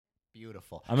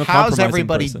Beautiful. I'm a How's compromising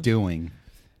everybody person. doing?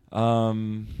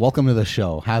 Um, Welcome to the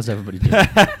show. How's everybody doing?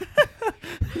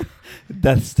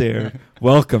 Death stare.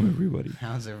 Welcome, everybody.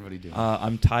 How's everybody doing?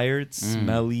 I'm tired,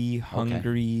 smelly,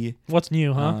 hungry. What's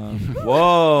new, huh?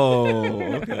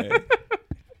 Whoa. Okay.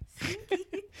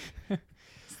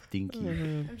 Stinky.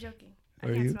 I'm joking. I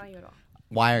Are can't you? smell you at all.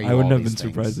 Why are you I wouldn't all have been these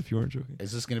things? surprised if you weren't joking.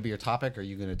 Is this going to be your topic, or are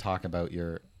you going to talk about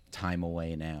your time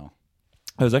away now?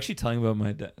 I was actually telling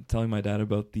my dad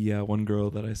about the one girl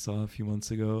that I saw a few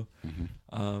months ago.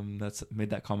 That's made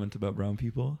that comment about brown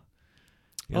people.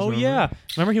 You guys Oh remember? yeah,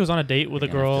 remember he was on a date with a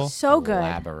You're gonna have girl. to So good.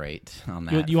 Elaborate on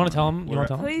that. You want for to tell me. him? You want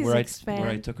to tell him? Please where expand.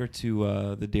 I took her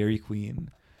to the Dairy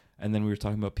Queen, and then we were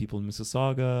talking about people in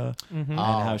Mississauga Mm-hmm. and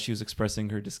how she was expressing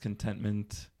her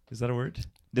discontentment. Is that a word?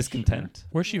 Discontent.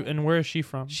 Where is she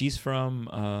from? She's from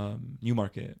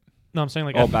Newmarket, No, I'm saying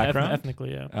like background?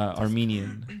 ethnically, yeah.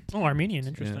 Armenian. Oh, Armenian.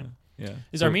 Interesting. Yeah.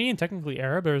 Is So- Armenian technically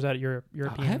Arab or is that European?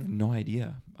 I have no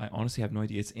idea. I honestly have no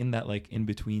idea. It's in that like in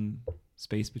between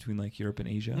space between like Europe and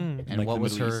Asia. Mm. And like, what the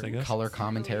was Middle her East, I guess. color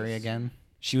commentary again?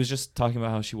 She was just talking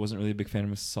about how she wasn't really a big fan of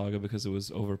Mississauga because it was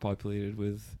overpopulated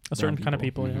with A certain brown kind of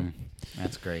people, yeah. Mhm.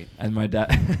 That's great. And my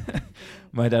dad,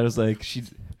 my dad was like,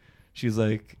 she was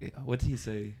like, what did he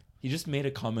say? He just made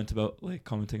a comment about like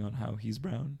commenting on how he's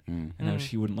brown and how Mm.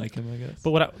 she wouldn't like him, I guess.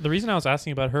 But the reason I was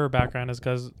asking about her background is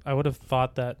because I would have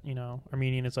thought that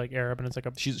Armenian is like Arab and it's like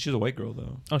a she's a white girl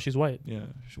though. oh she's white. Yeah.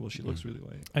 She looks really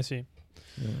white. I see.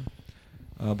 Yeah.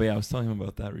 But yeah, I was telling him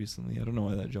about that recently. I don't know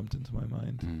why that jumped into my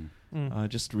mind.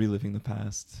 Just reliving the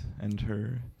past and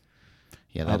her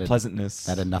Yeah, that had, pleasantness.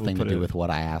 that had nothing to do with what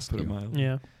I asked Put it you. mild.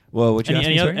 Yeah. Well, what you asked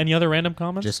me, sorry? Any other random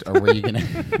comments? Just, or were you gonna?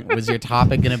 Was your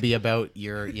topic gonna be about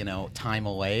your, time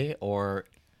away, or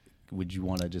would you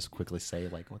want to just quickly say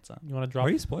like, what's up? you want to Why drop?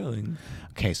 are you spoiling?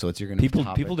 Okay, so it's your gonna People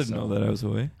topic, didn't so- know that I was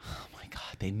away. Oh my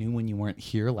god, they knew when you weren't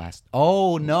here last.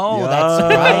 Oh no, Yeah.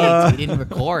 that's right. We didn't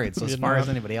record, so We as didn't far know. as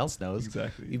anybody else knows,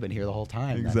 Exactly. you've been here the whole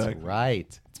time. That's Exactly.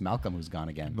 right. It's Malcolm who's gone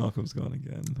again. Malcolm's gone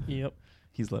again. Yep.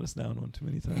 He's let us down one too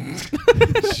many times.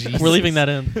 Jesus. We're leaving that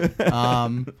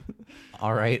in.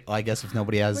 All right. Well, I guess if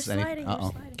nobody has We're any, sliding. We're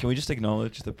sliding. Can we just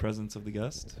acknowledge the presence of the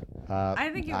guest? I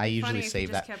think it would I be usually funny if you save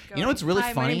just that. kept You know what's really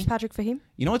Hi, funny? My name's Patrick Fahim.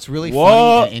 You know what's really What?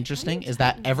 funny and interesting is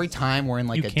that every time we're in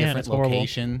like You a can't, different it's horrible.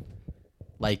 location,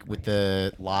 like with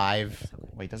the live.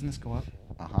 Wait, doesn't this go up?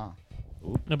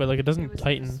 No, but like it doesn't It was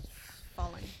tighten. just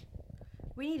falling.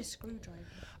 We need a screwdriver.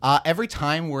 Every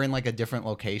time we're in like a different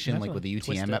location, That's like what- with the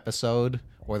twist UTM it. episode,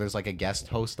 or there's like a guest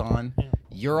host on, Yeah.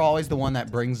 you're always the one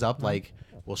that brings up like,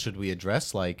 well, should we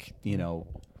address like,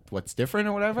 what's different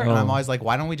or whatever? And I'm Oh. always like,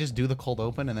 why don't we just do the cold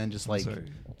open and then just like Sorry.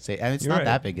 say, and it's You're not right.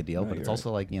 that big a deal, No, but it's you're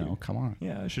also like, Yeah. come on.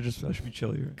 Yeah, I should be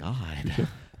chillier. God.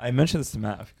 I mentioned this to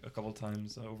Matt a couple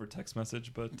times over text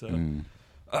message, but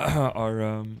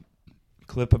our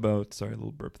clip about a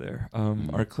little burp there.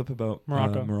 Our clip about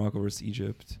Morocco versus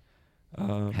Egypt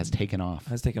Has taken off.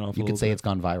 has taken off. You a could little say bit. it's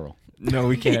gone viral. No,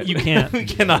 we can't. You can't. we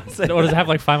cannot say. What does it that. have,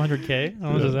 like 500K?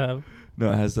 How much does it have?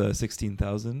 No, it has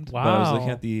 16,000. But I was looking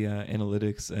Wow. at the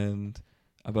analytics, and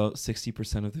about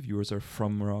 60% of the viewers are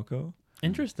from Morocco.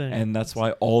 Interesting. And that's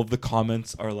why all of the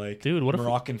comments are like, Dude, what if we-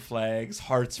 Moroccan flags,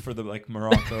 hearts for the like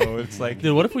Morocco. It's like,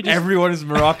 Dude, what if we just everyone is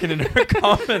Moroccan in our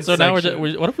comments. so now section.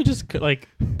 what if we just like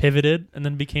pivoted and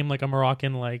then became like a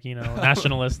Moroccan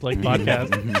nationalist like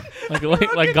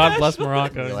podcast like God bless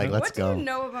Morocco. You're like, you know? let's what go. do you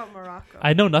know about Morocco?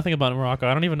 I know nothing about Morocco.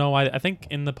 I don't even know why. I think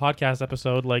in the podcast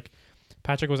episode, like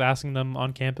Patrick was asking them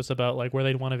on campus about like where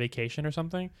they'd want a vacation or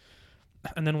something.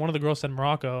 And then one of the girls said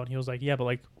Morocco, and he was like, "Yeah, but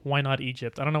like, why not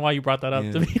Egypt?" I don't know why you brought that up,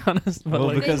 Yeah. to be honest. But Well,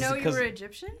 like, Did they because- know you because- were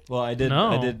Egyptian? Well, I did.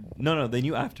 No. No, they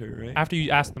knew after, right? after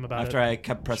you asked them about After it, I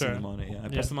kept pressing Sure. them on it, yeah. I Yeah.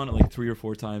 pressed them on it like 3 or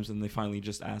 4 times, and they finally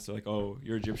just asked, they're like, "Oh,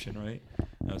 you're Egyptian, right?"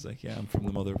 And I was like, "Yeah, I'm from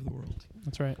the mother of the world."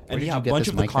 that's right. Where And did yeah, you a get bunch this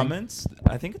of the mic thing? comments.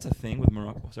 I think it's a thing with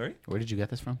Morocco. Sorry. Where did you get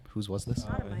this from? Whose was this?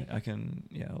 Not a mic. I can.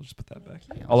 Yeah, I'll just put that back.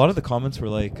 Yeah, A lot of the comments were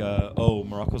like, "Oh,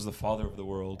 Morocco's the father of the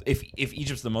world. If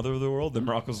Egypt's the mother of the world, then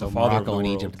Morocco's So the father Morocco of and the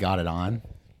world." Egypt got it on.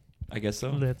 I guess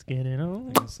so. Let's get it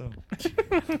on. I guess so.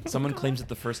 Someone claims that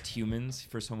the first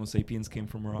Homo sapiens came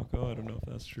from Morocco. I don't know if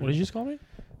that's true. What did you just call me?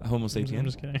 A Homo I'm sapien.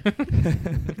 just kidding.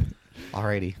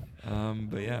 Alrighty.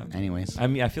 But yeah. Anyways, I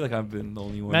mean, I feel like I've been the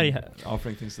only one Maddie,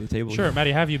 offering things to the table. Sure,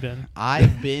 Maddie, how have you been?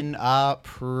 I've been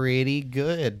pretty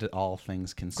good, all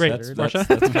things considered. That's Marsha?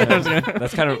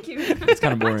 that's kind of Thank you. that's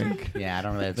kind of boring. Yeah, I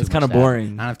don't really have That's too kinda much to add. boring.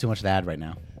 I don't have too much to add right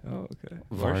now. Oh, okay.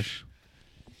 Varsh.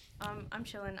 I'm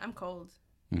chilling. I'm cold.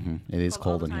 It is all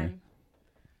cold the in here.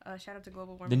 time. Shout out to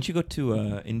global warming. Didn't you go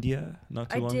to India not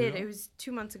too I long did. ago? It was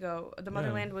 2 months ago. The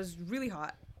motherland was really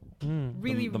hot.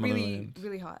 Really, The really, motherland.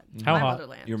 really hot. How My hot?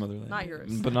 motherland. Your motherland. Not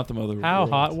yours. But not the mother. of the How world.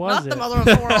 hot was Not it? the mother of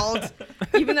the world.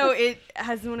 Even though it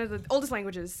has one of the oldest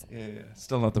languages. Yeah.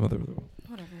 Still not the mother of the world.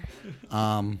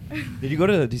 Whatever.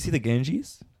 Did you see the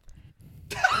Ganges?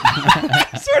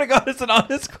 I swear to God, it's an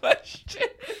honest question.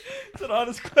 It's an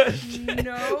honest question.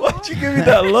 No. Why'd you give me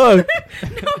that look?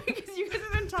 No, because you guys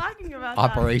have been talking about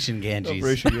Operation Ganges.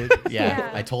 Operation Ganges. Yeah,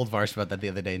 Yeah. I told Varsh about that the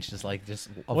other day, and she's just like,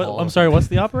 What, evolve. I'm sorry. What's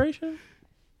the operation?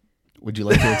 Would you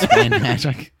like to explain,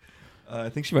 Patrick? I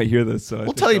think she might hear this. So I We'll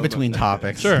think tell you I'll- between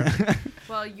topics. Sure. that.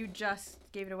 Well, you just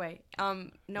gave it away. No,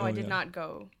 Oh, I did yeah. not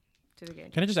go to the game.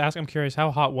 Can I just ask? I'm curious.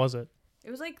 How hot was it?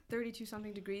 It was like 32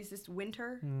 something degrees this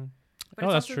winter. Mm. But Oh,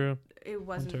 it's that's also- true. It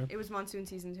wasn't. Winter. It was monsoon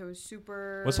season, so it was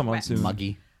super. What's a wet. monsoon?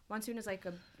 Muggy. Monsoon is like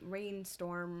a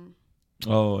rainstorm,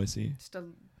 Oh, I see. just a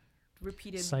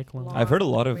repeated Cyclone. long I've heard a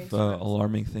lot of rainstorms.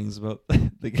 alarming things about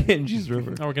the Ganges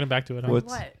River. Oh, we're getting back to it. Huh? What?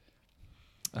 What?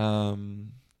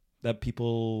 That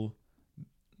people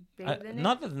Bathed in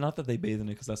it? not that they bathe in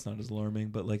it because that's not as alarming,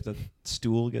 but like that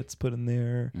stool gets put in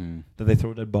there, Mm. that they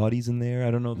throw dead bodies in there.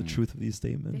 I don't know the Mm. truth of these They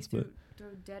statements, but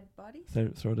throw dead bodies. they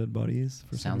throw dead bodies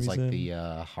for Sounds some like reason.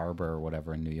 the harbor or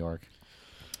whatever in New York.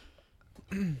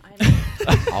 I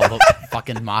don't All the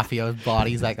fucking mafia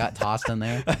bodies that got tossed in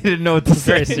there. I didn't know what to It's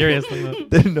say. very serious. Isn't it?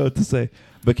 Didn't know what to say.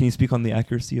 But can you speak on the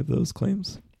accuracy of those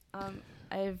claims?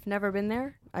 I've never been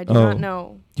there. I do Oh. not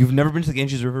know. You've never been to the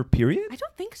Ganges River, period? I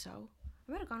don't think so.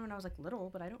 I might have gone when I was like little,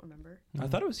 but I don't remember. I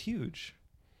thought it was huge.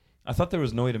 I thought there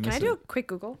was no way to Can miss I it. do a quick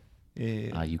Google? Yeah.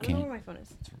 You I don't know can. where my phone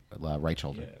is. Right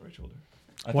shoulder. Yeah, right shoulder.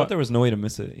 I What? thought there was no way to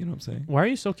miss it. You know what I'm saying? Why are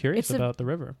you so curious It's a- about the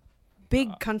river?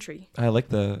 Big country. I like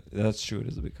that's true. It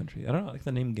is a big country. I don't know. I like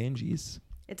the name Ganges.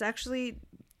 It's actually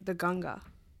the Ganga.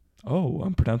 Oh,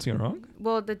 I'm pronouncing it wrong?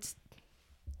 Well, that's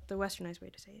the westernized way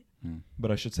to say it. Mm.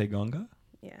 But I should say Ganga?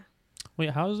 Yeah. Wait,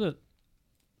 how is it?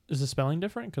 Is the spelling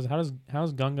different? Because how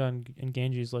is Ganga and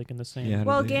Ganges like in the same? Yeah. How do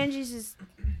Well, they- Ganges is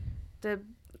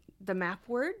the map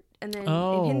word, and then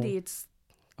Oh. in Hindi it's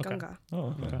Okay. Ganga.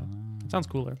 Oh, okay. Okay. Sounds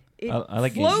cooler. It I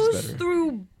like Ganges flows better.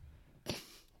 through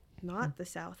not the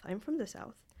south. I'm from the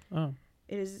south. Oh,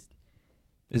 It is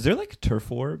Is there like a turf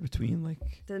war between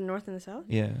like? the north and the south.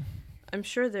 Yeah. I'm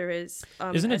sure there is.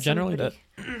 Isn't it as generally somebody-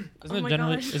 isn't Oh it my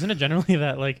generally gosh. isn't it generally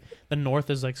that like the north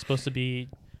is like supposed to be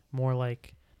more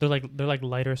like they're like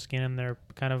lighter skin and they're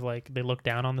kind of like they look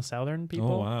down on the southern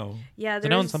people. Oh wow. Yeah, I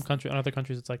there know in is. some country, in other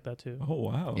countries, it's like that too. Oh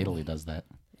wow. Italy does that.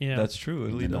 Yeah, That's true. In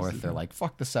Italy the does north, do they're that. like,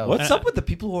 fuck the south. What's I- up with the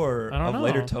people who are I don't of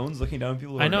lighter know. tones looking down on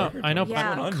people who I are know- darker I know- tones? What's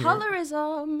Yeah, going on here?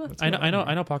 colorism. What's I going on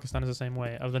here? know Pakistan is the same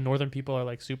way. Of the northern people are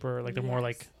like super like they're more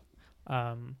like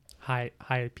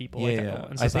high people like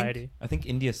in society. I think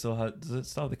India still has. Does it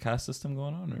still have the caste system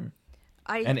going on, or?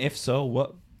 I And if so,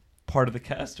 what part of the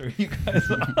caste are you guys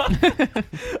on?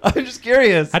 I'm just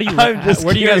curious. How do you I'm ra- just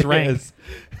where do you guys curious. rank?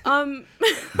 oh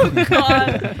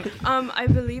god. I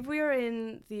believe we are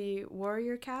in the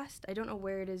warrior caste. I don't know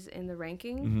where it is in the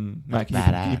ranking. Mm-hmm. Matt, can you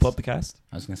Badass. pull up the cast?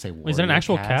 I was gonna say. Is it an warrior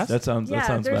actual cast? That sounds Yeah,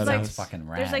 badass. there's, like- That's fucking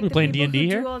rad. There's like We the playing people D&D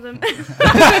who here? do all them.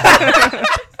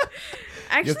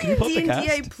 Yo, Actually, can you pull up the in D&D,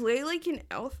 I cast? play like an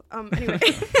elf. Anyway,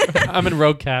 I'm in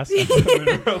rogue cast.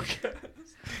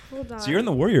 hold on. So you're in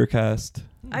the warrior cast.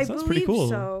 I Sounds believe pretty cool.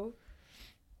 so.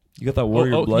 You got that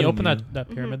warrior Can blood. you in open you. that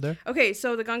pyramid there? Okay,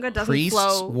 so the Ganga doesn't Priests,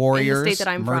 flow in the warriors, state that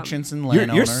I'm merchants, and You're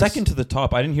landowners. second to the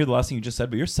top. I didn't hear the last thing you just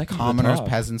said, but you're second commoners, to the top.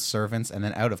 peasants, servants, and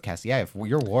then out of caste. Yeah, if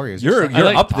you're warriors, You're second to the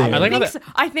up top. there. I like how from.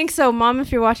 I think so. Mom,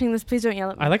 if you're watching this, please don't yell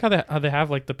at me. I like how they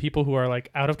have like the people who are like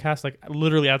out of caste, like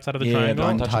literally outside of the Yeah, triangle,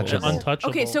 the untouchable. untouchable.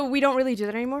 Okay, so we don't really do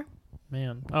that anymore.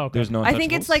 man, oh, okay. There's no. I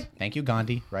think it's untouchables? like Thank you,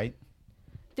 Gandhi. Right?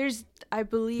 I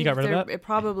believe You got rid of there, that? it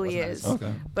probably Wasn't is. that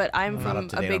Okay. But I'm I'm not from up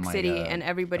to a date big on my, city, and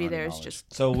everybody Gandhi there is knowledge.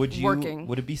 just So would you? working.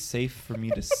 Would it be safe for me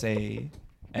to say,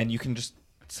 and you can just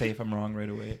say if I'm wrong right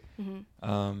away?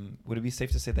 Would it be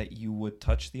safe to say that you would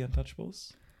touch the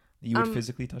untouchables? You would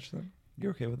physically touch them?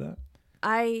 You're okay with that?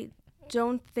 I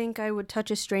don't think I would touch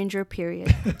a stranger.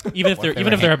 Period. even if What they're if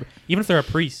even if they're a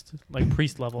priest, like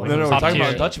priest level. Like No, we're top talking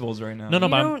tier. about untouchables right now. No, you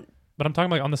but don't I'm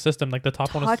talking like on the system, like the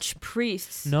top one is touch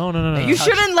priests. no. You touch-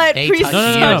 shouldn't let they priests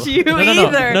touch touch you. you No.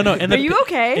 either. No. In Are the you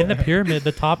okay? in the pyramid,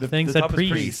 the top thing the said top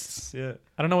is priests. Yeah,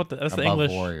 I don't know what that's the Above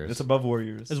English. warriors. it's above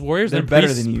warriors. Is warriors They're and better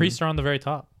priests? than you. Priests are on the very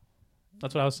top.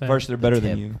 That's what I was saying. Varsh, they're better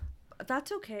than Tip. you.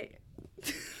 That's okay.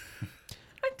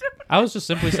 I was just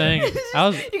simply saying.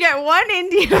 You get one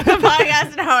Indian on the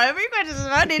podcast now. Every question is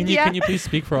about Can India. you please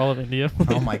speak for all of India?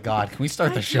 Oh my God! Can we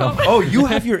start the show? Oh, you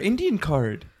have your Indian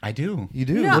card. I do. You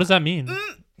do. No. What does that mean?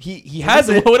 He has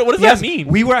does- it. what does He that has- mean?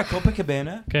 We were at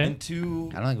Copacabana, Okay. and two.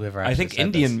 I don't think we ever. I Actually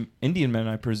think said this. Indian men,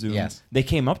 I presume. Yes. They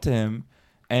came up to him,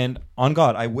 And on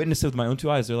God, I witnessed it with my own 2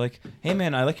 eyes. They're like, "Hey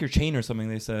man, I like your chain or something."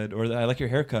 They said, or "I like your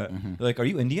haircut." They're like, "Are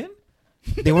you Indian?"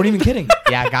 They weren't even kidding.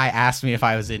 Yeah, a guy asked me if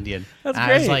I was Indian. That's and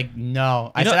great. I was like,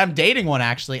 no. I said, I'm dating one,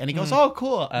 actually. And he goes, oh,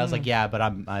 cool. I was like, yeah, but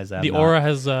I'm the aura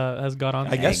has got on.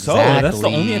 I guess Exactly. so. That's the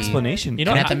only explanation. You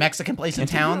know, And at the Mexican place in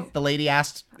town, the lady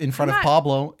asked in front of not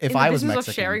Pablo if I was in the business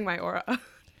Mexican. of sharing my aura.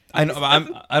 I know.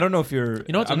 I don't know if you're. You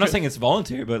know what's I'm not saying it's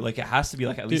voluntary, but like it has to be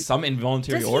like at least some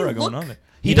involuntary Does he aura look- going on there.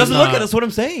 He He doesn't does look not. it. That's what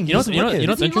I'm saying. You know what's Does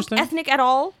he interesting? look ethnic at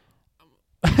all?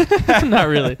 Not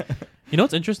really. You know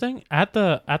what's interesting? At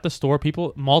the store,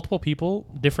 multiple people,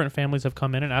 different families have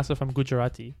come in and asked if I'm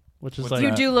Gujarati, which is What's like You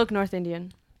that? do look North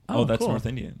Indian. Oh, that's cool. North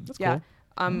Indian. That's Yeah.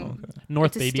 cool. Okay.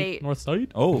 North It's a baby, state. North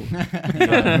side. Oh,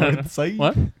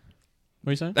 What? What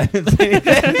are you saying?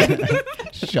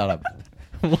 Shut up.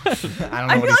 I don't know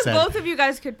I what feel he like said. both of you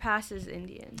guys could pass as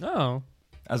Indian. Oh,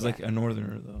 as like a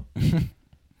northerner though.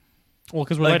 well,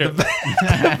 because we're Like lighter.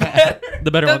 the- The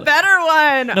better The one. better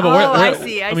one. No, but I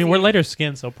see. I mean, we're lighter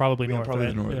skinned, so probably Yeah, north. probably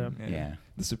right? the northern. Yeah. Yeah.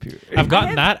 The superior. I've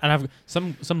gotten that, and I've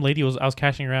some lady I was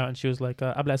cashing her out, and she was like,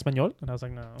 "Habla español," and I was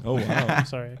like, "No." Oh wow. I'm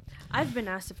sorry. I've been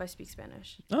asked if I speak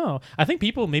Spanish. Oh, I think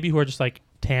people maybe who are just like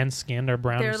tan skinned or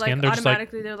brown They're like skinned, they're just like,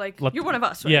 automatically. They're like, let- you're one of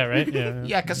us, right? yeah, right, yeah.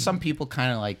 Yeah, because some people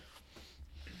kind of like,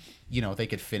 they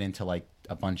could fit into like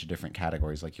a bunch of different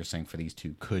categories. Like you're saying, for these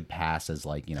two, could pass as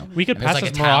like, We could and there's pass like as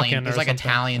Italian, Moroccan there's or like something.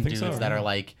 Italian I think dudes so, that yeah. are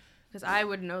like, Because I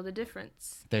would know the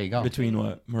difference. there you go. Between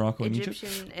what Morocco and Egypt.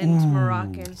 Egyptian and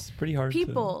Moroccan It's pretty hard.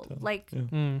 people, to tell. like Yeah.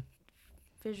 Mm.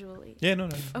 visually. Yeah. No.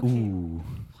 Okay. Ooh.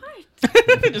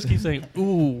 What? Just keep saying,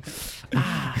 "Ooh."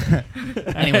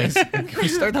 Anyways, can we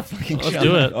start the fucking Let's show?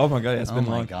 do it. Oh my god, yeah, it's Oh been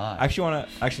my long. God. I actually want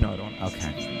to. Actually, no, I don't. Wanna.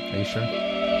 Okay. Are you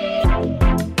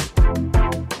sure?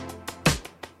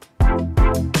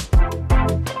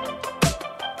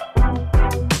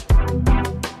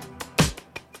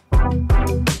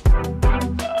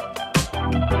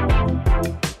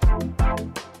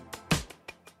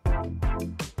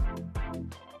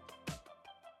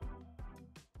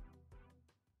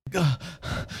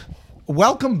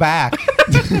 Welcome back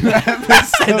to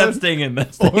That's episode staying in.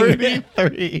 That's staying in.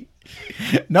 43.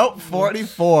 Nope,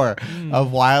 44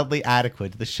 of Wildly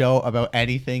Adequate, the show about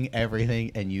anything,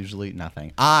 everything, and usually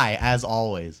nothing. I, as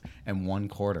always, am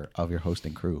 1/4 of your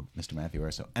hosting crew, Mr. Matthew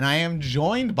Urso, and I am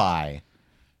joined by...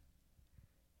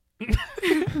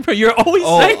 Bro, you're always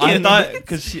Oh, saying I thought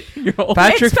because you're always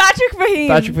Patrick It's Patrick Fahim.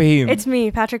 Patrick Fahim. It's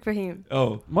me, Patrick Fahim.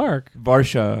 Oh, Mark.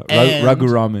 Varsha And- Ragu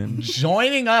Ramen.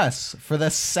 Joining us for the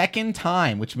second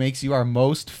time, which makes you our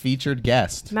most featured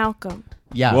guest. Malcolm.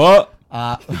 Yeah. What? Do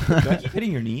Uh, I keep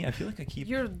hitting your knee? I feel like I keep.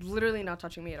 You're literally not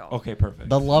touching me at all. Okay, perfect.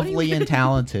 the lovely and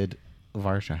talented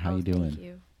Varsha. How Oh, you doing? Thank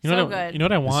you. You know So what I, good. you know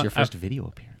what I This is want? your first video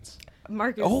appearance.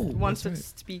 Marcus Oh, wants to that's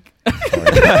right. speak.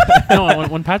 No,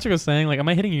 when Patrick was saying like, "Am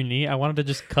I hitting your knee?" I wanted to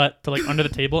just cut to like under the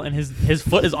table, and his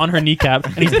foot is on her kneecap,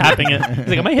 and he's tapping it. He's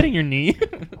like, "Am I hitting your knee?"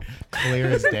 Clear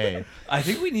as day. I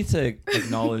think we need to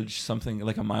acknowledge something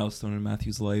like a milestone in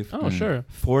Matthew's life. Oh, sure.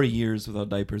 4 years without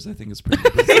diapers, I think is pretty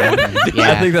impressive.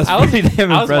 Yeah. I think that's I was, pretty damn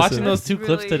I was impressive. watching those two That's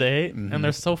clips really- today, Mhm. and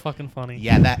they're so fucking funny.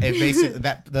 Yeah,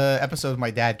 the episode of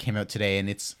my dad came out today, and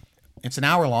it's an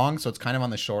hour long, so it's kind of on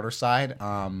the shorter side.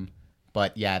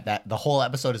 But yeah, that the whole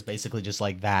episode is basically just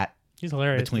like that He's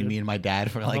hilarious. between dude. me and my dad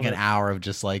for like love an it. hour of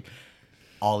just like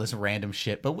all this random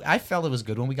shit. But I felt it was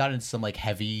good when we got into some like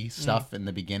heavy stuff in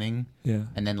the beginning, Yeah.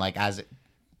 and then like as it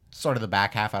sort of the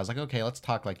back half, I was like, okay, let's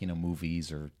talk like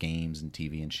movies or games and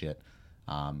TV and shit.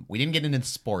 We didn't get into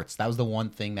sports. That was the one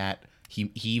thing that he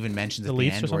even mentions The at the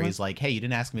Leafs or end where something? he's like, hey, you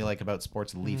didn't ask me like about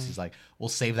sports and the Leafs. He's like, we'll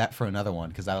save that for another one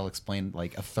because that'll explain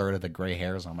like a third of the gray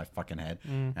hairs on my fucking head.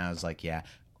 And I was like, yeah.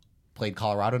 Played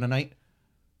Colorado tonight.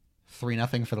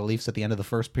 3-0 for the Leafs at the end of the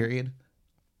first period.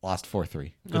 Lost 4-3.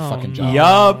 Good Oh, fucking no. job.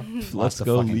 Yup. Let's Lots of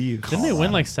go fucking leave. Didn't they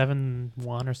win Colorado. like 7-1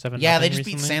 or 7-0? Yeah, they just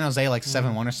beat recently? San Jose like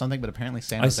 7-1 or something, but apparently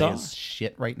San I Jose saw- is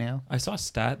shit right now. I saw a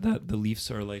stat that the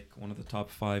Leafs are like one of the top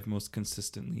 5 most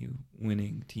consistently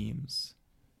winning teams,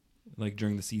 like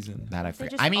during the season. That I They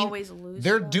forget. just I mean, always lose.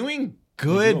 they're though. doing They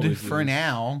good always for lose.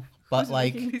 now, but Who's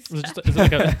like, making these Is it, just, stats? is it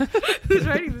like a, Who's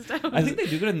writing this down? I think they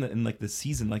do good in like the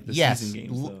season, like the yes, season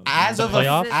games. Though. as The of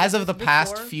playoffs? as of the Before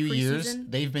past few years,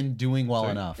 preseason? they've been doing well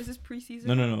Sorry? enough. Is this preseason?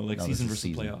 No, like No, this season is versus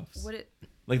season. playoffs. What it?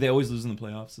 Like they always lose in the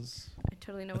playoffs. I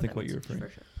totally know. I think that what you're means, referring-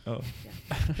 for sure. Oh,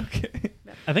 Yeah. okay.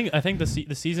 I think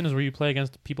the season is where you play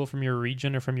against people from your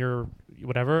region or from your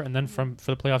whatever, and then for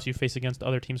the playoffs you face against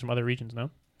other teams from other regions. No,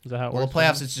 is that how it Well, works? the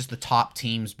playoffs it's just the top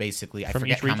teams basically. I From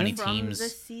forget each how many region? From teams.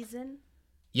 this season.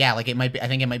 Yeah, like it might be. I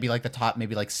think it might be like the top,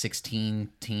 maybe like 16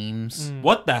 teams. Mm.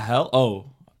 What the hell? Oh,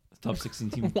 top 16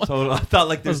 team. So I thought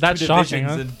like there's Was that two shocking,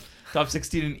 divisions Top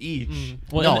 16 in each.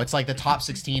 Well, No, it's like the top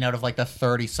 16 out of like the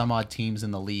 30 some odd teams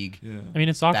in the league Yeah. I mean,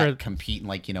 in soccer, that compete in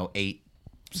like 8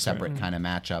 separate kind of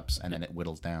matchups, and then it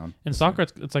whittles down. in soccer,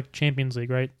 it's like Champions League,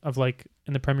 right? Of like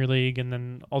in the Premier League, and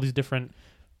then all these different,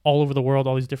 all over the world,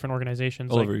 all these different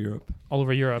organizations, All like, over Europe. all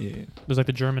over Europe. Yeah. There's like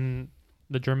the German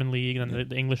league, and then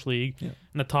the English league, Yeah.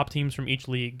 and the top teams from each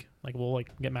league like will like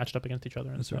get matched up against each other.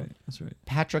 And That's stuff. right. That's right.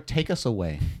 Patrick, take us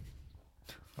away.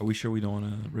 Are we sure we don't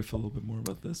want to riff a little bit more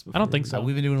about this? I don't think before so.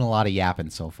 We've been doing a lot of yapping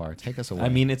so far. Take us away. I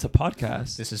mean, it's a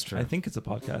podcast. This is true. I think it's a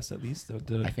podcast at least. I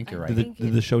think you're I right. think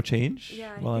Did the show change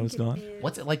Yeah, while I was gone?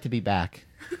 What's it like to be back?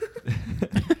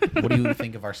 What do you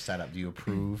think of our setup? Do you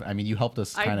approve? I mean, you helped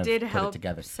us kind I of did put help it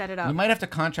together. set it We up. might have to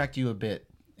contract you a bit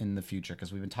in the future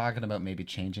because we've been talking about maybe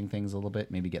changing things a little bit,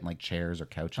 maybe getting like chairs or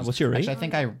couches. What's your rate? Actually, I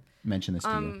think I mentioned this to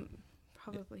you.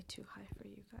 Probably too high for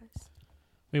you guys.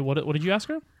 Wait, what did you ask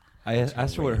her? I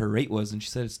asked her what her rate was, and she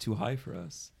said it's too high for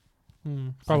us. So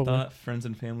I Probably. thought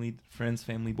family,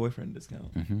 boyfriend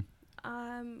discount. Mm-hmm.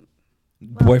 Well,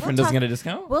 Boyfriend we'll doesn't talk- get a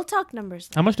discount? We'll talk numbers.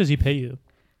 How much does he pay you?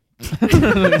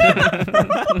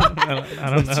 I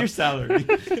don't What's know. your salary?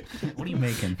 What are you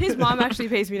making? His mom actually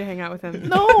pays me to hang out with him.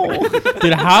 No,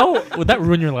 dude. How would that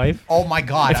ruin your life? Oh my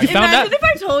God! If you found Imagine out- if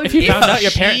I told if you you. found out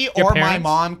your she your or my parents-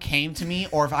 mom came to me,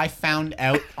 or if I found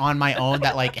out on my own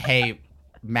that like, hey,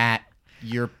 Matt,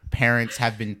 your parents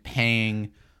have been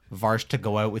paying Varsh to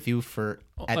go out with you for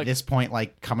at like- this point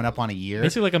like coming up on a year.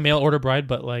 Basically, like a mail order bride,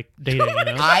 but like dating. You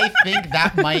know? I think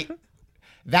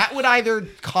that would either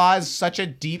cause such a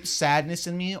deep sadness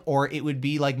in me, or it would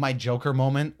be like my Joker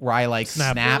moment where I like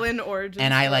snap Villain origin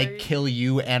and I like story. kill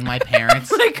you and my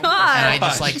parents. Oh my God. And I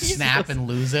just like snap and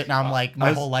lose it, and I'm like,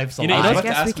 my whole life's a You know, lie. I was I about to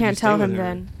guess ask, we would you can't stay tell with him her?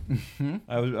 then.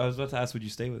 I was about to ask, would you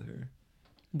stay with her?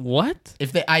 What?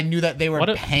 If I knew that they were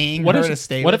paying her to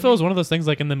stay what with if it was one of those things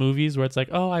like in the movies where it's like,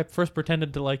 oh, I first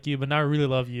pretended to like you, but now I really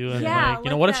love you, and Yeah, like,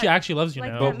 you know, like what if that- she actually loves you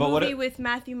Like now? that But what movie if- with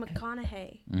Matthew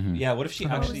McConaughey. Yeah, what if she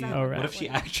How actually? was that? Oh, right. What if she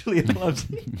actually loves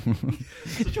you?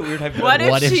 Such a weird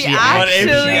hypothetical. What if she What if she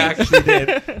actually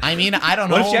did? I mean, I don't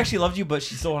know. What if she actually loved you, but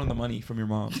she still wanted the money from your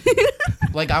mom?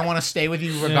 like, I want to stay with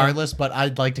you regardless, but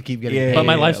I'd like to keep getting Yeah, paid. But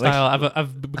my yeah, lifestyle,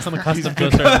 I've become accustomed to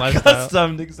a certain lifestyle.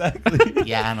 Customed, exactly.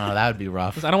 Yeah, I don't know. That would be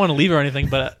rough. I don't want to leave or anything,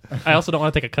 but I also don't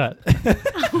want to take a cut.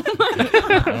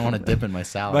 I don't want to dip in my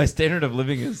salad. My standard of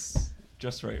living is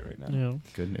just right now. You know.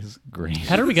 Goodness gracious.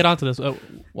 How did we get onto this? Oh,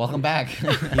 Welcome back. You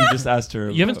just asked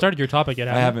her. you haven't started your topic yet,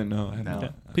 have I you? haven't. No, I have No. not.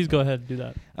 Okay. Please go ahead and do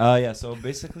that. Yeah. So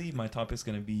basically, my topic's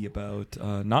going to be about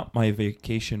not my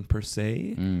vacation per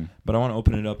se, but I want to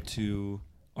open it up to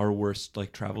our worst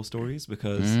like travel stories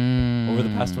because over the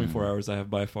past 24 hours, I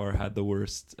have by far had the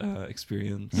worst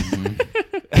experience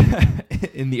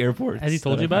in the airport. Has he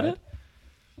told you about it?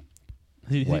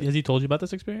 What? Has he told you about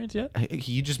this experience yet?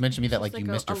 You just mentioned to me that like Just you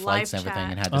like missed a your flights and live everything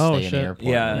chat. and had to Oh, stay in shit. the airport.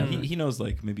 Yeah, Mm. he knows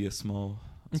like maybe a small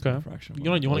Okay. fraction. You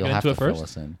want to You'll get have into it to fill first?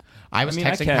 us in. I was mean,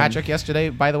 I texting can. Patrick yesterday,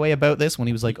 by the way, about this when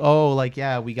he was like, "Oh, like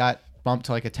yeah, we got bumped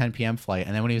to like a 10 p.m. flight,"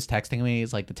 and then when he was texting me,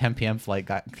 he's like, "The 10 p.m. flight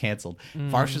got canceled."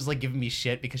 Varsh was like giving me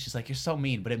shit because she's like, "You're so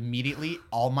mean," but immediately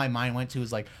all my mind went to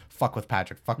was like, "Fuck with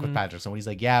Patrick, fuck with Patrick." So when he's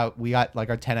like, "Yeah, we got like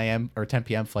our 10 a.m. or 10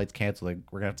 p.m. flights canceled, like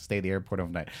we're gonna have to stay at the airport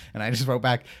overnight," and I just wrote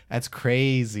back, "That's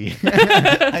crazy."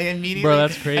 I immediately, Bro,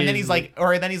 that's And then he's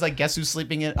crazy. like, "Guess who's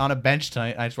sleeping on a bench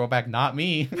tonight?" And I just wrote back, "Not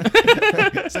me."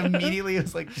 So immediately it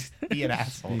was like, just be an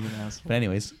asshole. Being an asshole. But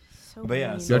anyways, So But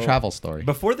yeah, mean. so- your travel story.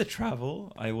 Before the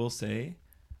travel, I will say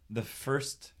the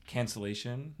first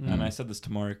cancellation, and I said this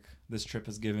to Mark, this trip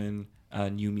has given a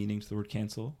new meaning to the word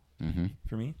cancel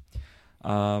for me.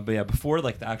 But yeah, before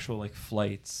like the actual like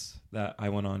flights that I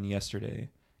went on yesterday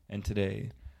and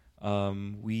today,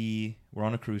 we were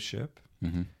on a cruise ship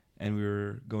and we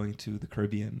were going to the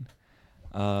Caribbean.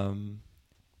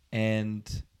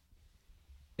 And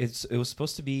it was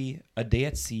supposed to be a day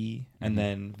at sea and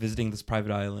then visiting this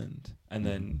private island and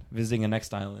then visiting a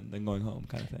next island, then going home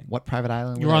kind of thing. What private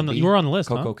island? You would were on that the be? you were on the list,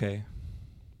 Coco huh? Cay.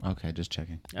 Okay, just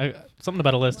checking. Something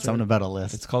about a list. Something about a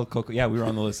list. It's called Coco. Yeah, we were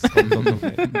on the list. It's called Coco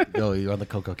Cay. Oh, you're on the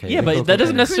Coco Cay. Yeah, but Coco that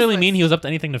doesn't Cay. necessarily Cruise mean list. he was up to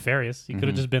anything nefarious. He could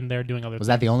have just been there doing other was things.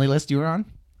 that the only list you were on?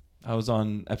 I was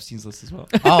on Epstein's list as well.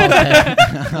 Oh, okay.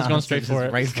 I was going straight for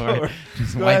it. Right for it.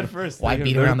 Just Go why- ahead first. Why They're-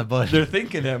 beat they're- around the bush? They're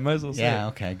thinking it. Might as well say Yeah. it.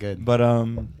 Okay. Good. But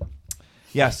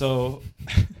yeah. So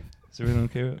is everyone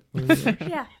okay?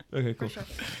 Yeah, Okay, for cool. sure.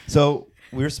 So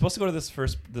we were supposed to go to this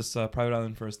private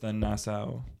island first, then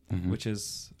Nassau, which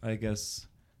is I guess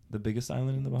the biggest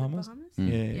island in the Bahamas.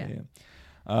 Mm.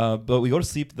 Yeah. But we go to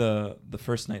sleep the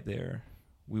first night there.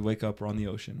 We wake up, we're on the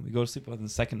ocean. We go to sleep on the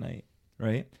second night.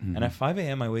 right? And at 5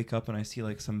 a.m. I wake up and I see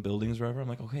like some buildings or whatever. I'm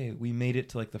like, okay, we made it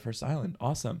to like the first island.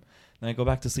 Awesome. Then I go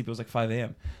back to sleep. It was like 5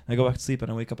 a.m. I go back to sleep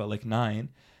and I wake up at like 9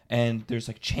 and there's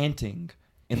like chanting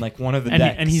in like one of the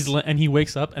decks. And he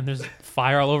wakes up and there's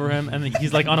fire all over him and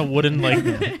he's like on a wooden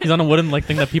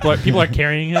thing that people are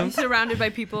carrying him. He's surrounded by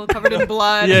people covered in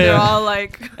blood. Yeah, they're all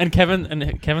like. And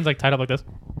Kevin's like tied up like this.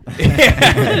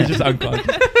 He's just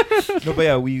unconscious. No, but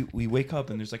yeah, we wake up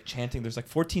and there's like chanting. There's like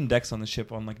 14 decks on the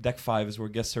ship. On like deck 5 is where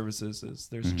guest services is.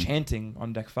 There's chanting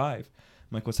on deck 5. I'm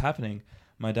like, what's happening?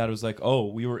 My dad was like, oh,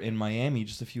 we were in Miami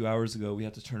just a few hours ago. We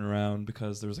had to turn around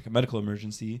because there was like a medical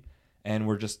emergency, and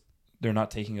they're not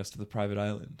taking us to the private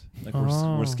island. Like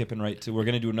we're skipping right to. We're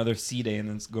gonna do another sea day and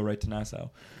then go right to Nassau.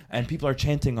 And people are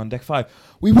chanting on deck 5.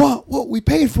 We want what we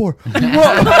paid for. We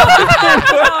want.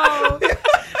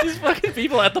 These fucking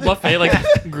people at the buffet, like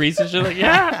grease and shit, like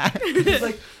yeah. It's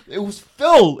like it was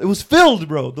filled. It was filled,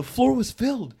 bro. The floor was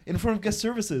filled in front of guest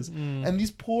services, and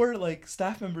these poor like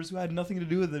staff members who had nothing to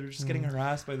do with it are just getting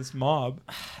harassed by this mob.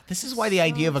 This is why the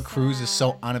idea of a cruise is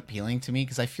so unappealing to me,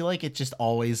 because I feel like there's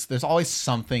always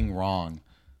something wrong.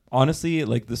 Honestly,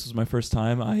 like this was my first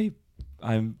time. I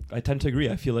tend to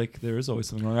agree. I feel like there is always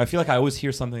something wrong. I feel like I always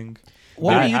hear something.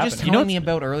 What were you just telling me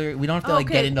about earlier? We don't have to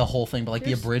get into the whole thing, but like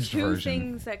There's the abridged two version.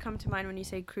 Things that come to mind when you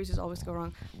say cruises always go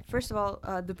wrong. First of all,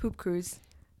 the poop cruise.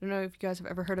 I don't know if you guys have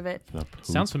ever heard of it.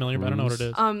 Sounds familiar, but I don't know what it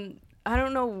is. I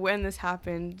don't know when this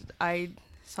happened. I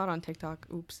saw it on TikTok.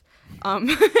 Oops.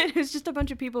 It's just a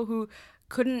bunch of people who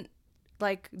couldn't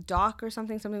like dock or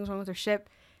something. Something was wrong with their ship,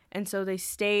 and so they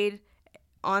stayed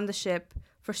on the ship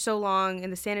for so long,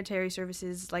 and the sanitary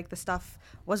services, like the stuff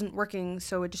wasn't working,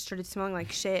 so it just started smelling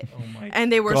like shit. Oh my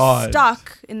and they were God.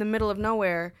 stuck in the middle of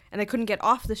nowhere, and they couldn't get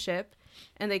off the ship,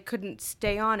 and they couldn't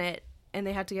stay on it, and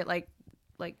they had to get like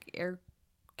air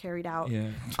carried out. Yeah.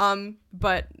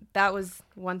 But that was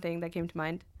one thing that came to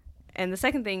mind. And the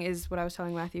second thing is what I was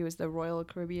telling Matthew is the Royal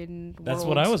Caribbean. That's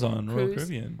what I was on, cruise. Royal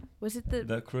Caribbean. Was it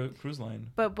the cruise line?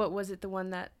 But was it the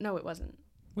one that? No, it wasn't.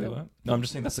 Wait, what? No, I'm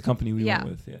just saying that's the company we went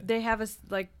with. Yeah. They have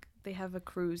a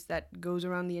cruise that goes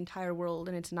around the entire world,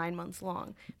 and it's 9 months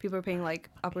long. People are paying like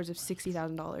upwards of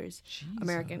 $60,000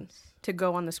 American to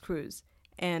go on this cruise,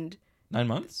 and 9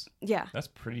 months. Yeah, that's a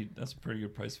pretty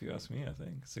good price if you ask me. I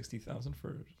think 60,000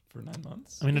 for 9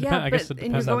 months. I mean, I guess it depends.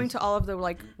 And you're going to all of the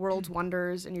like world's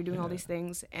wonders, and you're doing all these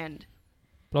things, and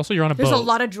but also you're on a boat. There's a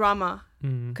lot of drama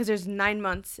because there's 9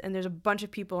 months, and there's a bunch of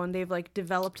people, and they've like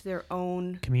developed their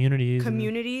own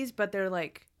communities, but they're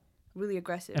like really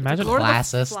aggressive. Imagine Lord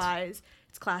classist. Of the Flies.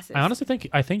 It's classist. I honestly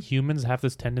think humans have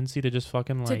this tendency to just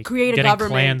fucking like create getting a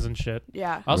government. clans and shit.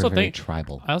 Yeah. I also think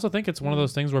tribal. I also think it's one of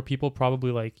those things where people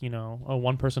probably like, you know,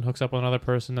 one person hooks up with another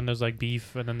person, then there's like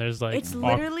beef, and then there's like it's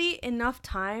literally enough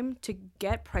time to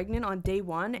get pregnant on day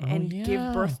 1 and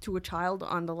give birth to a child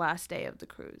on the last day of the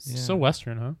cruise. Yeah. So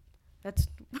Western, huh? That's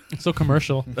so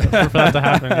commercial for that to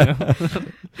happen.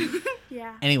 You know?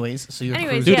 Yeah. Anyways, so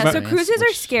so cruises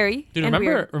are scary. Dude, and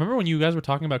remember when you guys were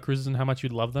talking about cruises and how much you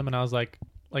love them, and I was like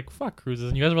fuck cruises,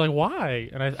 and you guys were like, why?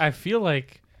 And I feel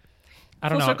like I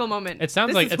don't know. Full circle moment. It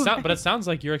sounds but it sounds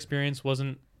like your experience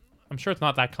wasn't. I'm sure it's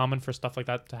not that common for stuff like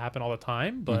that to happen all the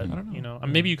time, but I don't know. You know,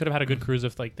 maybe you could have had a good cruise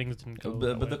if like things didn't go.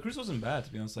 But the cruise wasn't bad,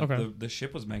 to be honest. Like the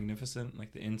ship was magnificent.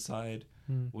 Like the inside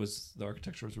was, the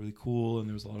architecture was really cool, and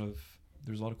there was a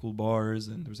lot of cool bars,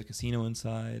 and there was a casino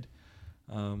inside.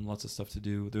 Lots of stuff to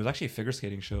do. There was actually a figure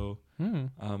skating show.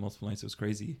 Multiple nights. It was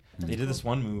crazy. They did this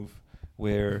one move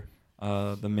where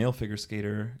the male figure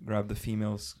skater grabbed the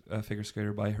female figure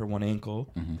skater by her one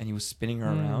ankle, and he was spinning her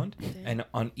around. And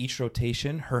on each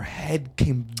rotation, her head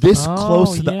came this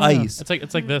close to the ice.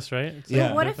 It's like this, right? It's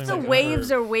so what if the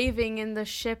waves are waving and the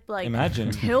ship like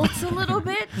tilts a little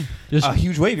bit? Just a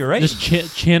huge wave. You're right. Just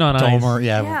chin on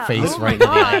ice. Face right in the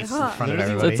ice in front of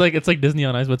everybody. It's like Disney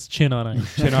on ice, but it's chin on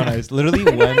ice. Chin on ice. Literally,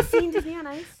 have you guys seen Disney on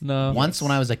Ice? No. Once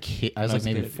when I was a kid, I was like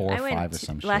maybe 4 or 5 or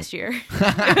some shit. Last year.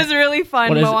 It was really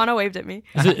fun. Moana waved at me.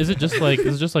 Is it just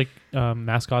like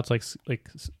mascots like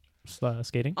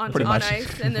skating on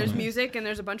ice, and there's music, and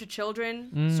there's a bunch of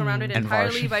children surrounded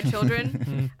entirely by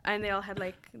children, and they all had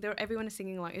like everyone is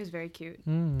singing along. It was very cute.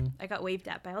 I got waved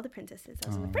at by all the princesses. I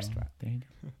was in the first row.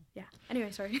 Yeah.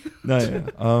 Anyway, sorry. No, yeah.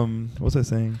 What was I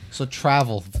saying? So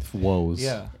travel woes.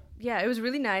 Yeah. Yeah, it was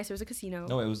really nice. It was a casino.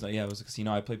 No, it was a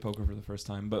casino. I played poker for the first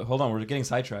time. But hold on, we're getting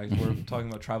sidetracked. We're talking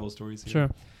about travel stories here.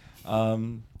 Sure.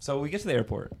 So we get to the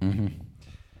airport in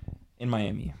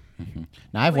Miami.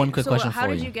 Now I have one quick so question how for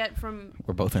did you. you get from?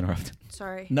 We're both interrupted.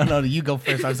 Sorry. No, you go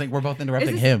first. I was like, we're both Is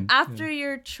interrupting this him. after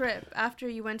your trip, after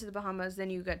you went to the Bahamas, then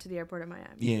you got to the airport in Miami?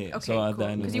 Yeah. Okay, So at the cool.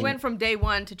 end of Because the- you went from day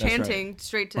one to That's right. chanting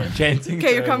straight to. Chanting.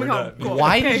 Okay, you're to, coming we're home. done. Cool.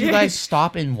 Why Okay. did you guys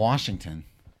stop in Washington?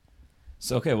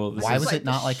 So okay, well, this Why is, was like it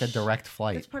not the like a direct That's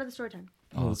flight? part of the story time.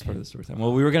 oh, that's part of the story time.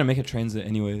 Well, we were gonna make a transit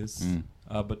anyways,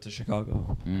 Mm. but to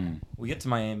Chicago. Mm. We get to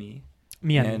Miami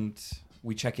Miami. and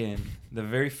we check in. The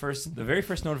very first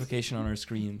notification on our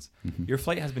screens: Mhm. your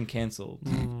flight has been canceled.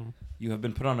 You have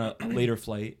been put on a later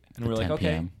flight, and The we're like, 10 okay,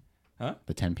 p.m. Huh?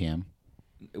 The 10 p.m.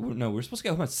 No, we were supposed to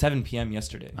get home at 7 p.m.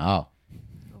 yesterday. Oh.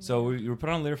 So we were put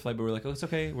on a later flight, but we're like, oh, it's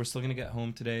okay. We're still gonna get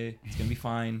home today. It's gonna be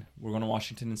fine. We're going to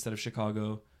Washington instead of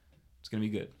Chicago. It's gonna be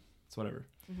good. It's whatever.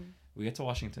 Mhm. We get to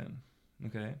Washington.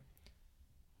 Okay.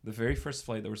 The very first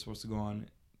flight that we're supposed to go on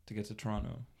to get to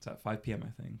Toronto. It's at 5 p.m.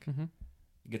 I think. Mm-hmm.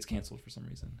 It gets canceled for some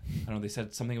reason. I don't know. They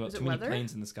said something about Is it too many weather?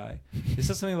 planes in the sky. They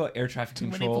said something about air traffic Too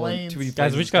many control. and planes. Too many Guys,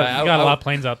 planes we in just the got sky. we got a lot of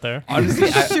planes out there.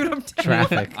 Honestly, Shoot 'em down.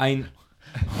 Traffic.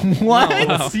 what?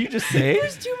 No. What did you just say?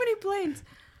 There's too many planes.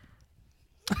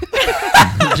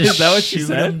 Just Is that what she shoot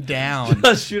said? him down.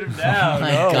 Just shoot him down. Oh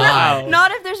my Oh, God. wow.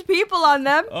 Not if there's people on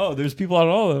them. Oh, there's people on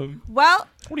all of them. Well,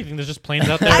 What do you think? There's just planes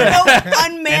out I there. know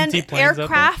unmanned Empty planes out there?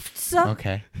 aircrafts.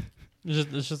 Okay.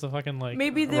 It's just a fucking like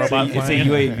Maybe a they're- robot It's a flying.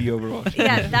 UAV Overwatch.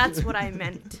 Yeah, that's what I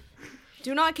meant.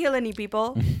 Do not kill any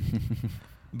people.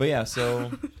 But yeah,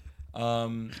 so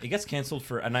it gets canceled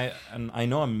for, and I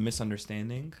know I'm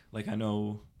misunderstanding. Like I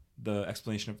know the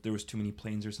explanation of there was too many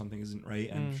planes or something isn't right.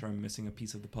 I'm sure I'm missing a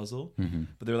piece of the puzzle. Mhm.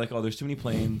 But they're like, oh, there's too many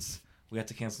planes. We had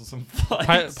to cancel some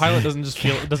flights. Pilot doesn't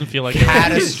feel like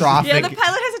Catastrophic. Yeah, the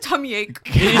pilot has a tummy ache.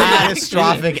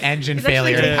 Catastrophic engine He's actually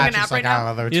failure. taking And a Patrick's nap like, right I now. don't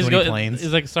know, there were He's too many planes.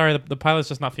 He's like, sorry, the pilot's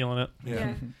just not feeling it.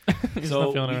 Yeah. He's So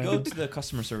not feeling we it. go Right. to the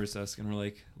customer service desk and we're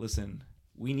like, listen,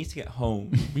 we need to get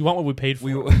home. We want what we paid for.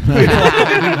 we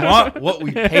want what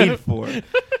we paid for.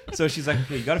 So she's like,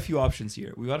 okay, you got a few options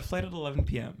here. We got a flight at 11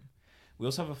 p.m. We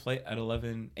also have a flight at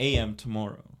 11 a.m.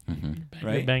 tomorrow. Mhm.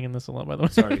 You're Right? banging this a lot, by the way.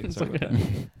 Sorry It's about okay.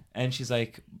 that. And she's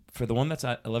like, for the one that's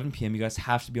at 11 p.m., you guys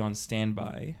have to be on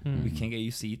standby. Mm. We can't get you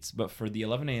seats. But for the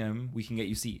 11 a.m., we can get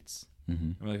you seats. Mhm.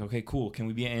 And we're like, okay, cool. Can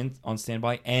we be on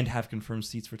standby and have confirmed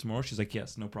seats for tomorrow? She's like,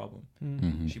 yes, no problem.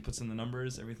 Mhm. She puts in the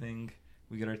numbers, everything.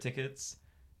 We get our tickets.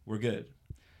 We're good.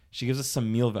 She gives us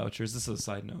some meal vouchers. This is a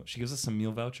side note. She gives us some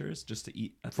meal vouchers just to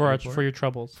eat at the airport For your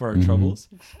troubles. for our Mhm. troubles.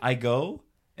 I go,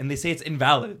 and they say it's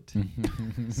invalid.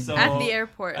 Mhm. So At the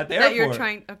airport. At the That you're airport.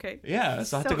 trying. Okay. Yeah,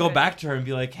 so I have So to go good. back to her and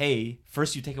be like, hey,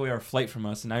 first you take away our flight from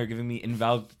us, and now you're giving me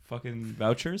invalid fucking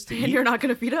vouchers to And eat. you're not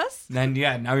gonna feed us? And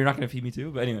yeah, now you're not going to feed me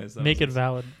too. But anyways. that Make was it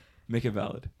valid. Make it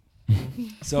valid.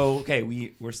 So, okay,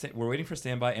 we're waiting for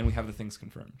standby, and we have the things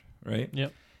confirmed, right?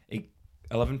 Yep.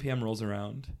 11 p.m. rolls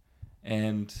around,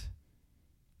 and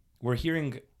we're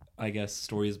hearing, I guess,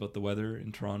 stories about the weather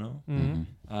in Toronto. Mhm.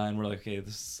 And we're like, okay,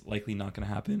 this is likely not going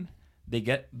to happen.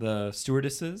 The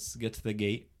stewardesses get to the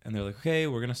gate, and they're like, okay,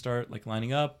 we're going to start like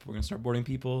lining up. We're going to start boarding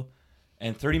people.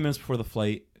 And 30 minutes before the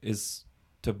flight is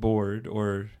to board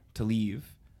or to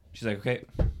leave, she's like, okay,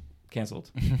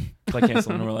 canceled. Flight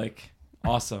canceled. And we're like,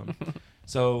 awesome.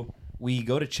 So we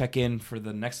go to check in for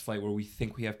the next flight where we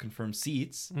think we have confirmed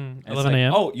seats. And it's 11 like,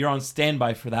 a.m. oh, you're on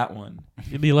standby for that one.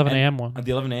 The 11 And a.m. one.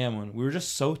 The 11 a.m. one. We were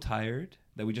just so tired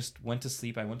that we just went to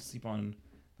sleep. I went to sleep on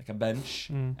like a bench.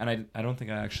 Mm. And I don't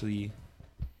think I actually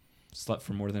slept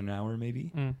for more than an hour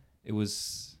maybe. Mm. It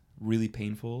was really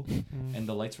painful. Mm. And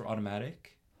the lights were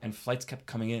automatic. And flights kept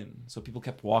coming in. So people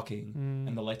kept walking. Mm.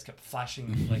 And the lights kept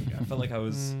flashing. Like I felt like I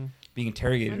was Mm. being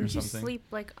interrogated Why or did you something. sleep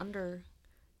like under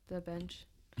the bench?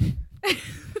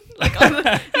 Like on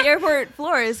the airport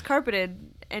floor is carpeted,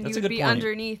 and That's a you would good be point.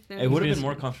 underneath. And It would have Yes. been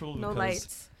more comfortable no because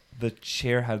lights. the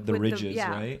chair had the With the- ridges,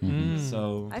 yeah. right? Mhm.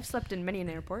 So I've slept in many an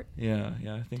airport. yeah,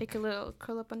 I think Take a little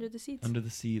curl up under the seats. under the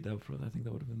seat. I think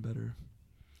that would have been better.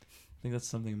 I think that's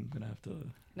something I'm gonna have to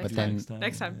Next do time.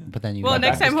 Next time. yeah. But then you Well, got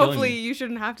next back time, was killing hopefully, me. you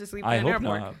shouldn't have to sleep I in an hope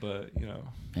airport. not, but you know,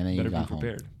 and then you better be got home.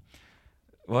 prepared.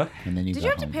 What? And then you Did got you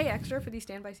have to home. pay extra for these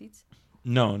standby seats?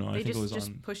 No, I They think it was just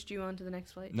on. pushed you onto the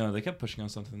next flight. No, they kept pushing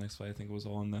us onto the next flight. I think it was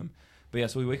all on them. But yeah,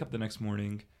 so we wake up the next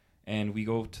morning and we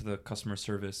go to the customer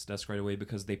service desk right away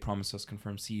because they promised us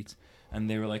confirmed seats. And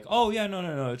they were like, oh, yeah,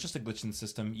 no. It's just a glitch in the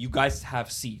system. You guys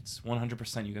have seats.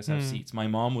 100% you guys have seats. My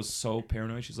mom was so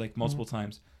paranoid. She's like, multiple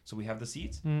times. So we have the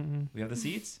seats? Mm-mm. We have the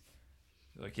seats?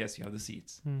 They're like, yes, you have the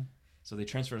seats. Mm. So they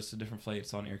transfer us to different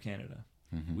flights on Air Canada.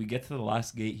 Mhm. We get to the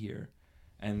last gate here,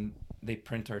 and they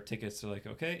print our tickets. They're like,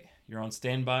 okay, you're on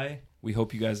standby. We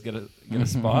hope you guys get a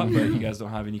spot, but you guys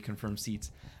don't have any confirmed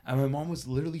seats. And my mom was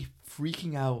literally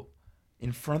freaking out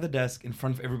in front of the desk, in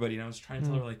front of everybody. And I was trying to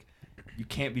tell her, like, you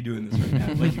can't be doing this right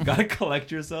now. Like, you gotta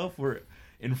collect yourself. We're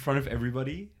in front of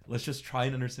everybody. Let's just try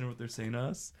and understand what they're saying to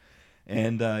us.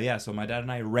 And so my dad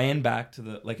and I ran back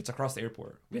to it's across the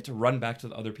airport. We had to run back to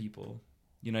the other people,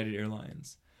 United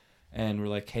Airlines. And we're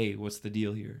like, hey, what's the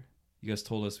deal here? You guys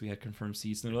told us we had confirmed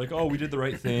seats. And they're like, oh, we did the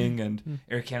right thing. And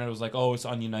Air Canada was like, oh, it's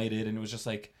on United. And it was just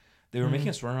like, they were making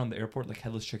us run around the airport like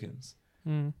headless chickens.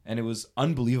 And it was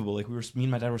unbelievable. Like, me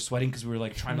and my dad were sweating because we were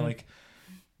like trying to like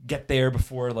get there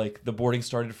before like the boarding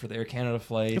started for the Air Canada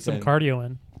flight. Get some cardio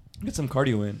in.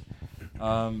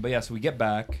 So we get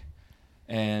back.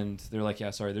 And they're like,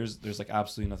 yeah, sorry, there's like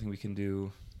absolutely nothing we can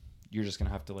do. You're just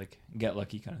gonna have to like get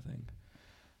lucky, kind of thing.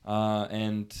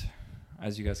 And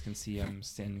as you guys can see, I'm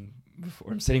sitting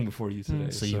before you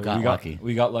today. So you got lucky.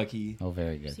 We got lucky. Oh,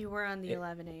 very good. So you were on the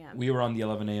 11 a.m. We were on the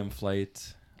 11 a.m.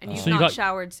 flight. And you've So you not got-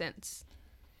 showered since.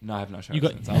 No, I have not showered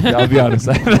since. I'll be honest.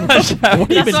 I have not showered. What have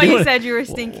you That's been why you doing? said you were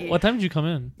stinky. What time did you come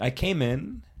in? I came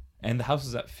in, and the house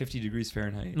was at 50 degrees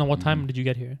Fahrenheit. No, what time did you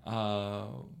get here?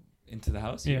 Into the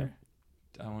house Yeah. here.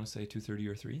 I want to say 2:30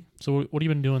 or 3. So what have you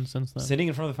been doing since then? Sitting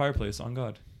in front of the fireplace, on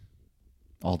God.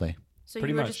 All day. So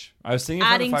Pretty you were much. just I was sitting in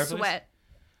front of adding the fireplace. sweat.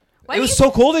 It was so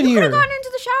cold in You could here. have gone into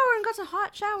the shower and got some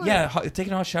hot shower. Yeah,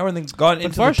 taking a hot shower and then gone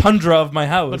into the Varsha- tundra of my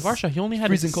house. But Varsha, he only had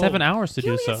Freezing 7 cold. hours to You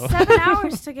do only so. had 7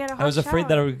 hours to get a hot I was afraid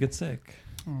that I shower. would get sick.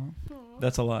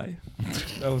 That's a lie.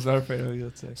 I was not afraid I would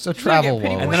get sick. So You're gonna travel get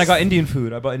pretty woes. And then I got Indian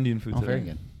food. I bought Indian food Oh, today. very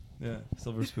good. Yeah,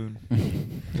 silver spoon.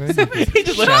 He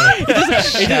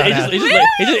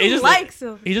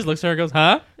just looks at her and goes,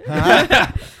 huh? Is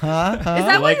that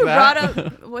why like you that? brought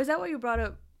up? Was that why you brought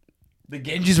up? The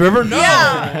Ganges River? No.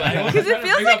 Yeah, because it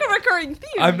feels like a recurring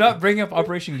theme. I'm not bringing up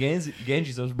Operation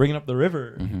Ganges. I was bringing up the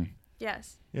river.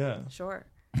 Yes, Yeah. sure.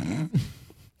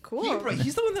 Cool.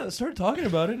 He's the one that started talking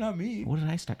about it, not me. What did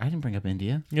I start? I didn't bring up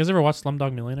India. You guys ever watch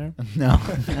Slumdog Millionaire? No.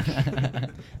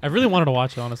 I really wanted to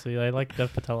watch it, honestly. I like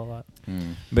Dev Patel a lot.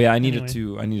 But yeah, I needed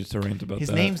Anyway. to rant about His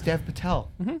that. name's Dev Patel.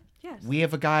 Yes. We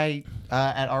have a guy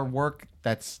at our work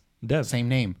that's Dev. same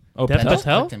name. Oh, Dev That Patel? just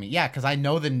clicked to me. Yeah, because I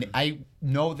know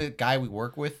the guy we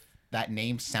work with. That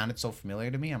name sounded so familiar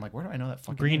to me. I'm like, where do I know that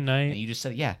fucking Green name? Knight. And you just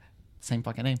said, yeah, same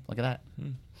fucking name. Look at that.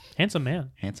 Handsome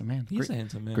man. Handsome man. He's a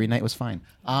handsome man. Green Knight was fine.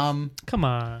 Come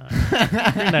on.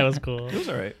 Green Knight was cool. It was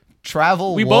alright.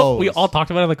 Travel We woes. all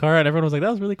talked about it in the car, and everyone was like, that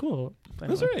was really cool. It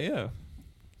was alright, yeah.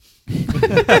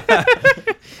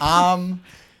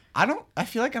 I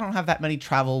feel like I don't have that many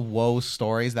travel woes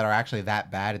stories that are actually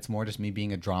that bad. It's more just me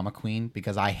being a drama queen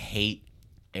because I hate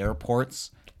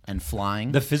airports and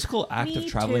flying. The physical act of Me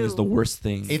traveling is too. the worst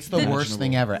thing. It's the worst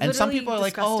thing ever. And some Literally people are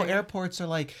like, disgusting. oh, airports are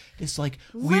like this like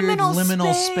weird Liminal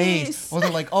liminal space. space. Or they're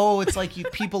like, oh, it's like you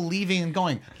people leaving and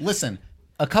going. Listen,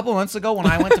 a couple months ago when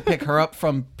I went to pick her up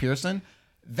from Pearson,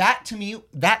 that to me,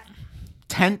 that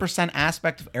 10%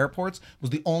 aspect of airports was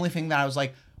the only thing that I was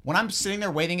like, when I'm sitting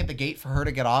there waiting at the gate for her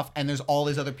to get off and there's all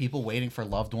these other people waiting for a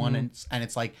loved one and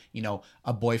it's like, you know,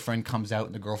 a boyfriend comes out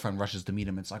and the girlfriend rushes to meet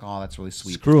him. It's like, oh, that's really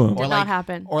sweet. Screw him. Or Did like, not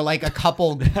happen. Or like a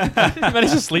couple Man,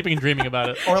 he's just sleeping and dreaming about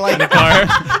it. or like in the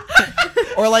car.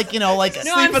 or like, you know, like No,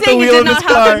 Sleep I'm at the saying it wheel did of not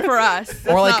his happen car. for us. That's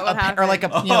or like not what happened. or like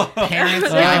a you know parents.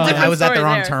 There's Yeah, a I was at the story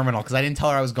wrong there. terminal because I didn't tell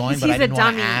her I was going, Because but I he's a didn't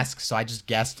want to dummy. ask, so I just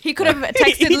guessed. He could have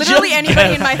texted He literally just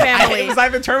anybody in my It family. was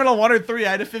either terminal 1 or 3. I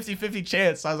had a 50-50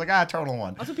 chance, so I was like, terminal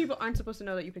 1. Also, people aren't supposed to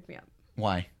know that you picked me up.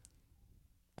 Why?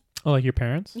 Oh, like your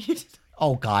parents?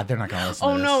 Oh God, they're not gonna listen.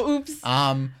 Oh to no! this.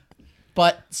 Oops.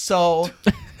 But so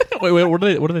wait, what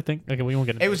do they think? Okay, we won't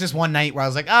get into it was just one night where I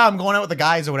was like, I'm going out with the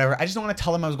guys or whatever. I just don't want to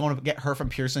tell them I was going to get her from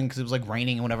Pearson because it was like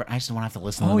raining and whatever. I just don't want to have to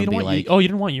listen to Oh, them you and don't be want like, you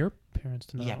didn't want your parents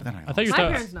to know. Yeah, but they're not I thought you My were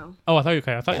parents know. Oh, I thought you.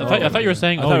 Okay, I thought you were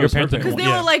saying. I thought Oh, it your was parents her didn't Because want. they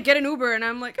Yeah. were like, get an Uber, and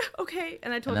I'm like, okay.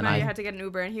 And I told then Maddie I- I had to get an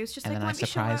Uber, and he was just and like, then I let me show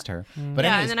surprised up. her. But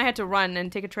Yeah, anyways, and then I had to run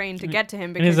and take a train to get to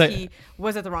him And he's because like- he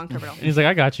was at the wrong terminal. And he's like,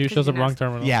 I got you. Shows up Because wrong he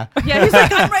terminal. yeah. Yeah, he's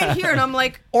like, I'm right here, and I'm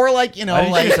like, Or like, you know, Why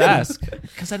didn't you like just ask?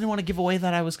 because I didn't want to give away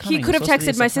that I was coming. he It could was have supposed to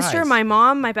be a texted my sister, surprise. my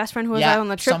mom, my best friend who was out on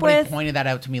the trip somebody with. pointed that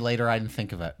out to me later. I didn't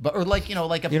think of it, but or like you know,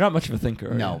 like a You're not much of a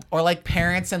thinker, are no, you? or like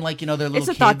parents and like you know their little a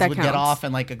kids thought that would get counts. off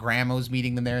and like a grandma was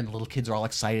meeting them there and the little kids are all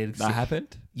excited. That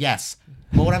happened? Yes,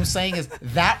 but what I'm saying is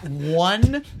that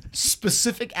one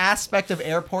specific aspect of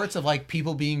airports of like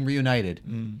people being reunited,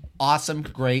 awesome,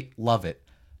 great, love it.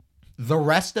 The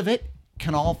rest of it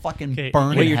can all fucking Okay,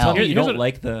 burn Wait, in you're hell. telling me you Here's don't what-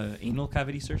 like the anal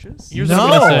cavity searches? Here's No.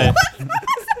 what I'm gonna say.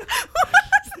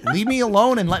 Leave me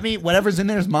alone and let me whatever's in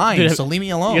there is mine. Dude, so leave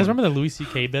me alone. You guys remember the Louis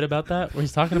C.K. bit about that, where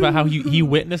he's talking about how he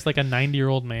witnessed like a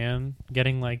 90-year-old man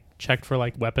getting like checked for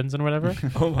like weapons and whatever,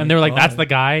 Oh my and they were like, "That's God. the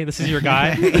guy. This is your guy,"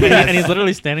 and he's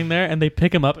literally standing there, and they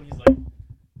pick him up, and he's like,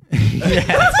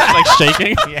 yes. like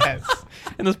shaking. Yes.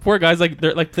 And this poor guy's like,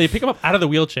 they pick him up out of the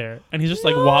wheelchair, and he's just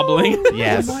like wobbling.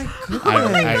 Yes. Oh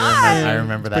my I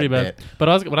remember that Pretty bit. bad. But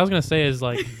what I was gonna say is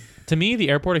like, to me, the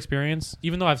airport experience,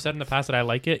 even though I've said in the past that I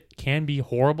like it, can be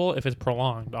horrible if it's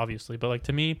prolonged, obviously. But like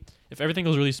to me, if everything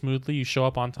goes really smoothly, you show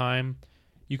up on time,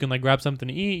 you can like grab something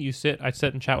to eat, I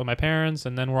sit and chat with my parents,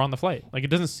 and then we're on the flight. Like it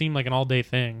doesn't seem like an all day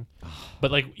thing.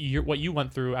 But like what you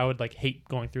went through, I would like hate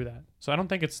going through that. So I don't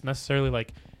think it's necessarily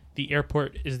like the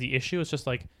airport is the issue. It's just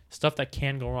like stuff that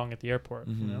can go wrong at the airport.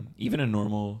 Mm-hmm. You know? Even a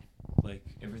normal, like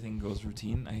everything goes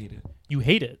routine. I hate it. You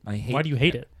hate it. Why do you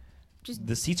hate it? Just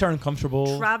The seats are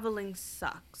uncomfortable. traveling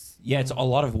sucks. Yeah, it's a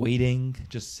lot of waiting,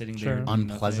 just sitting Sure. there. doing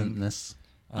nothing. Unpleasantness,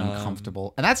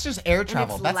 uncomfortable, and that's just air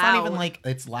travel. it's That's not even loud. like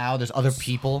it's loud. There's other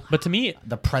people. But to me,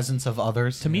 The presence of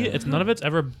others. it's none of it's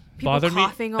ever People bothered me.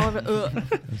 coughing all over.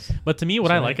 Ugh. But to me,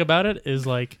 what I like about it is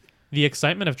like the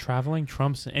excitement of traveling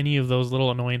trumps any of those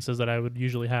little annoyances that I would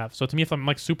usually have. So to me, if I'm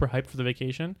like super hyped for the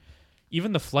vacation,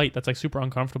 even the flight that's like super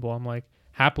uncomfortable, I'm like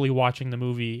happily watching the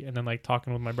movie and then like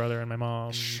talking with my brother and my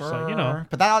mom. Sure, So, you know,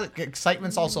 but that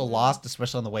excitement's also lost,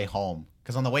 especially on the way home.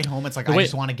 Because on the way home, it's like The I way-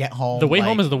 just want to get home. the way like-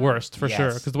 home is the worst for sure.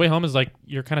 Yes. Because the way home is like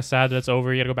you're kind of sad that it's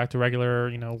over. You got to go back to regular,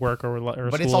 work or But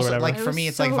school it's or also whatever. like I for was me,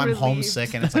 it's so like if I'm relieved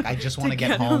homesick and it's like I just want to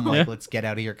get home. Like Yeah. let's get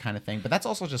out of here, kind of thing. But that's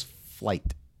also just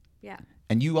flight. Yeah.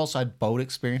 And you also had boat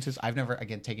experiences. I've never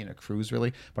again taken a cruise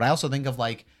really, but I also think of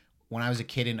like when I was a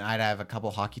kid and I'd have a couple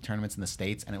hockey tournaments in the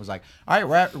States, and it was like, all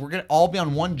right, we're gonna all be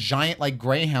on one giant like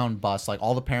Greyhound bus, like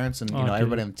all the parents and Oh, dude.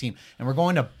 everybody on the team, and we're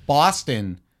going to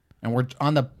Boston, and we're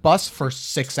on the bus for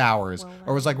 6 hours,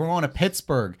 or it was like we're going to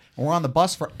Pittsburgh and we're on the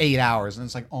bus for 8 hours, and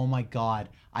it's like, oh my god,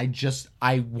 I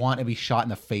want to be shot in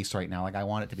the face right now, like I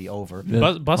want it to be over.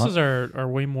 Buses are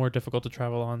way more difficult to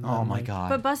travel on. Oh than, my like- god.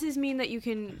 But buses mean that you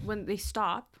can, when they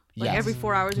stop, like Yes. every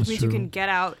 4 hours, it That's means true. you can get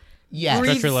out, Yes.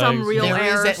 breathe Stretch your some legs. real There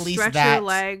air, is at least stretch that. your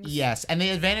legs. Yes, and the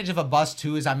advantage of a bus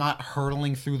too is I'm not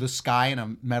hurtling through the sky in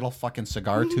a metal fucking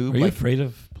cigar tube. Are you Like, afraid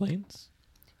of planes?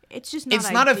 It's just not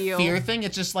it's not a ideal. fear thing.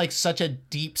 It's just like such a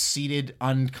deep-seated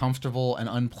uncomfortable and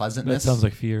unpleasantness. That sounds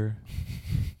like fear.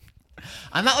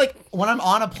 I'm not like when I'm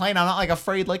on a plane, I'm not like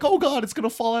afraid like, oh god, it's gonna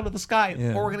fall out of the sky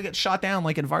Yeah. or we're gonna get shot down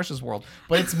like in Varsha's world.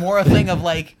 But it's more a thing of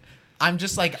like I'm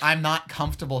just like I'm not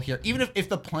comfortable here. Even if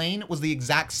the plane was the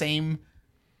exact same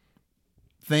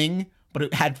thing, but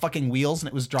it had fucking wheels and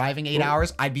it was driving 8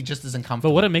 hours, I'd be just as But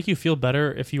uncomfortable. would it make you feel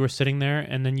better if you were sitting there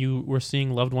and then you were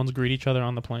seeing loved ones greet each other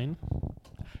on the plane?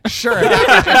 Sure.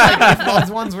 If those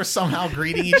ones were somehow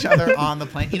greeting each other on the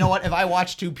plane. You know what? If I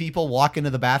watched two people walk into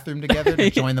the bathroom together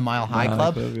to join the Mile High Mile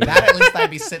Club, Club, yeah. that at least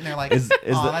I'd be sitting there like, Is the-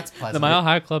 that's pleasant. The Mile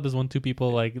High Club is when two people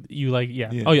like you like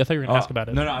yeah. Yeah. Oh yeah, I thought you were gonna ask about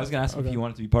it. No, I was gonna ask if you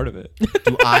wanted to be part of it.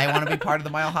 Do I want to be part of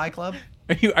the Mile High Club?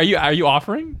 Are you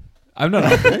offering? I'm not.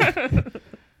 offering.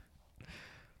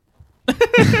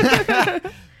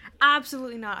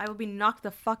 Absolutely not. I will be knocked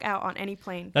the fuck out on any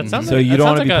plane. That sounds so like, you that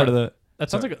don't sounds want to be like part of the.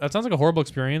 that sounds like a horrible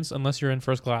experience unless you're in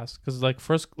first class because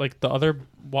like the other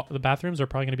the bathrooms are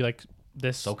probably gonna be like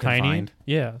this So tiny. confined.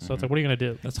 Yeah, so it's like what are you gonna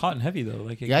do? That's hot and heavy though.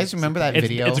 Like You guys remember that It's-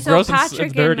 video? it's So gross and Patrick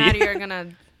it's dirty. and Maddie are gonna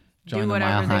Join do the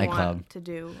whatever Mile they High want Club. to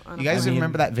do. On You a guys plane.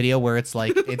 remember that video where it's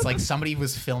like somebody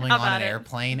was filming How on an about it?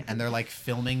 airplane and they're like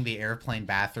filming the airplane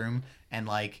bathroom and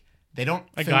like they don't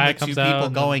A film guy the two comes out people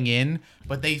and- going in,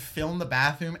 but they film the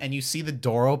bathroom and you see the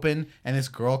door open and this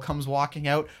girl comes walking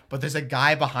out, but there's a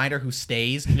guy behind her who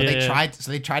stays. But they Yeah.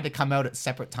 tried to come out at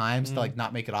separate times to like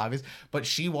not make it obvious. But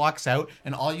she walks out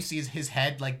and all you see is his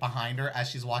head like behind her as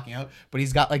she's walking out. But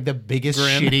he's got like the biggest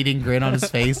Grin. shit-eating grin on his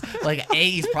face. Like A,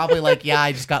 he's probably like, yeah,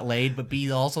 I just got laid, but B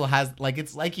also has like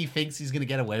it's like he thinks he's gonna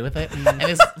get away with it. And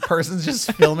this person's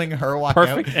just filming her walk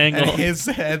Perfect out angle. and his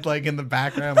head like in the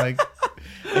background, like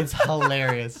it's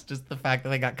hilarious. Just the fact that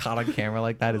they got caught on camera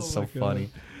like that is so my God. funny.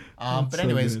 But so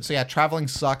anyways, good. so yeah, traveling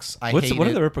sucks. I What hate are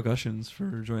it. the repercussions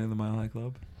for joining the Mile High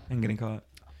Club and getting caught?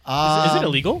 Is it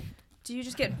illegal? Do you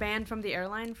just get banned from the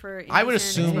airline for? I would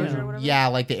indecent assume, exposure or whatever? yeah,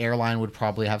 like the airline would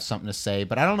probably have something to say,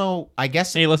 but I don't know. I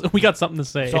guess Hey, listen, we got something to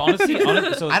say. So honestly,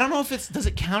 so I don't know if does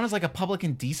it count as like a public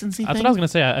indecency That's thing? what I was gonna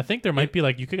say. I think there might be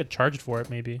like you could get charged for it.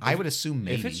 Maybe. I would assume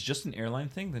maybe if it's just an airline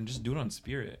thing, then just do it on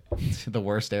Spirit, the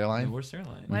worst the airline, worst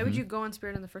airline. Why would you go on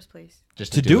Spirit in the first place?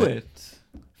 just to do it,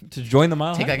 to join the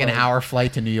Mile Take High like an Club. hour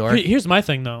flight to New York. Here's my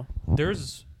thing though.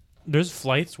 There's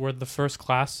flights where the first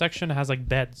class section has like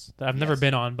beds that I've never Yes.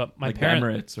 been on, but my like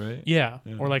parents. Emirates, right? Yeah.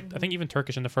 Yeah. Or like I think even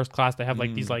Turkish in the first class they have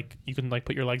like these Mm. like you can like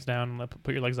put your legs down and like,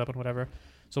 put your legs up and whatever.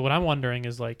 So what I'm wondering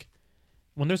is like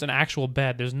when there's an actual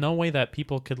bed, there's no way that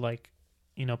people could like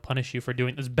punish you for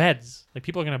doing there's beds. Like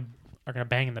people are gonna are gonna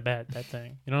bang in the bed. That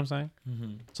thing. You know what I'm saying?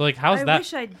 Mm-hmm. So like, how's I that?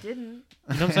 wish I didn't.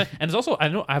 You know what I'm saying? And it's also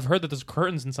I've heard that there's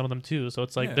curtains in some of them too. So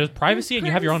it's like Yeah. there's privacy and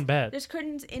you have your own bed. There's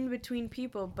curtains in between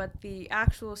people, but the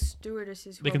actual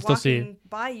stewardesses who They are can still see. walking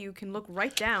by you can look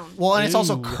right down. Well, and it's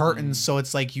also Ooh. curtains, so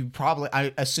it's like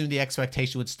I assume the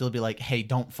expectation would still be like, hey,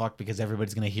 don't fuck because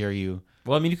everybody's gonna hear you.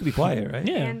 Well, I mean, you could be quiet, right?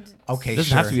 Yeah. And Okay, It doesn't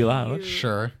sure. have to be loud. you-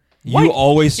 Sure. You Why-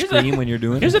 always Here's the- scream when you're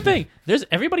doing Here's it. the thing.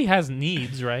 Everybody has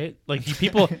needs, right? Like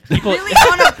people. Really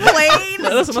on a plane?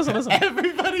 listen.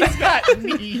 Everybody's got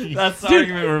needs. That's the Dude,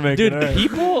 argument we're making. Dude, all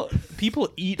right. people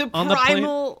eat The on the plane.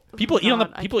 primal. People eat on the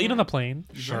God, I people eat on the can't. plane.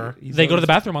 Sure. They go to the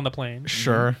bathroom on the plane.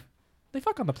 Sure. They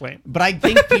fuck on the plane. But I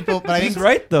think people. But I He's think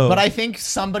right though. But I think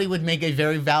somebody would make a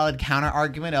very valid counter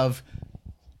argument of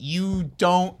you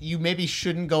maybe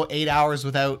shouldn't go 8 hours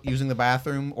without using the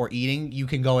bathroom or eating. You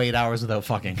can go 8 hours without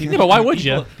fucking. Yeah, but why would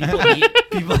you? People eat.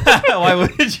 People. Why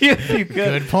would you? If you could.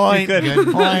 Good point. You could.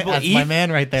 Good point. People That's my eat,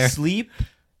 man right there. Sleep,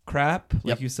 crap, like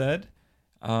Yep. you said.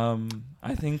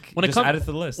 I think When it just comes- add it to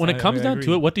the list. When it comes I down agree.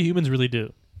 to it, what do humans really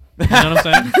do? You know what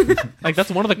I'm saying? Like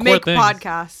that's one of the core Make things.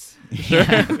 podcasts. Sure.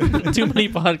 Too many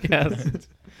podcasts.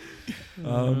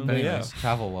 But But yeah, anyways,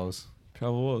 travel woes.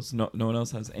 travel woes. No one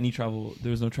else has any travel. There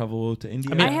was no travel woe to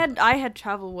India. I mean- I had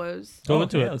travel woes. Go Oh,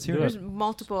 into yeah, it. let's hear Do it. There's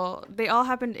multiple. They all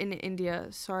happened in India.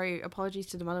 Sorry, apologies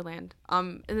to the motherland.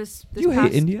 In this Do you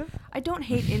past, hate India? I don't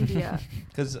hate India.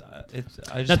 Because it's.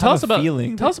 I just Now have tell us a about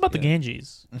feeling. tell us about the yeah.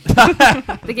 Ganges.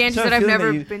 The Ganges So I that I've feel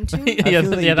never that you- been to. I Yeah, feel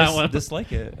that yeah, you that one.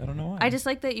 dislike it. I don't know why. I just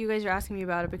like that you guys are asking me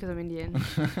about it because I'm Indian.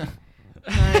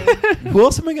 Who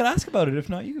else am I gonna ask about it if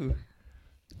not you?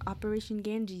 Operation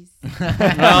Ganges.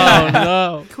 Oh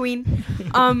no. Queen.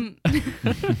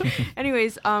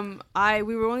 Anyways,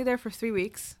 we were only there for 3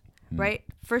 weeks, right?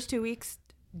 First 2 weeks,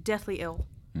 deathly ill.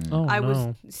 Oh I no.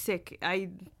 was sick. I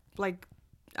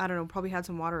don't know, probably had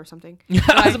some water or something.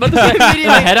 I was about to say in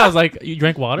my head I was like, you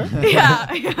drank water? yeah.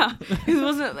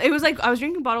 It was like I was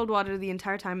drinking bottled water the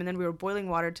entire time, and then we were boiling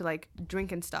water to like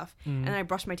drink and stuff. And I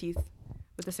brushed my teeth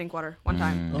with the sink water one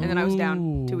time, and then I was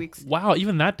down 2 weeks. Wow,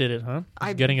 even that did it, huh? I-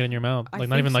 Just getting it in your mouth. I Like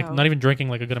not think even so. not even drinking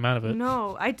like a good amount of it.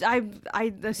 No, I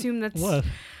assume that's What?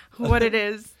 what it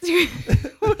is.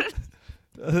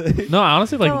 No,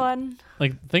 honestly, Go on.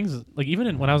 like things like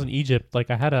even when I was in Egypt,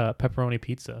 like I had a pepperoni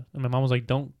pizza, and my mom was like,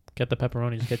 "Don't get the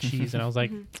pepperoni, just get cheese." And I was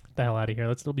like, "Get the hell out of here,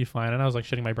 let's still be fine." And I was like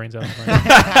shitting my brains out.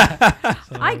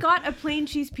 So, I got a plain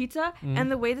cheese pizza, Mm.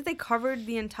 and the way that they covered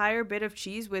the entire bit of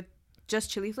cheese with just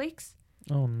chili flakes,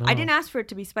 oh no, I didn't ask for it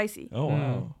to be spicy. Oh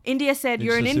wow. India said, You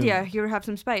 "You're in just India. Here, have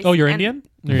some spice." Oh, you're And- Indian?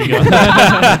 There you go.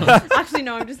 Actually,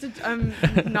 no. I'm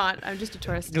not. I'm just a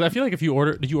tourist. Because I feel like if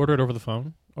did you order it over the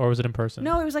phone or was it in person?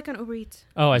 No, it was like on Uber Eats.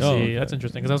 Oh, I see. Oh, okay. That's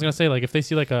interesting. Because I was gonna say like if they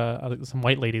see like some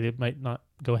white lady, they might not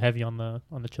go heavy on the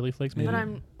chili flakes, maybe. But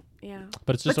Yeah.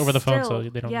 But it's just but over the phone, still, so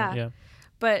they don't. yeah. Yeah.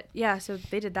 But yeah, so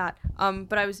they did that.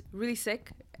 But I was really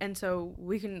sick, and so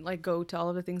we can like go to all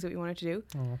of the things that we wanted to do.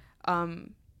 Oh.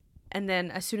 And then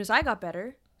as soon as I got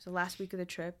better, so last week of the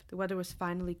trip, the weather was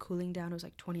finally cooling down. It was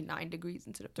like 29 degrees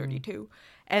instead of 32.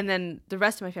 And then the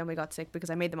rest of my family got sick because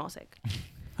I made them all sick.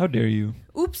 How dare you?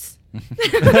 Oops.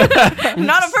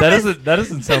 Not on purpose. That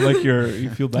doesn't sound like you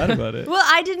feel bad about it. Well,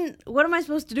 I didn't. What am I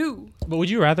supposed to do? But would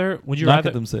you rather? Not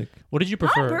get them sick. What did you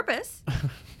Not on prefer? purpose. I'm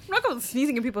not going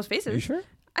sneezing in people's faces. Are you sure?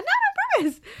 Not on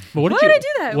purpose. But Why did would you- I do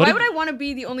that? what Why did- would I want to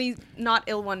be the only not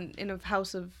ill one in a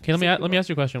house of? Okay, let sick me people? ask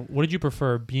you a question. What did you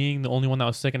prefer, being the only one that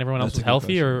was sick and everyone else That's was a good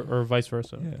healthy, question. or vice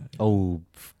versa? Yeah. Oh,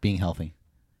 being healthy.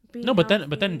 Being No, but then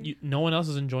healthy. you, no one else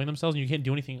is enjoying themselves, and you can't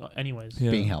do anything anyways.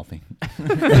 Yeah. Being healthy.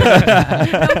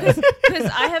 Because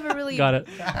I have a really Got it.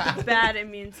 bad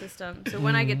immune system. So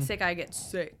when I get sick, I get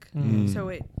sick. Mm. So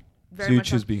it very So you much.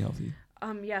 choose being healthy.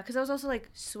 Yeah, because I was also like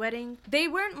sweating. They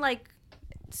weren't like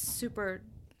super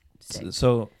sick.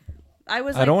 So I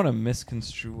was. I don't want to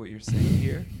misconstrue what you're saying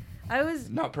here. I was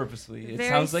Not purposely. It very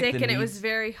sounds like sick, the and it was needs-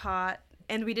 very hot,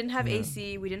 and we didn't have Yeah.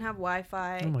 AC. We didn't have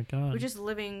Wi-Fi. Oh my god. We're just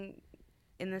living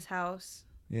in this house,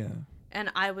 Yeah.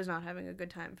 and I was not having a good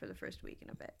time for the first week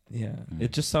and a bit. Yeah.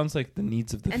 It just sounds like the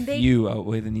needs of the And they- few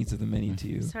outweigh the needs of the many to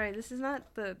you. Sorry, this is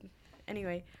not the.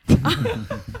 Anyway.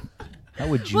 How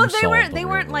would you Well, solve they the weren't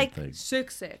railroad like thing?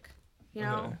 sick. You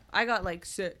know, Okay. I got like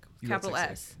sick, You got capital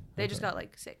sick, S. sick. They just Okay. got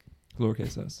like sick.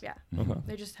 Lowercase s. Yeah, Okay.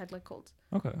 they just had like colds.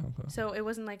 Okay. So it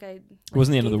wasn't like I. It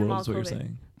wasn't the end of the gave them world, all is what you're COVID.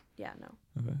 saying. Yeah, no.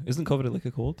 Okay. Isn't COVID like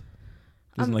a cold?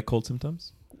 Isn't like cold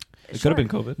symptoms? It could Sure. have been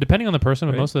COVID. Depending on the person,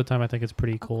 but Right. most of the time, I think it's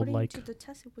pretty cold. According Like, to the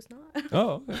test, it was not.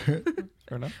 Oh, okay.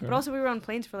 Fair enough. But also, we were on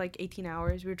planes for like 18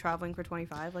 hours. We were traveling for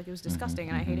 25. Like, it was disgusting,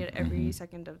 and I hated every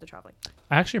second of the traveling.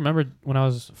 I actually remember when I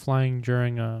was flying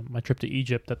during my trip to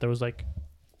Egypt that there was like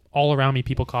all around me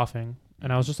people coughing,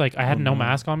 and I was just like, I had no no.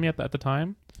 mask on me at the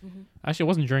time. Mhm. Actually, it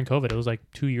wasn't during COVID. It was like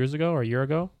 2 years ago or a year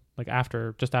ago, like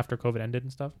just after COVID ended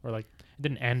and stuff, or like it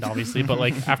didn't end obviously, but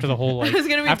like after the whole like It was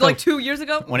gonna be after- like 2 years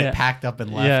ago. When Yeah. it packed up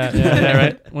and left. yeah,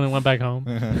 right. When it went back home.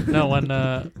 No,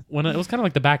 when it was kind of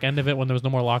like the back end of it, when there was no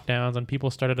more lockdowns and people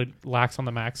started to lax on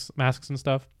the masks and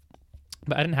stuff.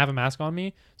 But I didn't have a mask on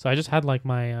me, so I just had like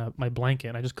my my blanket,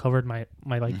 and I just covered my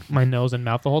my nose and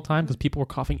mouth the whole time because people were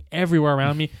coughing everywhere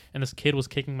around me, and this kid was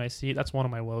kicking my seat. That's one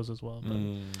of my woes as well. But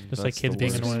just like That's kids the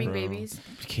being worst, annoying. Screaming bro. babies.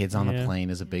 Kids on the Yeah.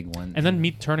 plane is a big one. And then me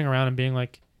turning around and being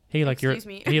like, "Hey, like Excuse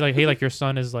me. hey, like your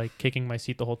son is like kicking my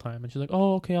seat the whole time," and she's like,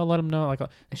 "Oh, okay, I'll let him know." Like,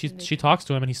 and she talks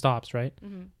to him and he stops, right? Mhm.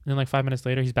 And then like 5 minutes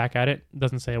later, he's back at it,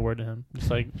 doesn't say a word to him,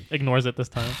 just like ignores it this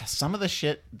time. Some of the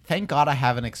shit, thank God I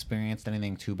haven't experienced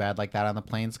anything too bad like that on the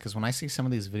planes, because when I see some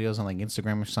of these videos on like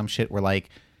Instagram or some shit where like,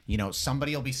 you know,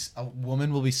 a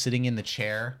woman will be sitting in the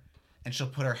chair and she'll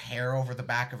put her hair over the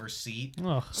back of her seat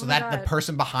Ugh. so Oh my that the God.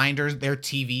 person behind her, their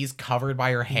TV's covered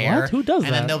by her hair. What? Who does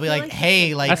And then that? they'll be I like, feel hey,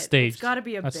 it's like, That's staged. It's gotta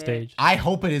be a That's bit. staged. I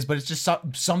hope it is, but it's just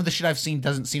some of the shit I've seen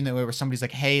doesn't seem that way, where somebody's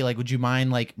like, hey, like, would you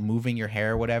mind like moving your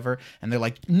hair or whatever? And they're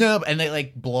like, no, and they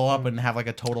like blow up and have like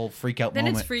a total freak out Then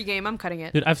moment. it's free game. I'm cutting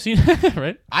it. Dude, I've seen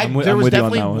right. I'm there was with you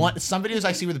on definitely that one. some videos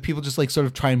I see where the people just like sort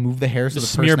of try and move the hair so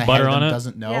Just the person smear ahead butter of them on it.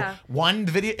 doesn't know. Yeah. One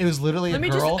video, it was literally Let a me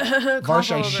girl. just Varsha, I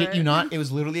cough shit over you it. not. It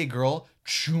was literally a girl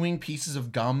chewing pieces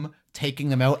of gum, taking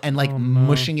them out and like Oh, no.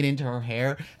 mushing it into her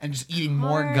hair and just eating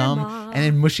more gum Karma. and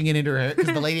then mushing it into her hair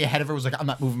because the lady ahead of her was like, I'm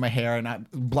not moving my hair and I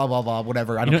blah blah blah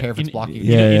whatever. I don't know- care if it's you- blocking.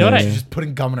 you know what I- She's just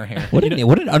putting gum in her hair. What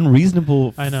an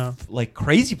unreasonable, I know. like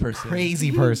crazy person.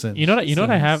 Crazy person. You know what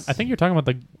I have? I think you're talking about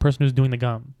the person who's doing the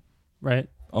gum, right?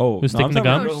 Oh, Who's sticking the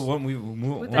gum? When we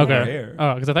move With our the Okay. hair.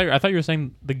 Oh, because I thought you were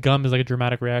saying the gum is like a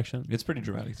dramatic reaction. It's pretty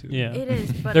dramatic too. Yeah. It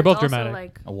is, but They're it's both also dramatic.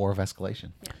 like A war of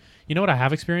escalation. You know what I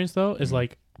have experienced though is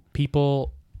like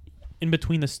people in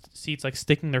between the seats like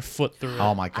sticking their foot through.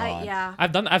 Oh it. my god. yeah.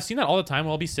 I've seen that all the time.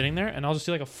 Where I'll be sitting there and I'll just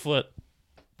see like a foot.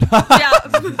 Yeah.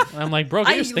 And I'm like, bro,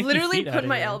 get I your stinky literally feet put outta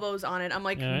my here. elbows on it. I'm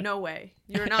like, Yeah. no way.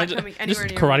 You're I not just, coming anywhere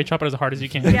just near karate me. chop it as hard as you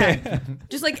can. Yeah.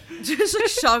 just like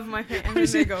shove my hand and then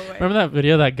they go away. Remember that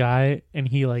video of that guy and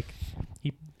he's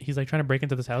like trying to break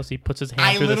into this house. He puts his hand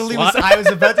I through literally the was. slot. I was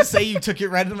about to say you took it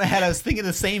right in my head. I was thinking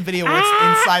the same video where it's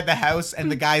inside the house and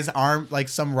the guy's arm, like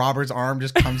some robber's arm,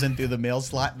 just comes in through the mail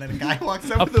slot, and then a guy walks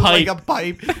up A with like a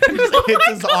pipe. pipe and just hits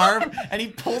his arm, and he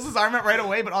pulls his arm out right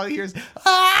away, but all he hears,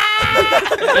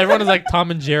 ah! Everyone is like Tom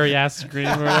and Jerry ass scream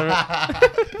or whatever.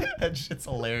 That shit's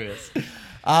hilarious.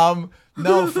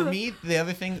 No, for me, the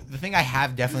thing I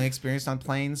have definitely experienced on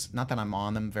planes, not that I'm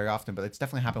on them very often, but it's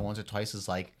definitely happened once or twice, is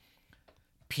like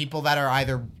people that are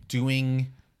either doing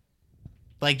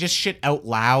like just shit out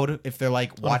loud if they're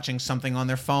like watching something on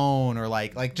their phone or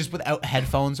like just without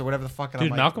headphones or whatever the fuck. And Dude,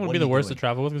 I'm like, Malcolm would what be are the you worst doing? to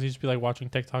travel with because he'd just be like watching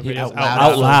TikTok Yeah, videos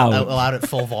Out loud. out loud at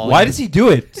full volume. Why does he do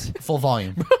it? full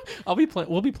volume? I'll be playing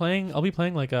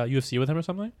like a UFC with him or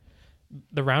something.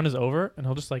 The round is over and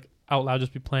he'll just like out loud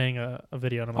just be playing a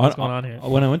video and I'm like, what's going on here?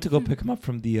 When I went to go pick him up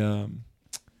from the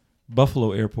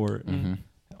Buffalo airport, Mhm.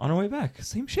 on our way back,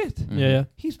 same shit. Yeah.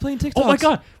 He's playing TikTok. Oh my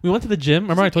god, we went to the gym.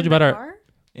 Remember I told you about our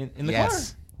In the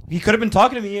Yes. car. He could have been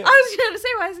talking to me. I was gonna say,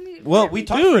 why isn't he? Well, we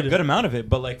talked for a Dude. good amount of it,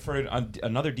 but like for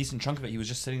another decent chunk of it, he was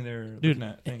just sitting there dude. looking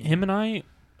at things. Him and I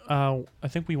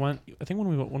think when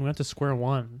we went to Square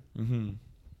One, Mm-hmm.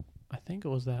 I think it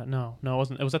was that. No, it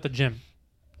wasn't. It was at the gym.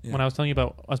 Yeah. When I was telling you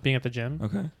about us being at the gym,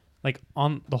 Okay. like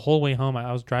on the whole way home,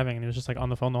 I was driving and he was just like on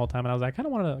the phone the whole time, and I was like, I kind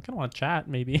of want to chat,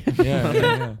 maybe.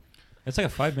 Yeah. It's like a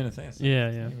 5-minute thing. It's Yeah,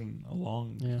 not yeah. even a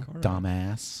long Yeah. car ride.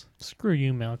 Dumbass. Screw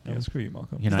you, Malcolm. Yeah, screw you,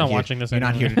 Malcolm. You're He's not not here- watching this You're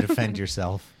not here anyway. to defend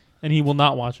yourself, And he will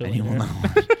not watch it. and he will later.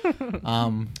 not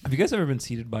watch. Have you guys ever been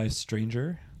seated by a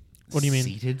stranger? What do you mean?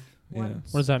 Seated? Yeah.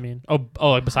 What does that mean? Oh,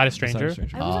 like beside a stranger.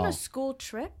 Beside a I was on Oh. a school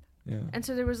trip, Yeah. and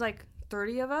so there was like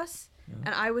 30 of us, Yeah.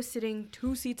 and I was sitting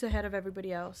 2 seats ahead of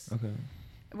everybody else. Okay.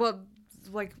 Well,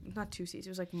 like not 2 seats. It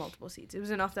was like multiple seats. It was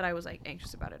enough that I was like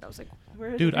anxious about it. I was like, "Where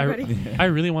is Dude, everybody?" I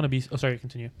really want to be. Oh, sorry.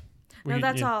 Continue. Were No, you-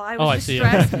 that's you- all. I Oh, I was see.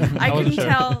 just stressed. I wasn't couldn't sure.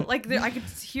 tell. Like, I could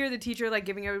hear the teacher like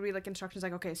giving everybody like instructions.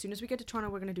 Like, okay, as soon as we get to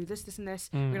Toronto, we're gonna do this, this, and this.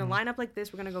 We're gonna Mm. line up like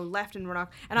this. We're gonna go left and run off.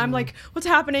 And I'm like, what's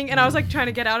happening? And I was like trying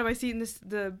to get out of my seat, and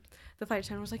the flight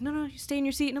attendant was like, no, you stay in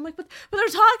your seat. And I'm like, but they're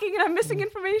talking, and I'm missing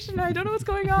information. And I don't know what's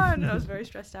going on. And I was very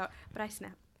stressed out, but I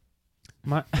snapped.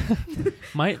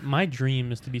 My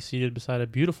dream is to be seated beside a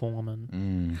beautiful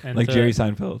woman. And Like to- Jerry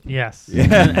Seinfeld. Yes. Yeah.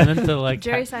 And then to like.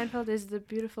 Jerry Seinfeld is the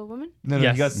beautiful woman. No,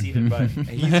 Yes. he got seated by.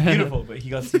 He's beautiful, but he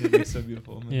got seated next to a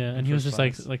beautiful woman. Yeah, and he was just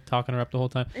like talking her up the whole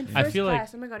time. In I first feel like-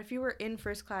 class, oh my god, if you were in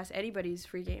first class, anybody's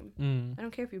free game. Mm. I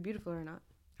don't care if you're beautiful or not.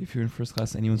 If you're in first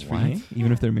class, anyone's free, What? game,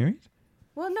 even if they're married.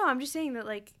 Well, no, I'm just saying that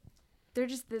like they're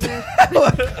just they're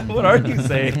What are you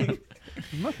saying?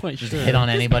 I'm not quite Just sure. hit on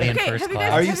anybody in Okay, first have you class.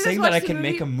 guys- Are you Have you saying guys that I watched the can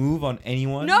make a movie? move on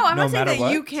anyone? No, I'm not saying matter that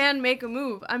what? you can make a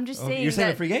move. I'm just Oh, saying you're saying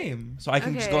that a free game, so I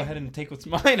can just go Okay. ahead and take what's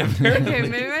mine. Apparently. Okay,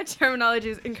 maybe my terminology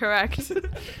is incorrect.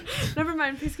 Never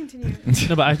mind, please continue.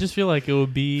 No, but I just feel like it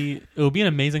would be an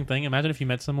amazing thing. Imagine if you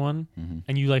met someone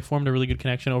and you like formed a really good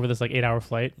connection over this like 8-hour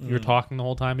flight. You were talking the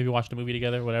whole time, maybe watched a movie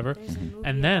together, whatever. There's a movie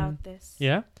And then- about this.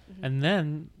 Yeah. Mhm. And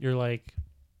then you're like,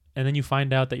 and then you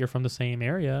find out that you're from the same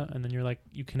area, and then you're like,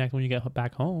 you connect when you get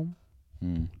back home.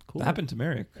 Mm. Cool. That happened to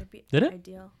Merrick. That'd be Did it?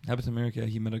 Ideal. Happened to Merrick. Yeah,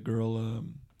 he met a girl.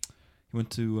 He went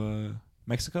to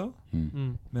Mexico.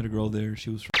 Mm. Met a girl there. She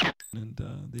was from and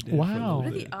they dated for a Wow. little What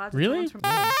are bit. the odds? Really? that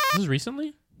someone's from This is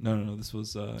recently? No. This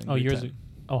was. In Oh, grade years 10. ago.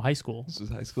 Oh, high school. This was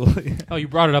high school. Yeah. Oh, you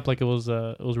brought it up like it was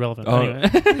relevant. Oh. Anyway.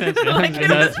 Like it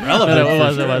was relevant.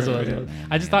 for It was. sure. It was.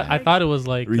 I just thought it was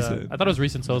like Recent. I thought it was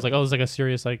recent, so I was like, oh, it's like a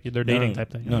serious like they're dating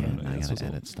type thing. No. I this gotta was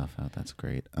edit old. stuff out. That's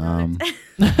great. No,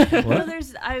 What?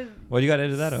 there's I Well, you got to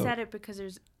edit that said out. it because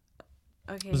there's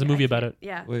okay. There's a movie I about can't- it.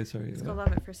 Yeah. Wait, sorry. It's called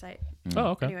Love at First Sight. Oh,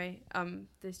 okay. Anyway,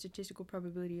 the statistical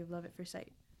probability of love at first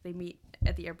sight. They meet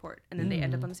at the airport, and then they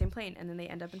end up on the same plane, and then they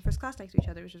end up in first class next to each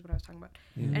other, which is what I was talking about.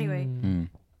 Yeah. Anyway, Mm.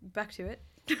 back to it.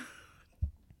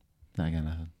 I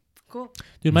gotta. Cool.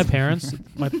 Dude, my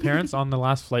parents on the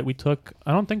last flight we took,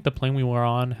 I don't think the plane we were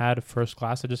on had first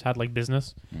class. It just had like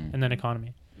business and then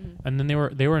economy. Mm. And then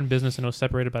they were in business and it was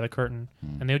separated by the curtain.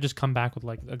 Mm. And they would just come back with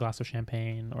like a glass of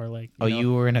champagne or like. Oh, know-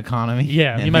 you were in economy?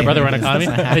 Yeah, me and my brother were in economy.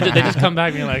 They just come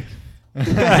back being like, "What's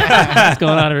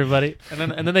going on, everybody?" And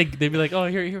then they'd be like, "Oh,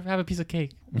 here, have a piece of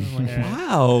cake." And I'm like, "All right."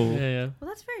 Wow. Yeah. Well,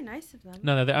 that's very nice of them.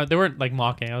 No, they weren't like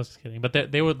mocking. I was just kidding. But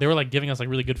they were like giving us like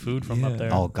really good food from up Yeah. there.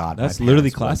 Oh God, That's my literally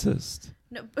parents were- classist.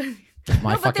 No, but My no,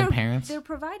 but fucking they're- parents. They're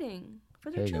providing for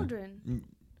There their you go. children. Mm.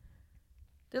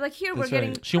 They're like, here That's we're getting.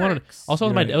 right. She wanted. perks. Also,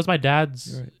 You're right. it was my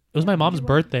dad's. You're right. It was my Yeah, mom's you want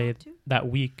birthday not to? that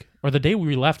week, or the day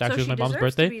we left. So Actually, she was my mom's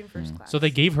deserves to birthday. be in first class. So they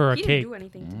gave her a he cake. didn't do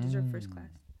anything to deserve first class.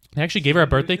 They actually gave her a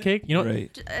birthday cake. You know,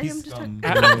 Right. I'm He's just dumb.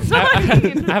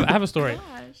 I have a story.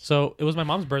 Gosh. So it was my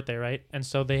mom's birthday, right? And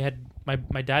so they had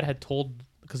my dad had told,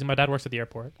 because my dad works at the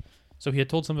airport, so he had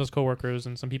told some of his coworkers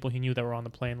and some people he knew that were on the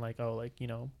plane, like, oh, like, you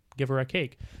know, give her a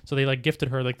cake. So they like gifted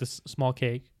her like this small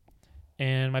cake,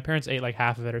 and my parents ate like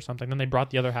half of it or something. Then they brought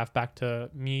the other half back to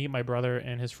me, my brother,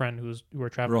 and his friend who were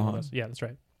traveling Rohan. with us. Yeah, that's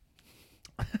right.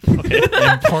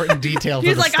 Important detail to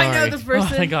He's the like, story. I know this Oh,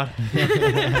 person. thank God.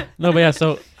 No, but yeah,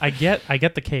 so I get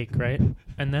the cake, right?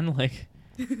 And then like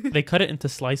they cut it into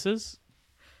slices,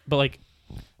 but like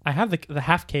I have the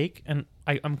half cake and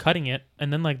I'm cutting it,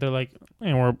 and then like they're like,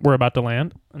 hey, we're about to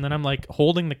land, and then I'm like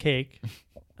holding the cake.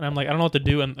 And I'm like, I don't know what to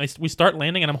do, and we start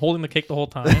landing, and I'm holding the cake the whole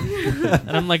time, and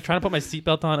I'm like trying to put my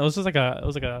seatbelt on. It was just like I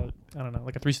don't know,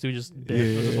 like a Three Stooges bit.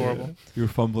 It was just horrible. You were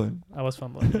fumbling. I was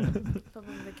fumbling.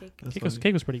 Fumbling the cake. That's funny.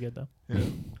 Cake was pretty good though. Yeah.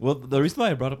 Well, the reason why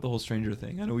I brought up the whole stranger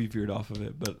thing, I know we veered off of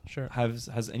it, but Sure. has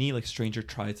any like stranger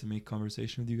tried to make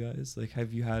conversation with you guys? Like,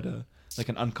 have you had an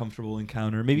uncomfortable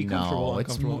encounter? Maybe comfortable, No,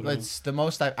 it's uncomfortable. it's the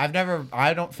most I've never.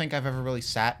 I don't think I've ever really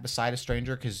sat beside a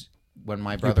stranger because when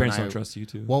my Your brother parents and I don't trust you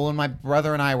too. Well, when my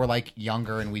brother and I were like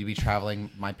younger and we'd be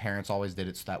traveling, my parents always did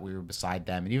it so that we were beside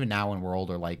them. And even now when we're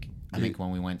older, like I think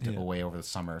when we went away over the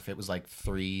summer, if it was like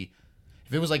three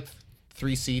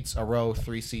seats a row,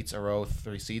 3 seats a row,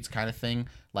 3 seats kind of thing,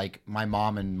 like my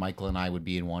mom and Michael and I would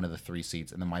be in one of the 3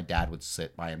 seats, and then my dad would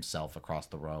sit by himself across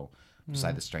the row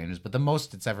beside the strangers. But the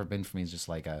most it's ever been for me is just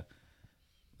like a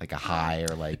high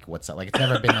or like what's that? Like it's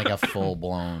never been like a full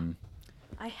blown.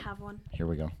 I have one. Here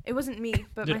we go. It wasn't me,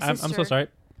 but Dude, my sister. I'm so sorry.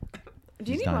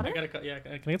 Do you He's need done. water? Can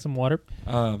I get some water?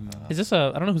 Is this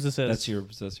I don't know who this is. That's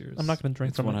yours. I'm not gonna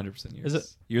drink it's from it. 100% yours. Is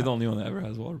it? You're the only one that ever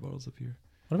has water bottles up here.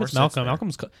 What if it's Or Malcolm?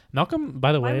 sits there. Malcolm,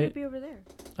 by the Why would way, it be over there?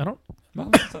 I don't. Well,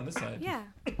 it's on this side. Yeah.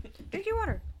 Drink your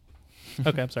water.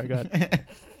 Okay, I'm sorry. Go ahead.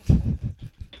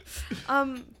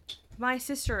 My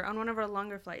sister on one of our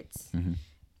longer flights Mhm.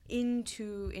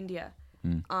 into India,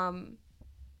 Mm.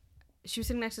 she was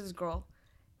sitting next to this girl,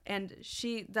 and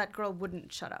that girl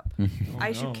wouldn't shut up. Oh,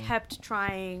 Aisha no. kept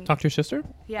trying. Talk to your sister.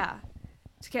 Yeah.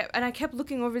 And I kept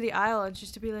looking over the aisle and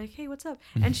just to be like, hey, what's up?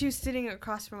 And she was sitting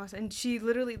across from us, and she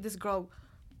literally, this girl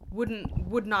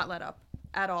would not let up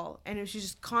at all. And it was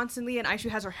just constantly, and Aisha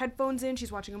has her headphones in,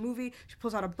 she's watching a movie, she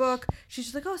pulls out a book, she's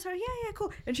just like, oh, sorry, yeah,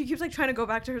 cool. And she keeps like trying to go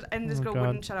back to her, and this Oh, girl God.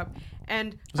 wouldn't shut up.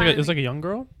 And It was like a young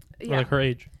girl, or yeah, like her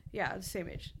age. yeah, the same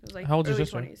age. It was like How old's your early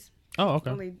sister? 20s. Oh, okay.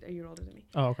 Only a year older than me.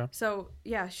 Oh, okay. So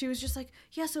yeah, she was just like,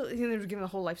 yeah. So and they were giving the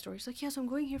whole life story. She's like, yeah. So I'm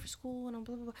going here for school and I'm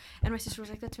blah blah blah. And my sister was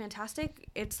like, that's fantastic.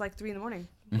 It's like 3 a.m.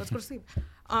 Let's go to sleep.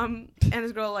 And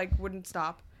this girl like wouldn't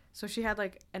stop. So she had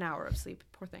like an hour of sleep,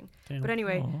 poor thing. Damn. But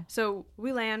anyway, Aw. so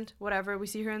we land, whatever. We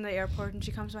see her in the airport, and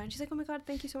she comes by, and she's like, "Oh my god,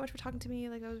 thank you so much for talking to me.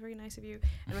 Like that was very nice of you."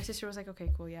 And my sister was like,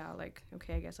 "Okay, cool, yeah, like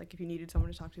okay, I guess like if you needed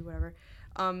someone to talk to, whatever."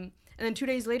 And then 2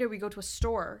 days later, we go to a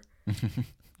store.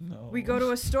 No. We go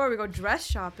to a store. We go dress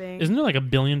shopping. Isn't there like a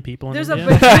billion people in There's a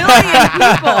India?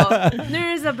 bajillion people.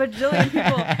 There is a bajillion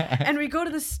people. And we go to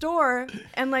the store,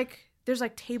 and like there's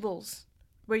like tables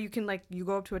where you can like you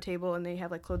go up to a table and they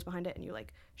have like clothes behind it, and you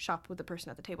like shop with the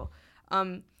person at the table.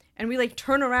 And we like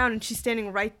turn around and she's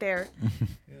standing right there.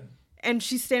 And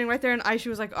she's standing right there, and she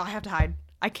was like, "Oh, I have to hide.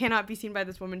 I cannot be seen by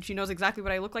this woman. She knows exactly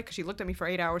what I look like because she looked at me for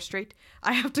 8 hours straight.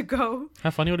 I have to go." How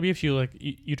funny would it be if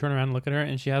you turn around and look at her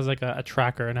and she has like a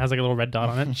tracker and has like a little red dot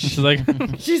on it. She's like,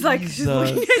 she's looking at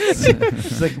you.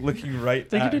 She's like looking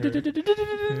right at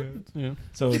her. yeah.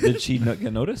 So did she get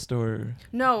noticed or?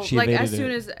 No, She like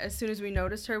evaded as soon as we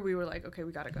noticed her, we were like, "Okay,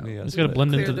 we gotta go." Yeah, Just gotta blend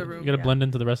Clear into the room, you gotta yeah. blend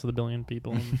into the rest of the billion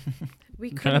people. And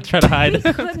We try couldn't to hide.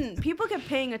 We couldn't. People kept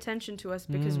paying attention to us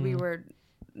because we Mm. were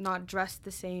not dressed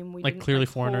the same. We Like, didn't clearly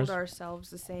hold foreigners. ourselves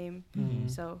the same. Mm.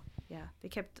 So yeah, they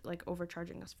kept like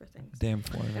overcharging us for things, Damn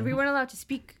foreigner. and we weren't allowed to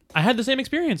speak. I had the same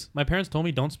experience. My parents told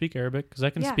me don't speak Arabic because I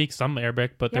can Yeah. speak some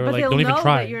Arabic, but Yeah, they were but like, they'll don't even know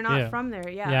try. that you're not Yeah. from there.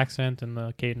 Yeah. The accent and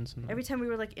the cadence. And Every time we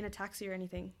were like in a taxi or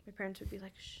anything, my parents would be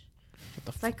like, "Shh." what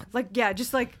the fuck? Like yeah,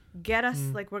 just like get us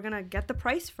Mm. like we're gonna get the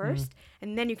price first,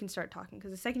 and then you can start talking.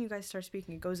 Because the second you guys start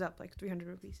speaking, it goes up like 300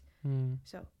 rupees. Mm.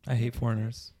 So I hate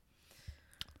foreigners.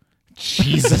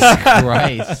 Jesus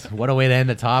Christ. What a way to end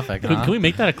the topic, huh? Can we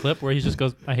make that a clip where he just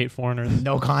goes, "I hate foreigners"?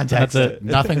 No context. That's it.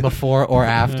 Nothing before or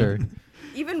after.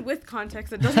 even with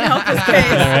context, it doesn't help his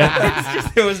case. Yeah, It's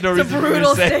just There was no it's a reason for me to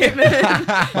brutal say.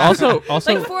 statement. also,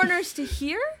 Like foreigners to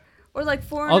hear, or like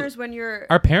foreigners when you're.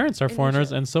 our parents are in foreigners,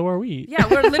 Asia. and so are we. Yeah,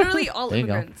 we're literally all There you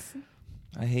go. immigrants.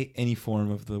 I hate any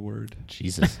form of the word.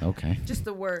 Jesus. Okay. Just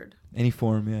the word. Any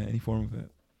form, yeah, any form of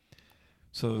it.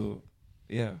 So,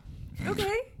 yeah,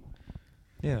 Okay.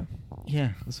 yeah, Yeah.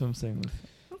 that's what I'm saying. With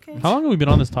Okay. How long have we been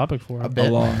on this topic for? A a bit.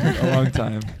 long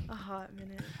time. A hot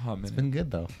minute. Hot It's minute. been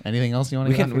good though. Anything else you want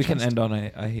to We get can off we your can chest? end on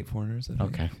I hate foreigners. I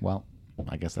think. Okay. Well,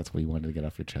 I guess that's what you wanted to get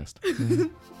off your chest.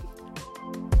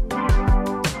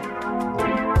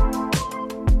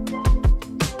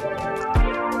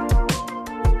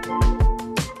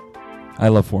 I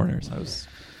love foreigners. I was.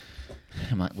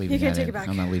 I'm not leaving You can't that take in. it back.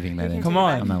 I'm not leaving that You in. can't Come take it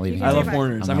on. back. I'm not You leaving can't I that love take it back.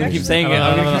 foreigners. I'm I'm gonna not keep leaving saying it. it.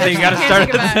 I'm gonna keep saying it. You gotta You start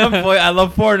can't take it at some back. point. I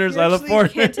love foreigners. I love You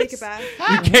foreigners. can't take it back.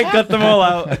 You can't cut them all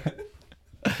out.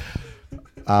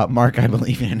 Mark, I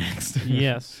believe you're next.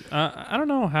 Yes. I don't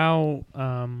know how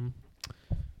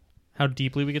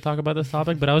deeply we could talk about this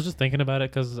topic, but I was just thinking about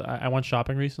it because I went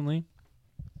shopping recently,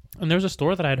 and there was a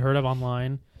store that I had heard of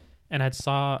online, and I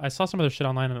saw some of their shit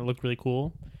online, and it looked really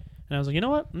cool, and I was like, you know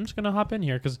what, I'm just gonna hop in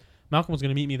here because Malcolm was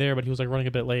gonna meet me there, but he was like running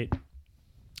a bit late,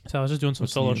 so I was just doing some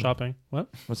What's solo new? shopping. What?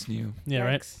 What's new? Yeah,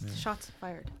 right. Yikes. Shots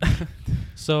fired.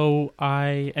 So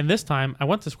this time I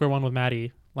went to Square One with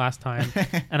Maddie last time,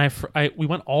 and we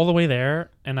went all the way there,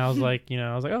 and I was like,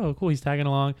 oh cool, he's tagging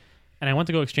along, and I went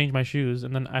to go exchange my shoes,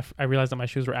 and then I realized that my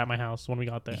shoes were at my house when we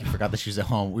got there. You forgot the shoes at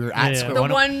home. We were at Yeah. Square The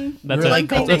One. one. That's We were it. like,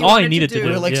 That's thing you all I wanted needed to We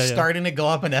do. were like Yeah, yeah. starting to go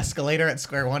up an escalator at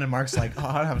Square One, and Mark's like, "Oh,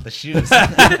 I don't have the shoes."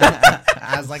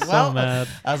 I was like, So "Well," mad.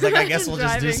 I was like, "I guess we'll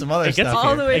just do Driving. some other It gets stuff all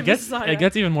here." the way It gets beside it us.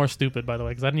 gets even more stupid, by the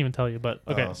way, because I didn't even tell you. But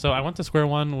okay, Oh. so I went to Square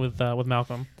One with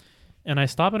Malcolm, and I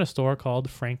stop in a store called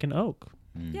Frank and Oak,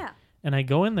 Yeah. and I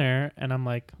go in there, and I'm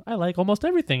like, I like almost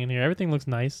everything in here. Everything looks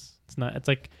nice. It's not. It's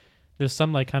like there's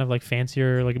some like kind of like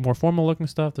fancier, like more formal looking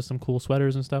stuff. There's some cool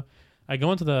sweaters and stuff. I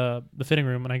go into the fitting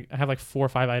room, and I have like 4 or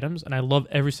 5 items, and I love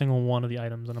every single one of the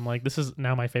items, and I'm like, this is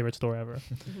now my favorite store ever.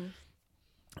 Mm-hmm.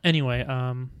 Anyway,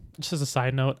 just as a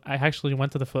side note, I actually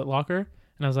went to the Foot Locker,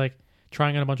 and I was like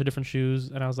trying on a bunch of different shoes,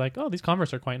 and I was like, oh, these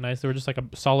Converse are quite nice. They were just like a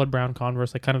solid brown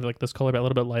Converse, like kind of like this color, but a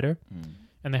little bit lighter,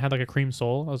 and they had like a cream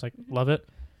sole. I was like, love it.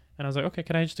 And I was like, okay,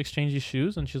 can I just exchange these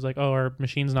shoes? And she's like, oh, our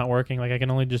machine's not working. Like I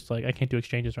can only just like I can't do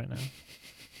exchanges right now.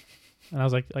 And I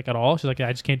was like at all? She's like, yeah,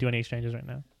 I just can't do any exchanges right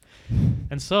now.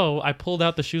 And so I pulled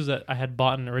out the shoes that I had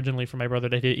bought originally for my brother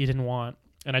that he didn't want.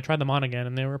 And I tried them on again,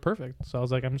 and they were perfect. So I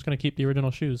was like, I'm just going to keep the original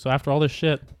shoes. So after all this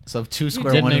shit, So 2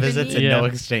 Square didn't One even visits need- and no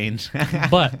Yeah. exchange.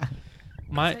 but Is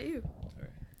my that you?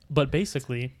 but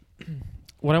basically,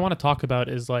 what I want to talk about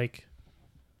is like,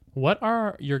 what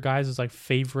are your guys' like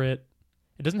favorite?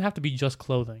 It doesn't have to be just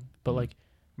clothing, but like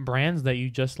brands that you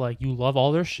just like, you love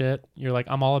all their shit. You're like,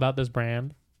 I'm all about this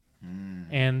brand.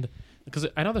 And because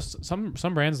I know there's some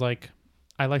brands like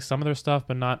I like some of their stuff,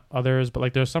 but not others. But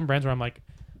like there's some brands where I'm like,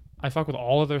 I fuck with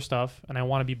all of their stuff, and I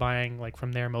want to be buying like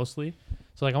from there mostly.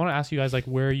 So like I want to ask you guys like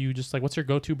where you just like what's your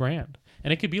go-to brand?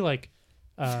 And it could be like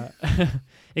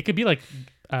it could be like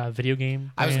video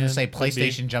game. I was gonna brand, say could be-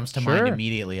 PlayStation jumps to Sure. mind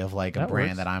immediately of like a That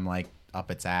brand works. that I'm like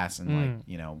up its ass and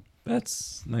like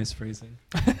That's nice phrasing.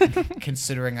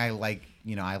 considering I like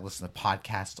I listen to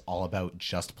podcasts all about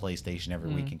just PlayStation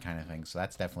every weekend kind of thing. So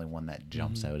that's definitely one that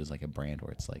jumps out as like a brand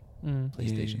where it's like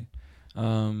PlayStation.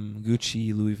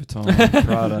 Gucci, Louis Vuitton,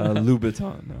 Prada,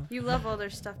 Louboutin. No. You love all their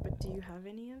stuff, but do you have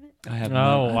any of it? I have.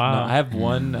 Oh, none. wow. I have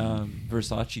one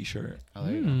Versace shirt. Oh,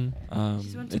 there you go.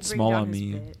 Just want to It's bring small down on his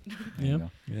me. bit. There you Yeah.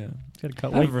 go. Yeah, Gotta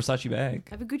cut I have weight. a Versace bag. I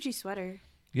have a Gucci sweater.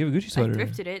 You have a Gucci sweater. I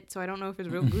thrifted it, so I don't know if it's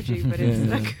real Gucci, but it's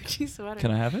Yeah. a Gucci sweater.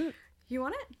 Can I have it? You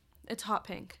want it? It's hot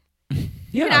pink. Yeah,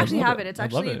 You can I'd actually love have it. It's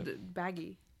I'd love actually it.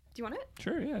 baggy. Do you want it?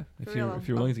 Sure, yeah. For real, If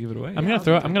you're willing to give it away. I'm Yeah,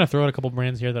 gonna throw out a couple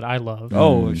brands here that I love.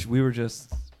 Oh, we were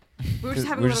just. We were just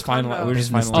having We're a just little finalizing. convo. We're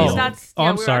just Business finalizing. deal. That's, Oh,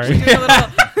 I'm we were sorry. actually doing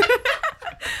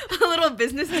a little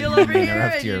business deal over here.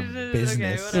 Interrupt and your you just- business. Okay,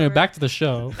 Anyway, whatever. back to the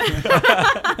show.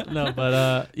 No,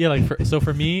 but yeah, like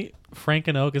for me, Frank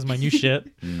and Oak is my new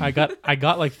shit. I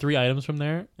got like 3 items from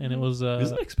there, and it was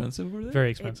Isn't it expensive over there? very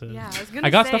It- expensive. yeah, I was gonna I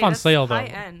got say, stuff on that's sale, though. high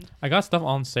end. I got stuff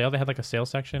on sale. They had like a sale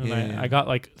section, and Yeah. I got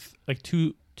like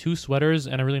two sweaters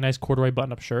and a really nice corduroy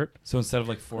button-up shirt. So instead of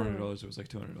like $400, it was like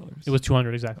 $200. It was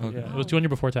 $200 exactly. Okay. Yeah, it was $200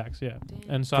 before tax. Yeah, Damn.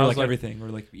 and so for I like was like everything, or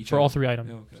like each for all item? 3 items.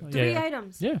 Yeah, okay. So, yeah, 3 yeah.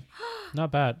 items. Yeah,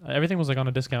 not bad. Everything was like on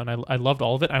a discount. I loved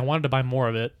all of it. I wanted to buy more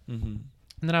of it, Mm-hmm. and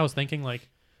then I was thinking like,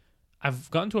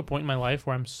 I've gotten to a point in my life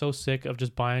where I'm so sick of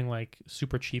just buying like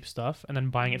super cheap stuff and then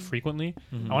buying it frequently.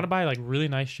 Mm-hmm. I want to buy like really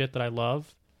nice shit that I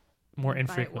love more Buy it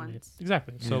infrequently. once.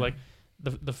 Exactly. So Yeah. like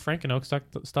the Frank and Oak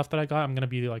stuff that I got, I'm gonna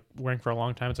be like wearing for a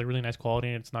long time. It's like really nice quality,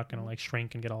 and it's not gonna like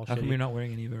shrink and get all How come shitty. you're not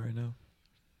wearing any of it right now?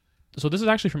 So this is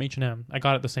actually from H&M. I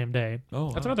got it the same day.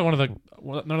 Oh, That's wow. another one of the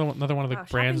Wow, brands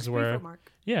shopping's free where for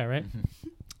Mark. yeah, right.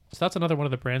 So that's another one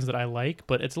of the brands that I like,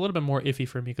 but it's a little bit more iffy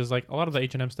for me because like a lot of the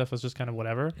H&M stuff is just kind of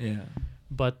whatever. Yeah.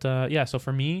 But yeah, so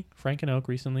for me, Frank and Oak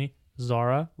recently,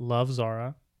 Zara, love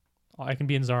Zara. I can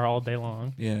be in Zara all day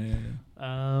long. Yeah, yeah,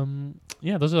 yeah.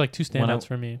 Yeah, those are like 2 When I- standouts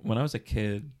for me. When I was a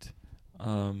kid,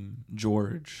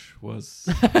 George was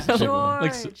a big one. George.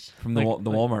 Like, From the like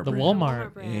Walmart the brand.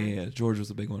 Walmart. Yeah, yeah, yeah. George was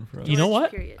a big one for us. You know George,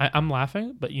 what? period. I'm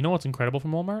laughing, but you know what's incredible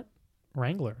from Walmart?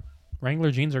 Wrangler.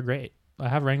 Wrangler jeans are great. I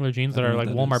have Wrangler jeans I that don't are know like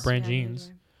what that Walmart is. brand Yeah, jeans.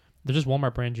 yeah. They're just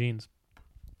Walmart brand jeans.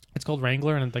 It's called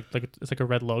Wrangler, and it's like a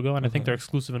red logo, and I think Okay. they're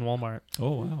exclusive in Walmart.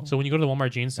 Oh wow. So when you go to the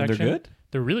Walmart jeans And section, they're good.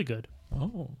 they're really good.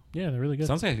 Oh, Yeah, they're really good.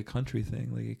 sounds like a country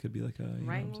thing. Like it could be like a you know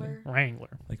what I'm saying? Wrangler.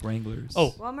 Wrangler. Like Wranglers.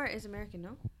 Oh. Walmart is American,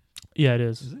 no? Yeah, it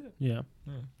is. Is it? Yeah.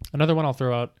 Oh. Another one I'll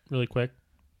throw out really quick.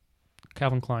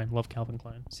 Calvin Klein. Love Calvin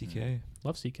Klein. CK.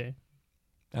 Love CK. I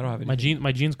don't have any.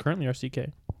 My jeans currently are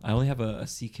CK. I only have a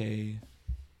CK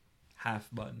half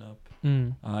button up.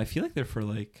 I feel like they're for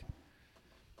like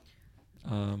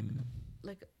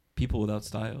Like people without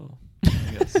style. I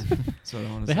guess. That's what I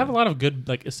want to They say. have a lot of good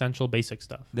like essential basic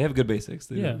stuff. They have good basics.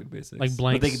 They Yeah. have good basics. Like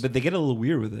blanks. But they get a little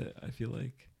weird with it. I feel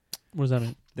like What does that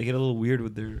mean? they get a little weird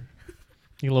with their.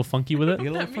 You get a little funky with They it? get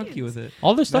a little that funky means? with it.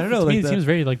 All this stuff I don't know, to me like it the- seems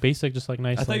very like basic, just like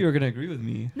nice. I thought like- you were gonna agree with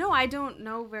me. no, I don't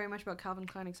know very much about Calvin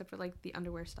Klein except for like the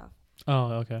underwear stuff.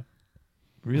 Oh, okay.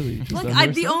 Really? Just Like underwear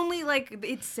the stuff? only like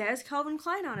it says Calvin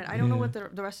Klein on it. I don't know Yeah. what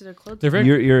the rest of their clothes. They're are.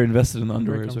 very You're invested in the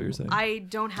underwear, Very is what you're saying. I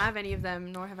don't have any of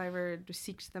them, nor have I ever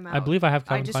seeked them out. I believe I have I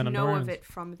Calvin just Klein know underwear. of and it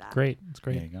from that. Great. It's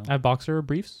great. There you go. I have boxer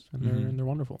briefs and Mhm. they're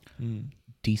wonderful. Mm.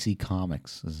 DC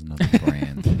Comics is another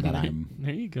brand that I'm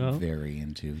There you go. very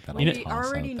into. That You I'll know- I toss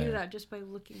already out knew there. that just by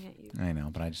looking at you. I know,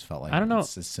 but I just felt like I don't know-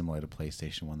 it's a similar to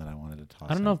PlayStation one that I wanted to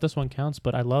toss. I don't know out. if this one counts,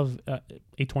 but I love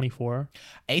A24.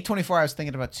 A24 I was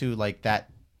thinking about too, like that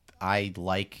I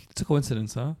like It's a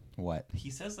coincidence, huh? what?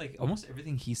 He says like almost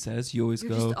everything he says. You always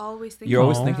You're go. just always thinking. You're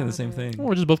always Oh. thinking the about same it. thing. Oh,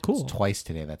 we're just both cool. It's twice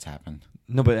today that's happened.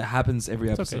 No, but it happens every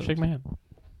It's episode. okay. Shake my hand.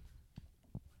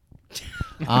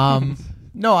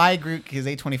 No, I agree because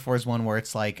A24 is one where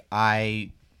it's like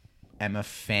I am a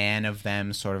fan of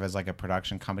them sort of as like a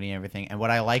production company and everything. And what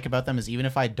I like about them is even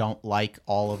if I don't like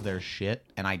all of their shit,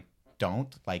 and I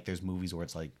don't, like there's movies where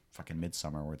it's like fucking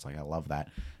Midsummer where it's like I love that.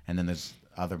 And then there's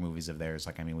other movies of theirs,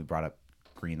 like I mean we brought up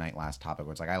Green Knight last topic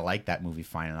where it's like I like that movie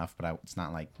fine enough, but it's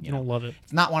not like You don't love it.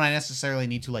 it's not one I necessarily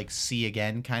need to like see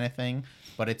again kind of thing,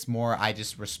 but it's more I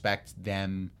just respect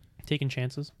them. Taking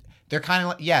chances. They're kind of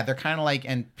like, yeah, they're kind of like,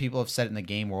 and people have said it in the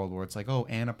game world where it's like, oh,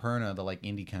 Annapurna, the like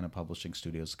indie kind of publishing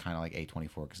studios, kind of like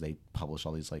A24 because they publish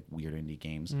all these like weird indie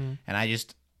games. And I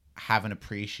just have an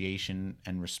appreciation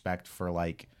and respect for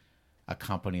like a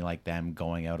company like them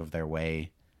going out of their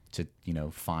way to, you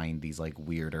know, find these like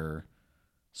weirder,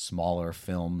 smaller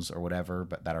films or whatever,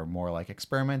 but that are more like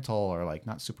experimental or like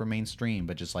not super mainstream,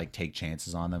 but just like take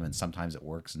chances on them. And sometimes it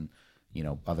works and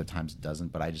other times it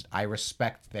doesn't. But I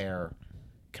respect their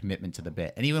commitment to the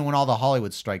bit. And even when all the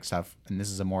Hollywood strike stuff, and this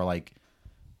is a more like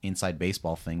inside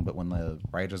baseball thing, but when the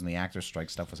writers and the actors strike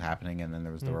stuff was happening, and then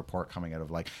there was the report coming out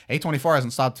of like A24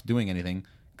 hasn't stopped doing anything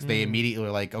because they immediately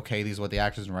were like, okay, these are what the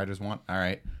actors and writers want. All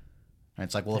right. And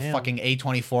it's like, well, if fucking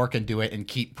A24 can do it and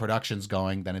keep productions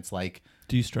going, then it's like,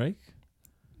 Do you strike?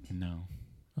 no,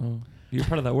 Oh, you're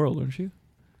part of that world, aren't you?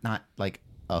 not like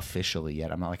officially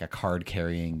yet. I'm not like a card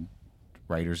carrying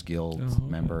Writers Guild Oh, okay.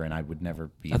 member, and I would never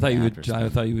be. I thought you would. actors I thing.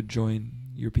 thought you would join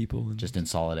your people and Just in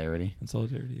solidarity. in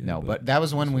solidarity. Yeah, No, but that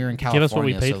was when we were in California. Give us what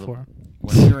we paid so for.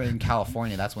 When we were in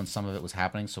California, that's when some of it was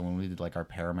happening. So when we did like our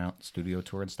Paramount studio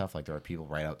tour and stuff, like there were people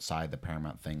right outside the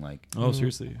Paramount thing, like Oh,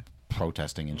 seriously?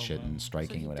 protesting and shit and So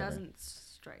striking he and whatever. doesn't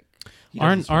strike.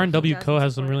 R&W He Co doesn't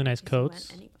has some support really it. nice He doesn't coats.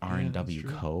 want any- R&W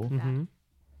that's true. Co. Mm-hmm.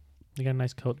 They got a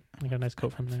nice coat. They got a nice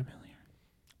coat from there.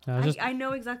 I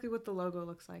know exactly what the logo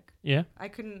looks like. Yeah. I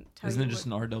couldn't tell Isn't you. it just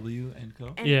an RW and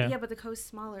Co? And Yeah. but the co's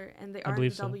smaller, and the I R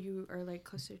believe and so. W are like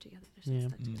closer together. They're Yeah. so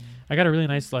stuck Mm. together. I got a really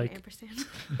nice like Ampersand.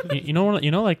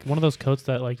 like one of those coats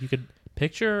that like you could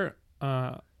picture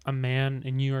a man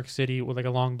in New York City with like a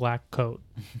long black coat.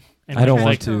 And I don't like,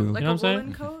 want Trench to. coat, You like know a what I'm saying?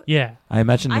 woolen coat. Yeah, I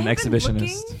imagine I an have been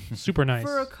exhibitionist. super nice.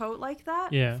 for a coat like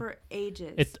that. Yeah. For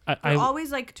ages. It's They're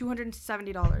always like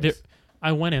 $270. There-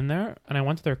 I went in there and I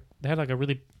went to they had like a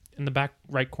really in the back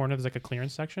right corner there's like a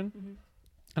clearance section, Mhm.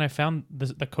 and I found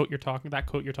that coat you're talking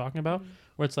about, Mhm.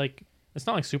 where it's like it's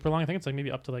not like super long. I think it's like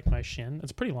maybe up to like my shin.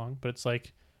 It's pretty long, but it's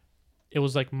like it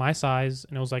was like my size,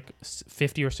 and it was like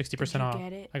 50 or 60% Did you off.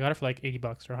 get it? I got it for like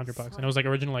 $80 or $100, and it was like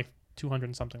original like 200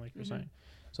 and something, like you're Mhm. saying.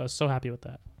 So I was so happy with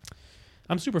that.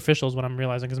 I'm superficial is what I'm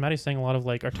realizing, because Maddie's saying a lot of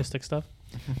like artistic stuff.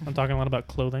 I'm talking a lot about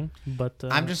clothing, but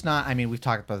I'm just not. I mean, we've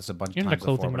talked about this a bunch You're of not a times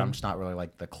before, clothing but I'm man. just not really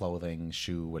like the clothing,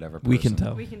 shoe, whatever. We can person.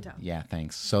 tell. We can tell. Yeah,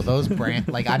 thanks. So those brand,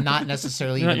 like, I'm not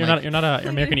necessarily. you're even, not like, you're not a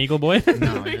American Eagle boy.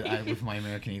 No, I with my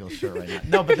American Eagle shirt right now.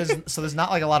 No, but there's not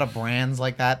like a lot of brands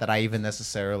like that I even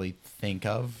necessarily think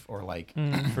of or like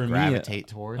For me, gravitate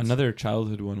towards. another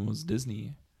childhood one was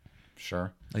Disney.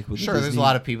 Sure, Like with sure. There's Disney- a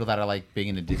lot of people that are like big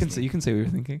into You Disney. can say what you're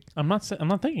thinking. I'm not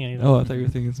thinking anything. Oh, I thought you were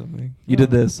thinking something. You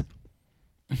did this.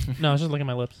 No, I was just looking at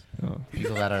my lips. Oh.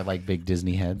 People that are like big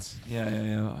Disney heads. Yeah.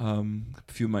 A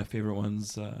few of my favorite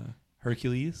ones,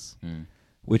 Hercules, Mm.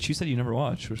 which you said you never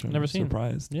watched, which I'm Never seen.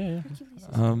 surprised. Yeah.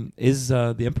 Hercules is- Is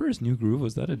The Emperor's New Groove,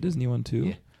 was that a Disney one too?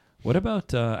 Yeah. What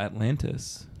about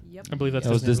Atlantis? Yep. I believe that's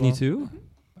That was Disney as well. too?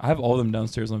 I have all of them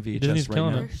downstairs on VHS Disney's right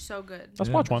killing now. it. They're so good. Let's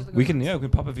Yeah. watch Those one. are the We good can ones. we can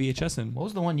pop a VHS in. What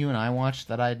was the one you and I watched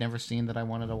that I had never seen that I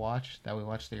wanted to watch that we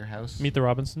watched at your house? Meet the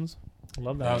Robinsons.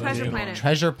 Love that. Treasure Yeah. Planet.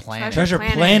 Treasure Planet. Treasure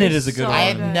Planet is a good so one. I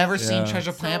had good. never seen Yeah.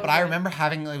 Treasure Planet, So but I good. remember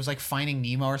having it was like Finding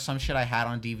Nemo or some shit I had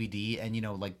on DVD, and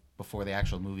like before the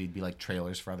actual movie, it'd be like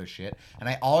trailers for other shit, and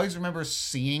I always remember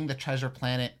seeing the Treasure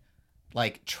Planet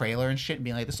like trailer and shit and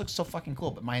being like, this looks so fucking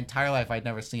cool. But my entire life I'd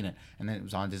never seen it, and then it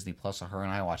was on Disney Plus, so her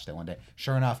and I watched it one day.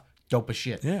 Sure enough, dope as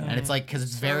shit. Yeah. And it's like because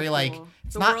it's So very like cool.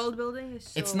 it's the not world building is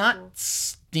so it's not cool.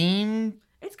 steampunk.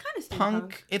 It's kind of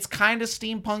steampunk. It's kind of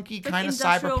steampunky, Like kind of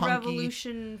Industrial cyberpunky.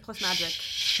 Revolution plus magic.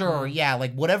 Sure, yeah,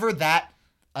 like whatever that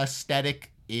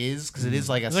aesthetic is, because it is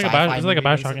like a It's like sci-fi it's like a movie,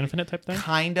 Bioshock basically. Infinite type thing.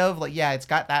 Kind of like it's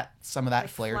got some of that Like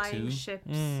flair flying too.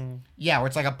 ships, Yeah, where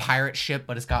it's like a pirate ship,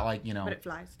 but it's got like but it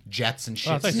flies. jets and Oh,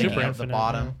 shit it's like sticking Super out the Infinite,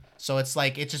 bottom. yeah. So it's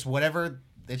like it's just whatever.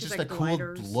 It's Just just like a cool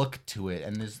gliders. look to it,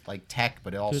 and there's like tech,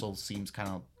 but it also seems kind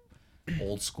of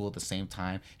old school at the same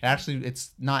time. It actually,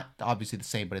 it's not obviously the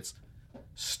same, but it's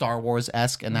Star Wars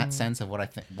esque in that sense of what I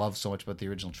love so much about the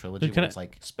original trilogy. Dude, can where I- it's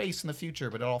like space in the future,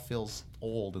 but it all feels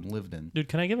old and lived in. Dude,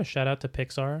 can I give a shout out to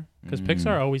Pixar? Because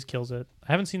Pixar always kills it.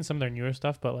 I haven't seen some of their newer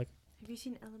stuff, but like, Have you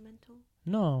seen Elemental?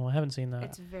 no, I haven't seen that.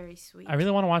 It's very sweet. I really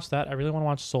want to watch that. I really want to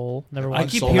watch Soul. Never I I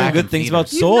watched keep Soul Soul. hearing back good in things about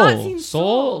theaters. You've not Soul. seen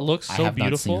Soul looks I so have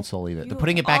beautiful. not seen Soul either. You- They're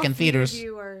putting it back all in three of theaters.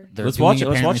 you are- They're Let's doing watch it.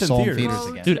 Let's apparently watch it in Soul theaters. theaters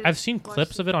Go again. Dude, to I've seen watch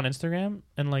clips it. of it on Instagram,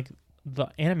 and like the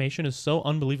animation is so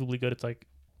unbelievably good. It's like,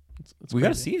 it's We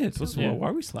gotta crazy. see it. What's, Yeah. Why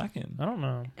are we slacking? I don't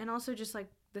know. And also just like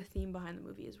the theme behind the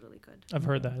movie is really good. I've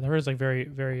heard that. I heard it's like very,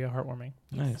 very heartwarming.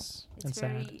 Nice. It's And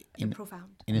sad. very In-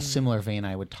 profound. In a similar vein,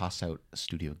 I would toss out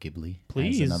Studio Ghibli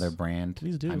Please. as another brand.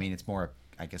 Please do. I mean, it's more.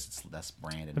 I guess it's less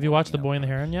branded. Have you more, watched The Boy and the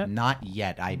Heron yet? Not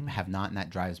yet. I have not, and that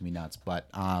drives me nuts. But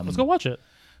Let's go watch it.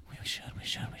 We should.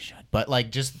 But like,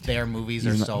 just their movies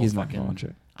are so he's not fucking. gonna watch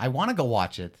it. I want to go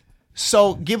watch it.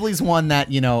 So Ghibli's one that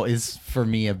is for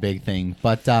me a big thing.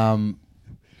 But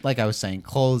like I was saying,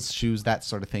 clothes, shoes, that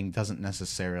sort of thing doesn't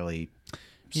necessarily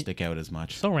stick out as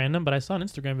much. So random, but I saw an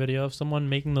Instagram video of someone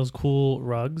making those cool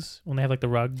rugs when they have like the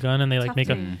rug gun and they like make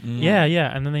a yeah,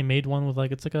 and then they made one with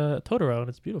like it's like a Totoro and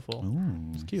it's beautiful.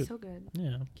 Ooh. It's cute. So good.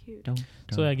 Yeah. Cute.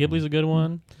 So yeah, Ghibli's a good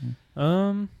one.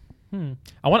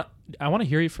 I want to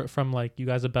hear you from like you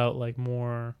guys about like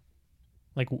more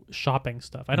like shopping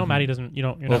stuff. I know Maddie doesn't.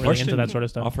 You're not really into that sort of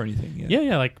stuff. Offer anything?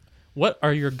 Yeah. Like, what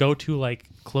are your go-to like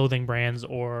clothing brands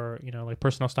or like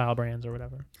personal style brands or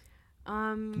whatever?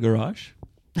 Garage.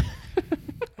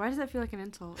 Why does that feel like an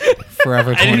insult?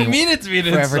 Forever 20. I didn't mean it to be an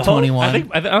Forever insult. 21.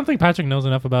 I don't think Patrick knows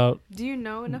enough about Do you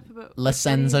know enough about La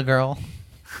Senza girl.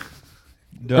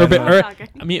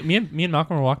 Me and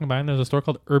Malcolm were walking by and there's a store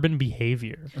called Urban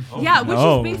Behavior. Yeah, which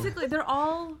is basically they're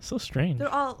all strange.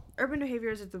 Urban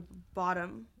Behavior is at the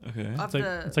bottom. Okay. Of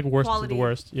It's like worst of the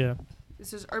worst. Yeah.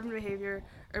 This is Urban Behavior,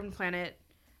 Urban Planet,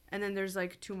 and then there's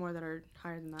like two more that are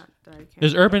higher than that I can't.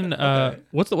 There's Urban. Okay.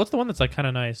 What's the one that's like kind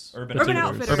of nice? Urban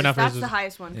Outfitters. Urban Outfitters That's is the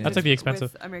highest one. Yeah. That's like the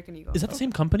expensive. With American Eagle. Is that the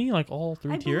same company? Like all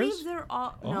three I tiers? believe they're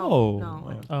all. Oh. No.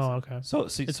 I don't think Oh, okay. So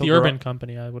It's the Urban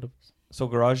company. I would have. So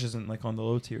Garage isn't like on the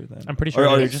low tier then. I'm pretty sure.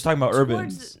 Or it you're is. just talking about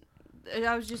Urbans.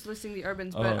 I was just listing the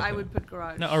Urbans, but Oh, okay. I would put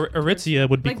Garage. No, Aritzia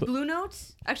would be. Like Blue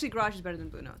Notes. Actually, Garage is better than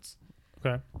Blue Notes.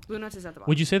 Okay. Blue Notes is at the bottom.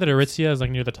 Would you say that Aritzia is like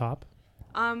near the top,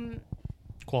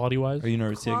 quality wise? Are you an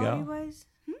Aritzia gal? Quality-wise,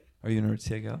 Are you an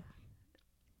Aritzia gal?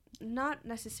 not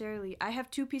necessarily. I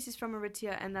have 2 pieces from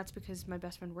Aritzia, and that's because my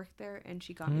best friend worked there, and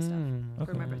she got me stuff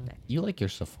for my birthday. You like your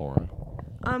Sephora.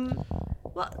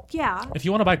 Well, yeah. If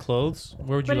you want to buy clothes,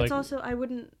 where would But you it's like? also I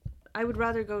would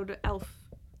rather go to Elf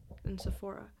than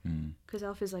Sephora because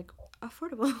Elf is like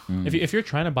affordable. If you're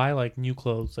trying to buy like new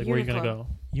clothes, like where are you gonna Uniqlo. go?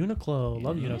 Uniqlo,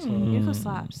 love Uniqlo. Uniqlo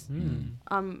slaps.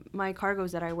 Mm. My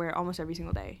cargos that I wear almost every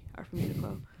single day are from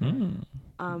Uniqlo.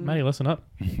 Maddie, listen up.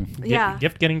 Yeah.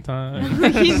 Gift getting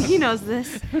time. he knows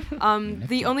this.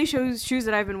 The only shoes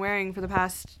that I've been wearing for the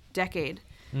past decade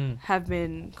have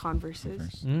been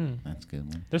Converses. That's a good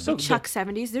one. They're so Chuck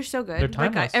 70s. They're so good. They're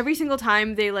Like timeless. every single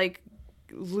time they like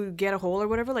get a hole or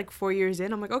whatever, like 4 years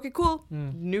in, I'm like, okay, cool.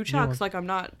 New Chucks. ones. Like I'm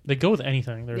not. They go with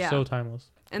anything. They're Yeah. so timeless.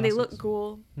 And they Classics. look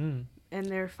cool. Mm. And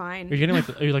they're fine. Are you getting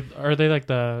are they like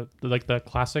the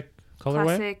classic colorway?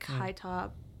 Classic, high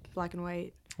top, black and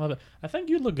white. Love it. I think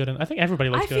you look good in. I think everybody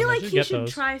looks I good. feel in like those. you Get should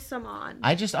those. try some on.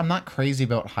 I'm not crazy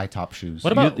about high top shoes.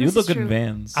 What about? you This look is good in true.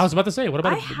 Vans? I was about to say. What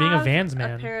about being a Vans a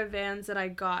man? pair of Vans that I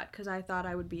got because I thought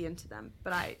I would be into them,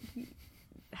 but I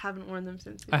haven't worn them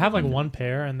since. I have like one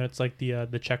pair, and it's like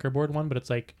the checkerboard one, but it's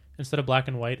like instead of black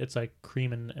and white, it's like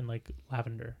cream and like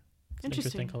lavender. It's an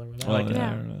Interesting. color. I Oh, like it. yeah.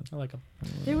 I don't know. I like them.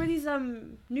 There were these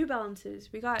New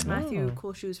Balances. We got Matthew Oh.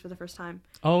 cool shoes for the first time.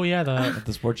 Oh yeah, the At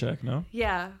the Sport Check, no?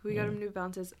 Yeah, we got him New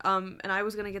Balances. And I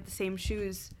was gonna get the same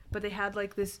shoes, but they had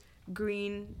like this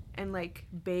green and like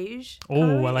beige. Oh,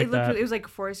 colorway. I like it that. It was like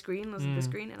forest green. It was like this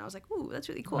green, and I was like, ooh, that's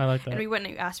really cool. I like that. And we went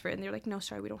and asked for it, and they were like, no,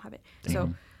 sorry, we don't have it. So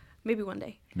Damn. maybe one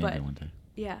day. Maybe but one day.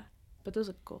 yeah, but those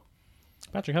look cool.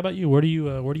 Patrick, how about you? Where do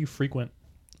you frequent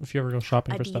if you ever go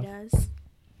shopping for stuff? Adidas.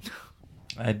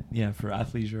 For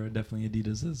athleisure, definitely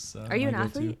Adidas is. Are you an my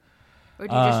go-to. athlete? Or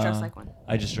do you just dress Uh, like one?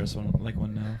 I just dress like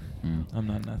one now. Mm. I'm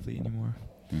not an athlete anymore.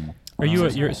 Mm. Are you?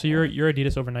 So You're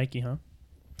Adidas over Nike, huh?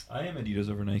 I am Adidas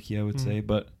over Nike, I would say,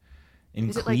 but in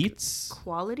Is it, like, cleats,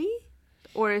 Quality?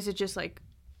 Or is it just like,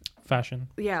 Fashion,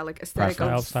 yeah, like aesthetic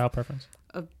style preference.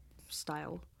 of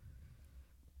style?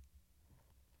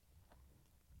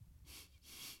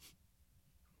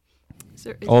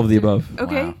 all of the above.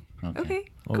 Okay. Wow. Okay.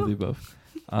 All Cool. of the above.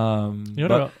 You know what but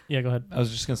about, yeah, go ahead. I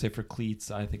was just gonna say for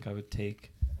cleats, I think I would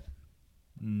take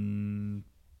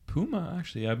Puma.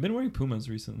 Actually, I've been wearing Pumas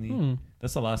recently. Hmm.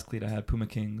 That's the last cleat I had. Puma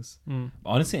Kings. Hmm.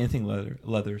 Honestly, anything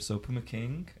leather. So Puma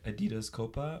King, Adidas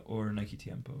Copa, or Nike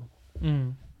Tiempo.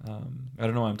 Hmm. I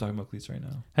don't know why I'm talking about cleats right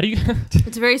now. How do you?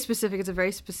 It's very specific. It's a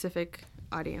very specific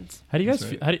audience. How do you guys?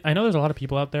 That's Feel, I know there's a lot of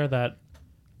people out there that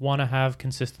want to have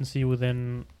consistency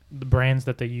within the brands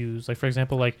that they use. Like for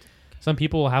example, like some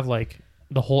people will have like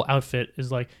the whole outfit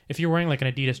is like if you're wearing like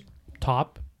an Adidas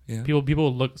top, Yeah. people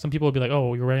will look. Some people will be like,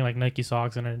 oh, you're wearing like Nike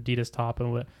socks and an Adidas top,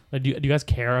 and what? Like, do you guys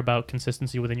care about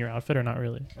consistency within your outfit or not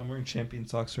really? I'm wearing Champion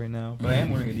socks right now, but I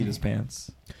am wearing Adidas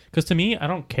pants. Because to me, I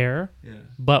don't care, Yeah.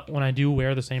 but when I do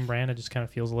wear the same brand, it just kind of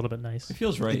feels a little bit nice. It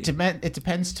feels right. It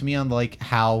depends to me on like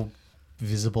how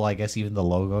visible I guess even the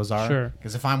logos are. Sure.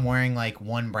 Because if I'm wearing like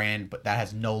one brand but that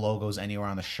has no logos anywhere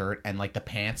on the shirt and like the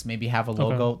pants maybe have a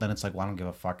logo, then it's like, well, I don't give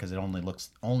a fuck because it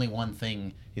only one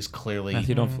thing is clearly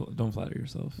Matthew, don't flatter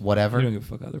yourself. whatever. You don't give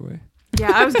a fuck either way.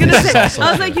 Yeah, I was gonna say. I was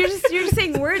also like, you're just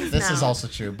saying words This now. is also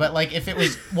true. But like if it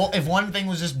was if one thing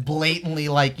was just blatantly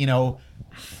like,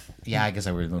 Yeah, I guess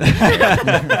I would.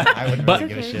 I wouldn't really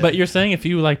give a shit. But you're saying if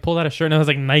you like pulled out a shirt and it has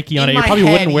like Nike on In it, you my probably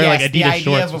head, wouldn't wear yes, like Adidas the idea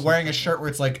shorts. of wearing a shirt where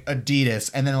it's like Adidas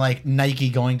and then like Nike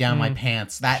going down my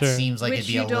pants. That Sure. seems like Which it'd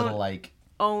be you a little don't like.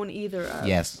 Own either of.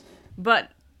 Yes. But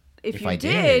if you I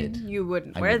did, did, you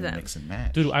wouldn't I wear would them. mix and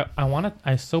match. Dude,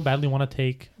 I so badly want to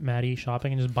take Maddie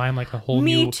shopping and just buy him like a whole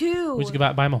Me new. too. We just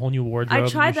buy him a whole new wardrobe. I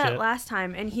tried new that shit. last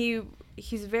time, and he's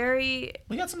very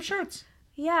We got some shirts.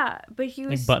 but he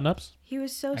was Like button ups. he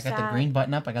was so I sad. got the green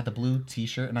button up. I got the blue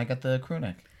T-shirt, and I got the crew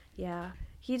neck. Yeah.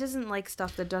 He doesn't like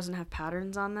stuff that doesn't have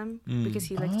patterns on them because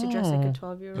he likes to dress like a Oh.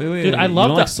 12-year-old. Wait, Dude, I you love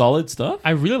don't that- like solid stuff.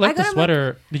 I really like got the him,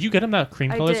 sweater. Did you get him that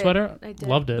cream I color did. sweater? I did.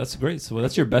 Loved it. That's great. So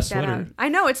that's your best That sweater. on. I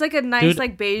know, it's like a nice Dude.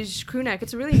 like beige crew neck.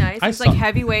 It's really nice. I It's saw- like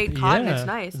heavyweight cotton. Yeah, It's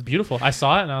nice. It's beautiful. I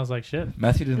saw it and I was like, shit.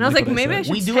 Matthew didn't. And I was like, what maybe I said.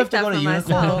 should We do take have to that go to for Uniqlo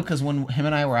myself. though, because when him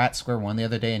and I were at Square One the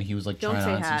other day, and he was like Don't trying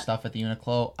say on some hat. stuff at the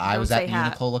Uniqlo, I Don't was say at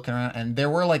hat. Uniqlo looking around, and there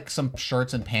were like some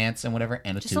shirts and pants and whatever,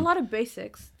 and a Just tube. a lot of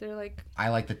basics. They're like I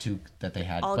like the two that they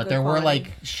had, All but good there were quality.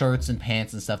 like shirts and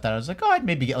pants and stuff that I was like, oh, I'd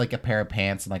maybe get like a pair of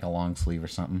pants and like a long sleeve or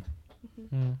something.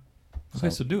 Okay,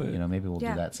 so do it. You know, maybe we'll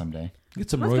Yeah. do that someday. Get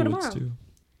some Let's go Roy Woods tomorrow. too.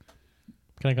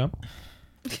 Can I come?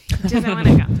 doesn't want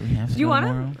to go. Do we have to Do you go want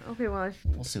tomorrow? to? Okay, well,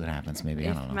 We'll see what happens. Maybe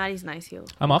I if don't know. Maddie's nice, he'll.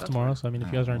 I'm off go tomorrow, so I mean, if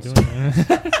you guys aren't doing Alright,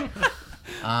 it,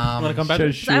 you want to come back?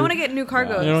 Sure, So I want to get new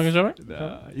cargos. You want to go show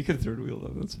Nah, you can third wheel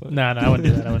though. That's fine. No, I wouldn't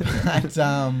do that. I wouldn't do that.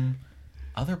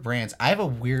 But, other brands. I have a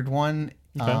weird one.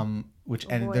 Okay. Which Oh,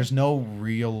 and boy. there's no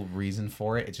real reason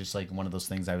for it. It's just like one of those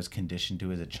things I was conditioned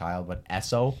to as a child. But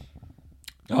Esso,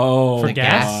 Oh, For the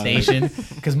gas? gas station,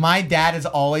 because my dad has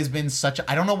always been such.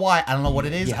 I don't know why. I don't know what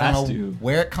it is. He I don't has know to.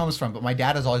 where it comes from. But my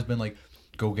dad has always been like,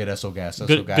 go get Esso gas. Esso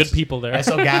Good- gas. good people there.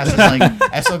 Esso gas is like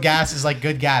Esso gas is like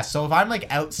good gas. So if I'm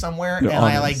like out somewhere You're and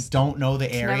I like honest. don't know the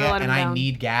never area let him and I down.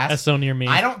 need gas, That's so near me.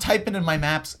 I don't type in my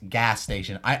maps gas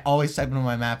station. I always type in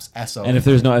my maps Esso. And if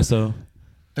there's no SO,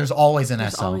 there's always an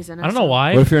There's Esso. always an I don't know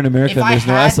why. what if you're in America If and I there's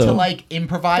no had SO? to like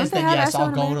improvise, Don't they then have yes, Esso I'll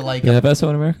in go to America? like They have SO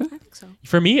in America? I think so.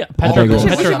 For me, I'll Petro, go-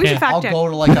 Petro we should fact I'll check. go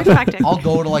to like We should fact check. I'll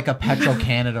go to like a Petro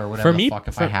Canada or whatever For me- the fuck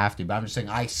if for- I have to. But I'm just saying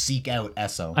I seek out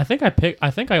Esso. I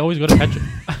think I always go to Petro.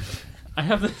 I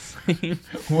have the same.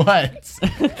 What?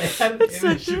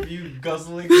 image of you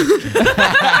guzzling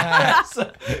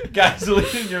gasoline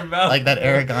in your mouth. Like that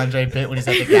Eric Andre bit when he's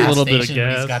at the gas little bit of station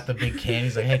and he's gas. got the big can.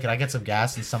 He's like, "Hey, can I get some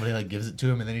gas?" And somebody like gives it to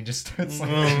him, and then he just starts like.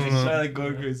 like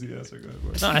going crazy. Yeah, sorry, go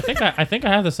ahead. No, I think I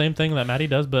have the same thing that Maddie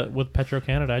does, but with Petro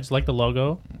Canada. I just like the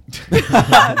logo. It's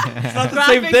not the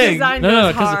same Graphic thing. design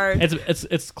No, goes hard. because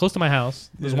it's close to my house.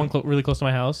 There's one really close to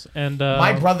my house, and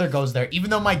My brother goes there, even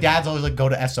though my dad's always like, "Go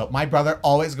to Esso." My brother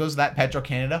always goes to that Petro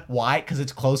Canada. Why? Because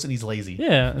it's close and he's lazy.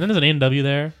 yeah, and then there's an A&W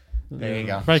there. There you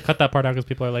go. Probably cut that part out because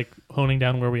people are like honing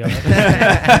down where we are.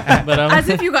 but As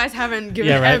if you guys haven't given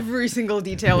Yeah, right. every single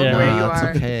detail Yeah. of where you Nah, it's are.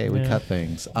 okay. We Yeah. cut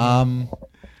things.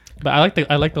 but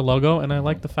I like the logo, and I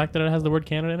like the fact that it has the word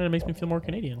Canada in it. It makes me feel more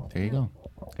Canadian. There you go.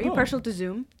 Are you partial to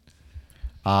Zoom?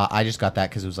 I just got that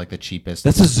because it was like the cheapest.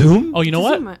 That's a Zoom? Oh, you know It's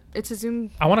a what? Zoom. It's a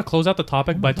Zoom. I want to close out the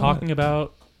topic by talking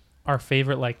about our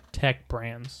favorite like tech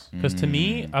brands, because to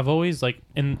me, I've always like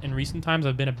in recent times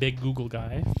I've been a big Google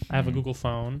guy. I have a Google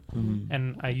phone,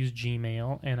 and I use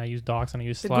Gmail, and I use Docs, and I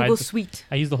use The Slides. Google Suite.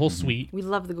 I use the whole suite. We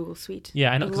love the Google Suite.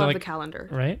 Yeah, I know, We 'cause love I the like- calendar.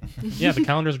 Right? Yeah, the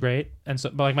calendar's great, and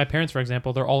so but like my parents, for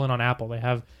example, they're all in on Apple. They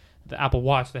have the Apple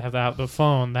Watch, they have the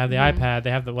phone, they have the iPad, they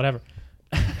have the whatever.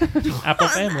 Apple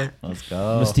family. Let's I'm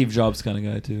go. a Steve Jobs kind of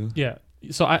guy too. Yeah.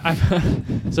 So I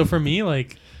so for me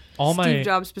like all Steve my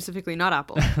Jobs specifically, not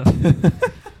Apple.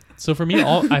 so for me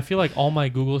all I feel like all my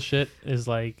Google shit is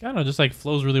like I don't know, just like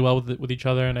flows really well with each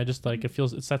other, and I just like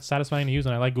it's that satisfying to use,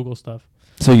 and I like Google stuff.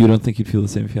 So you don't think you'd feel the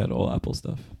same if you had all Apple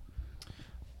stuff?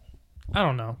 I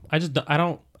don't know.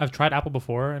 I've tried Apple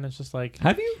before, and it's just like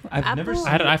Have you? I've Apple- never seen I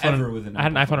had an you iPhone. ever with an I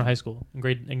had an Apple iPhone in phone. high school. In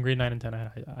grade 9 and 10, I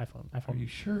had an iPhone. Are you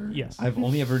sure? Yes. I've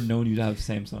only ever known you to have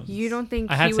Samsung. You don't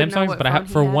think I had he would know Samsungs, what but I phone had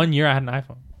he for had? 1 year I had an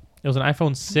iPhone. It was an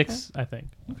iPhone 6, I think.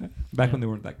 Okay. Back Yeah. when they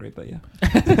weren't that great, but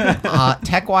yeah.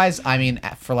 Tech wise, I mean,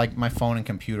 for like my phone and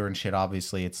computer and shit,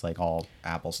 obviously it's like all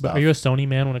Apple But stuff. are you a Sony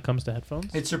man when it comes to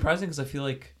headphones? It's surprising because I feel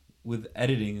like with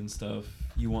editing and stuff,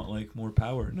 you want like more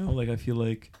power. No, like I feel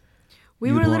like We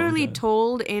you'd were want literally that.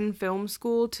 told in film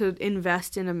school to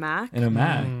invest in a Mac. in a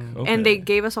Mac. Okay. And they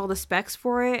gave us all the specs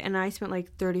for it, and I spent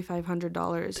like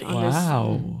 $3,500 on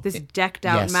Wow. this decked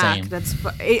out Yeah, Mac. same. That's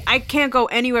I can't go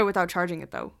anywhere without charging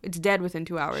it though. It's dead within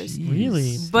 2 hours.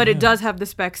 Really? But it does have the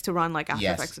specs to run like After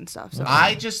Yes. Effects and stuff. So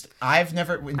I've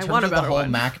never, in I terms want a of the better whole one.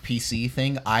 Mac PC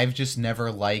thing, I've just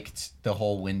never liked the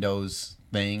whole Windows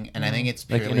thing. And I think it's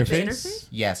Like purely interface? just,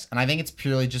 yes. And I think it's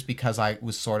purely just because I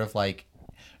was sort of like,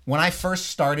 when I first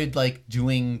started like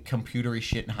doing computery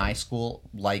shit in high school,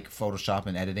 like Photoshop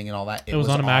and editing and all that, it was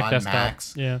on a Mac desktop.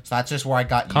 Macs. Yeah. So that's just where I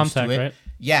got used Contact, to it. right?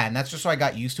 Yeah, and that's just where I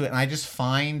got used to it. And I just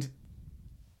find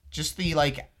just the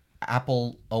like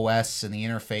Apple OS and the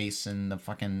interface and the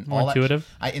fucking More all intuitive.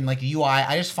 in like UI,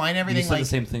 I just find You everything said like the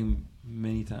same thing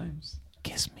many times.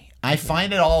 kiss me. I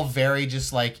find it all very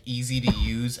just like easy to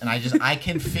use, and I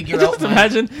can figure out. I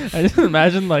just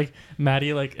imagine like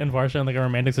Maddie like and Varsha in like a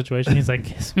romantic situation. He's like,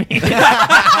 kiss me.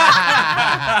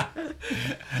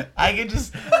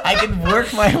 I can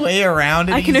work my way around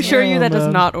it. I can easy. assure you that does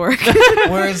man. not work.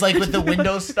 Whereas like with the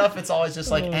Windows stuff, it's always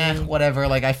just like whatever.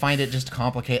 Like I find it just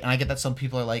complicated, and I get that some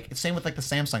people are like, it's same with like the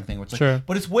Samsung thing, where it's like, Sure.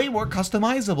 but it's way more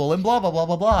customizable and blah blah blah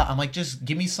blah blah. I'm like, just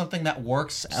give me something that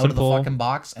works out of the Simple. fucking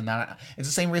box, and that it's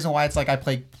the same reason why it's like I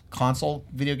play console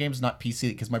video games, not PC,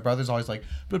 because my brother's always like,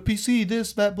 but PC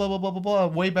this that blah blah blah blah blah,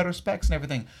 way better specs and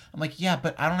everything. I'm like, yeah,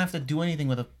 but I don't have to do anything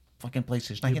with a fucking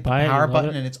PlayStation. I You hit the buy it, power you love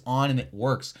button it. and it's on and it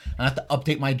works. I don't have to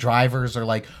update my drivers or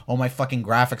like, oh, my fucking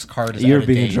graphics card is You're out of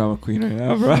being a date. drama queen right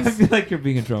now, bro. I feel like you're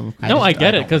being a drama queen. No, I just-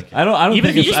 get I it because don't I don't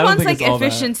Even think if He you it's, just I don't wants think like it's all that.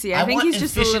 efficiency. I think want he's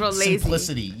just a efficient little lazy.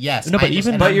 simplicity. Yes. No, but I just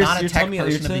even- am But you're not a tech telling me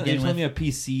person to you're begin telling me with. a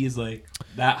PC is like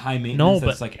that high maintenance. no, but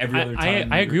that's like every other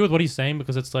time. I agree with what he's saying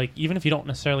because it's like even if you don't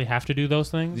necessarily have to do those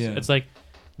things, Yeah. it's like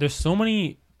there's so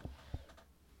much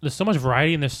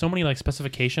variety and there's so many like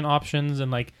specification options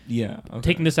and like Yeah. Okay.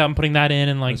 taking this out and putting that in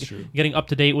and like That's true. getting up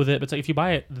to date with it. But it's like if you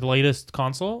buy it the latest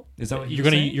console, Is that what you're you're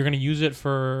gonna saying? you're gonna use it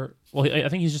for. Well, I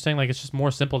think he's just saying like it's just more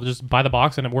simple to just buy the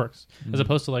box and it works as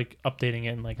opposed to like updating it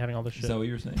and like having all this Is shit. that what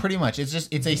you're saying? Pretty much.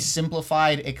 It's a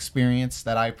simplified experience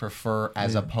that I prefer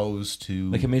as opposed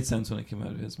to. Like it made sense when it came out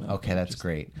of his mouth. Okay, that's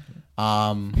great.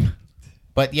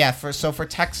 But yeah, for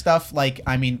tech stuff, like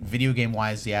I mean, video game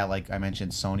wise, yeah, like I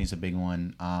mentioned, Sony's a big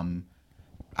one.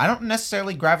 I don't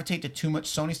necessarily gravitate to too much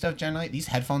Sony stuff generally. These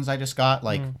headphones I just got,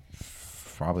 like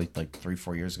probably like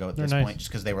 3-4 years ago at They're this nice. point, just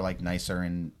because they were like nicer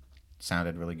and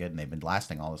sounded really good, and they've been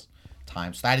lasting all this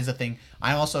time. So that is a thing.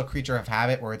 I'm also a creature of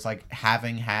habit, where it's like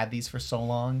having had these for so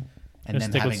long. And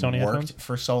Just then stick with having Sony worked headphones?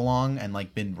 for so long and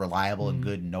like been reliable and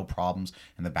good, no problems,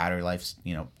 and the battery life's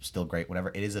still great. Whatever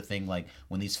it is, a thing like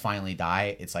when these finally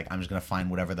die, it's like I'm just gonna find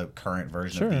whatever the current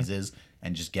version of Sure. these is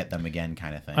and just get them again,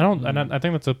 kind of thing. I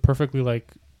think that's a perfectly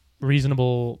like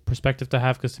reasonable perspective to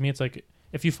have because to me it's like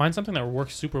if you find something that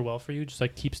works super well for you, just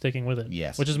like keep sticking with it.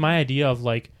 Yes. Which is my idea of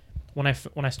like when I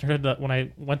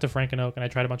went to Frank and Oak and I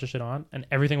tried a bunch of shit on and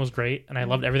everything was great and I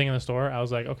loved everything in the store. I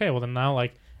was like, okay, well then now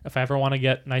like if I ever want to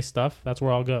get nice stuff, that's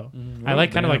where I'll go. I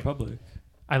like kind of like Republic.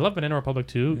 I love Banana Republic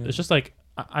too. Yeah. It's just like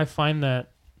I find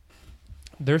that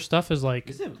their stuff is like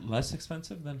Is it less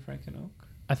expensive than Frank and Oak?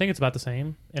 I think it's about the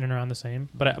same, in and around the same.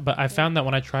 But I found that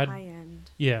when I tried, High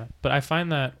end. yeah. But I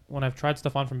find that when I've tried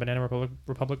stuff on from Banana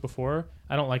Republic before,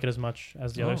 I don't like it as much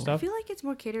as the Oh. other I stuff. feel like it's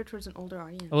more catered towards an older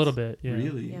audience. A little bit, yeah.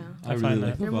 Really? Yeah. I I really find like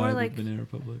that. the They're more vibe like- of Banana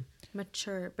Republic.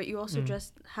 Mature, but you also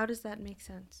dress. How does that make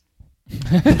sense?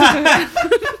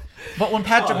 But when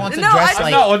Patrick wants to No, dress I-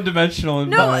 like, I'm not one-dimensional.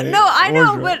 No, I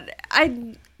know, but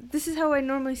this is how I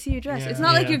normally see you dress. Yeah. It's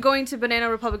not like Yeah. you're going to Banana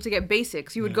Republic to get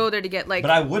basics. You would Yeah. go there to get like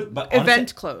But I would. But event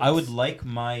honestly, clothes. I would like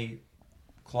my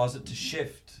closet to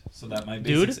shift so that my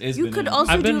Dude, basics is. You could Banana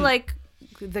also I've do been- like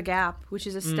the Gap, which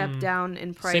is a step down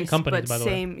in price, company, but by the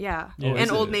way. same, yeah. Yeah. Oh, And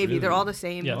is Old it? Navy, they're Really? all the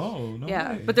same. Yeah. Oh no.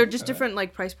 Yeah, way. but they're just Okay. different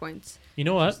like price points. You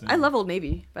know what? Interesting. I love Old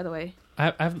Navy, by the way.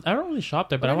 I don't really shop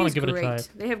there, but I Old want to Navy's give it a try. great.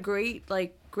 They have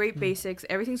great basics.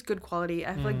 Everything's good quality.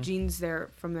 I have like jeans there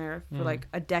from there for like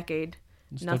a decade.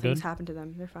 It's still Nothing's good. happened to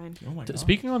them. They're fine. Oh my god.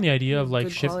 Speaking on the idea of like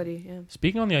good quality. Yeah.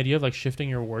 Speaking on the idea of like shifting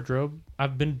your wardrobe,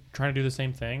 I've been trying to do the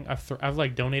same thing. I've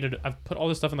like donated. I've put all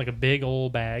this stuff in like a big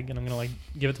old bag, and I'm gonna like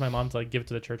give it to my mom to like give it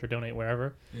to the church or donate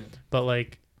wherever. Yeah. But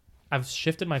like, I've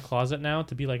shifted my closet now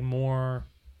to be like more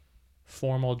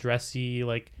formal, dressy,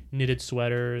 like knitted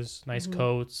sweaters, nice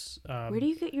coats. Where do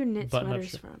you get your knit button-up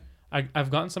sweaters shirt. from?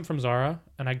 I've gotten some from Zara,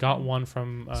 and I got one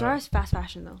from. Zara's fast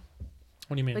fashion though.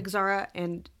 What do you mean? Like Zara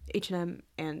and H&M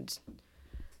and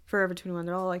Forever 21,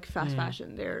 they're all like fast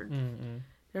fashion. They're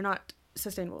not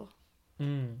sustainable. Good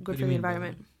What do for you the mean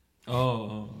environment.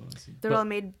 Oh, I see. They're But- all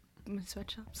made in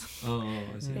sweatshops. Oh,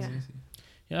 I see. I Yeah. see, I see.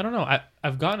 Yeah, I don't know. I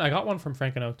got one from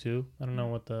Frank and Oak too. I don't know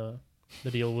what the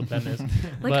deal with them is.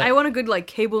 Like But- I want a good like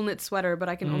cable knit sweater, but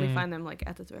I can only Mm. find them like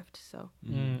at the thrift. So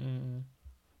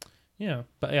Yeah,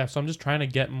 but yeah, so I'm just trying to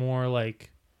get more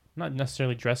like not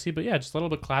necessarily dressy, but yeah, just a little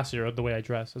bit classier with the way I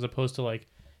dress, as opposed to like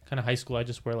kind of high school. I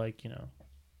just wear like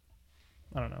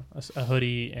I don't know, a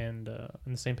hoodie and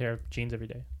the same pair of jeans every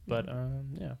day. But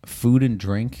yeah, food and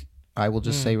drink, I will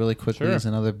just say really quickly, Sure. is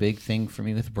another big thing for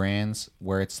me with brands,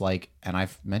 where it's like, and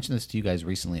I've mentioned this to you guys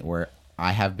recently, where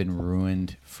I have been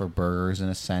ruined for burgers in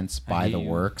a sense by the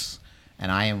works.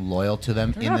 And I am loyal to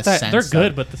them in the sense they're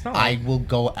good, but it's not. I will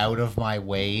go out of my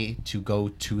way to go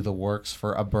to the works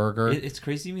for a burger. It's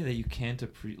crazy to me that you can't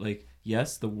like.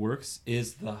 Yes, the works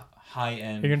is the high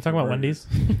end. You're gonna talk about Wendy's,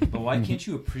 but why can't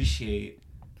you appreciate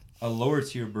a lower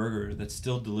tier burger that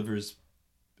still delivers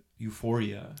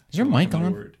euphoria? Is your mic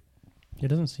on? Word. It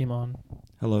doesn't seem on.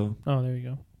 Hello. Oh, there you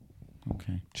go.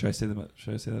 Okay. Should I say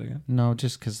that again? No,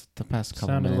 just because the past couple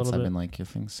Sounded a minutes I've little been like, your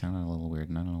thing sounded a little weird,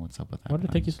 and I don't know what's up with that. Why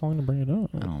did it take you so long to bring it up?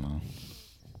 I don't know.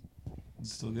 Is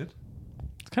it still good?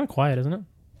 It's kind of quiet, isn't it?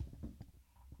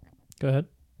 Go ahead.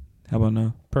 How about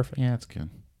now? Perfect. Yeah, it's good.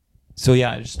 So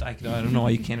yeah, I don't know why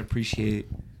you can't appreciate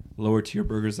lower tier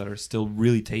burgers that are still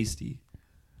really tasty.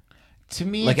 To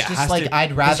me, Like, it's it just has like to-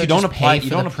 I'd rather you don't just apply pay you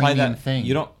for don't the apply premium that thing.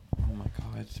 You don't. Oh my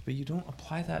god! But you don't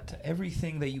apply that to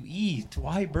everything that you eat.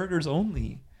 Why burgers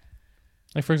only?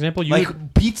 Like for example, you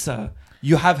Like pizza.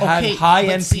 You have had high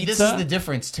end see, pizza. This is the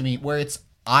difference to me, where it's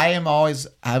I've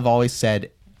always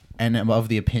said, and I'm of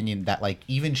the opinion that like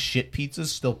even shit pizza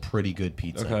is still pretty good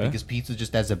pizza because pizza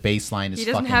just as a baseline is He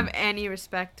doesn't fucking have any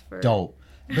respect for dope.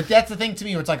 But that's the thing to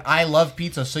me, where it's like I love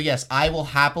pizza, so yes, I will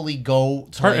happily go.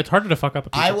 it's harder to fuck up a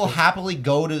pizza. I will happily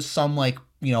go to some like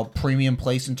premium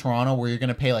place in Toronto where you're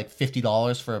gonna pay like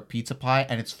 $50 for a pizza pie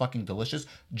and it's fucking delicious,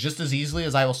 just as easily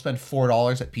as I will spend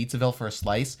 $4 at Pizzaville for a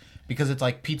slice because it's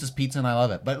like pizza's pizza and I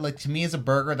love it. But like to me, as a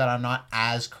burger that I'm not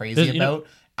as crazy about.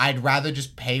 I'd rather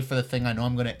just pay for the thing I know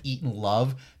I'm gonna eat and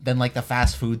love than like the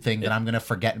fast food thing that I'm gonna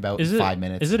forget about in 5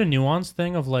 minutes. Is it a nuance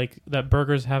thing of like that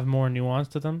burgers have more nuance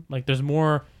to them? Like there's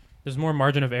more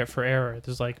margin of error for error.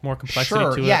 There's like more complexity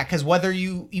to it. Yeah, because whether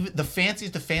you even the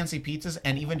fanciest of fancy pizzas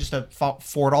and even just a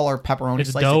 $4 pepperoni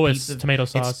it's slice dough, of it's pizza, tomato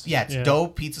sauce. It's dough,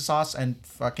 pizza sauce, and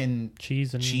fucking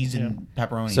cheese and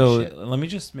pepperoni. So and shit. let me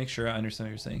just make sure I understand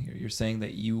what you're saying here. You're saying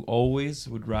that you always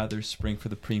would rather spring for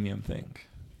the premium thing.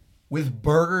 With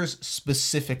burgers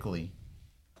specifically.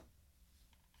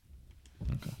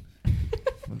 Okay.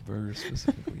 With burgers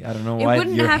specifically. I don't know It why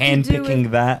wouldn't you're have to do handpicking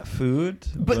with- that food.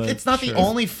 But it's not the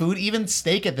only food, even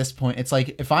steak at this point. It's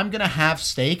like if I'm gonna have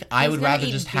steak, I would gonna rather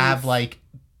eat just beef. have like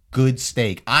good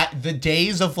steak. The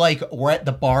days of like we're at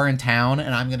the bar in town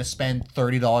and I'm gonna spend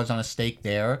 $30 on a steak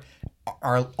there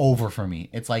are over for me.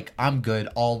 It's like I'm good.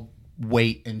 I'll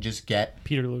wait and just get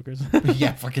Peter Luger's.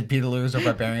 fucking Peter Luger's or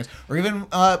Barbarians, or even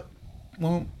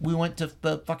when we went to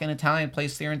the fucking Italian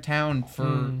place there in town for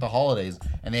the holidays,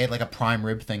 and they had like a prime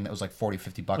rib thing that was like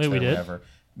 $40-$50 Wait, there we or did? whatever.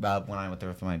 When I went there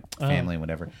with my family and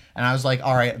whatever, and I was like,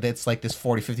 all right, that's like this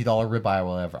 $40-$50 ribeye or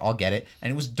whatever. I'll get it,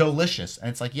 and it was delicious. And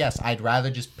it's like, yes, I'd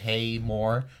rather just pay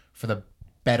more for the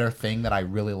better thing that I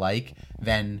really like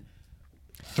than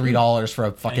 $3 for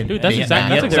a fucking Dude, that's Big exact- Mac.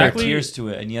 that's Yet exactly- there are tiers to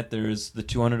it, and yet there's the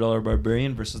 $200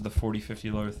 Barbarian versus the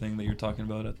 $40-$50 thing that you're talking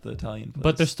about at the Italian place.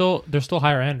 But they're still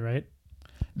higher end, right?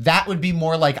 That would be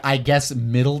more like, I guess,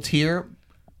 middle tier.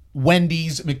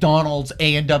 Wendy's, McDonald's,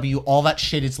 A&W, all that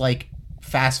shit is like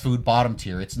fast food bottom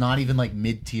tier. It's not even like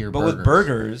mid tier. But with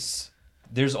burgers,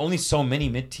 there's only so many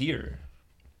mid tier.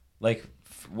 Like,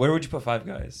 where would you put Five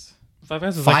Guys? Five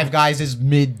Guys is Five Guys is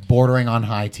mid, bordering on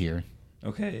high tier.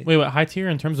 Okay. Wait, high tier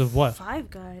in terms of what? Five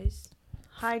Guys.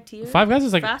 High tier. Five Guys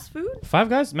is like fast food. Five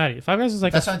Guys, Maddie. Five Guys is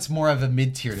like That's why it's more of a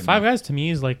mid tier to Five me. Guys to me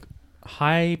is like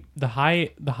the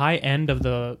high end of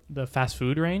the fast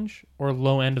food range or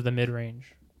low end of the mid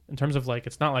range. In terms of like,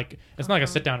 it's not like a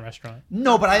sit down restaurant.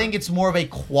 No, but I think it's more of a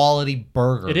quality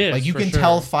burger. It is, Like you for can sure.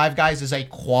 tell Five Guys is a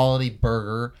quality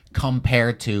burger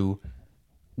compared to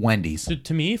Wendy's.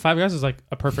 To me, Five Guys is like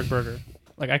a perfect burger.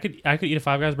 Like I could eat a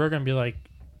Five Guys burger and be like,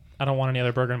 I don't want any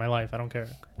other burger in my life. I don't care.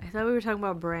 I thought we were talking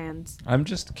about brands. I'm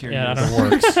just curious. Yeah, I don't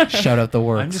The works. Shout out the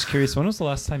works. I'm just curious. When was the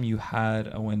last time you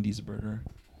had a Wendy's burger?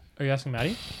 Are you asking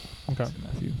Maddie? Okay.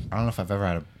 Matthew. I don't know if I've ever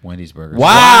had a Wendy's burger.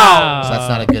 Wow. So that's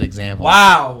not a good example.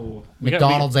 Wow.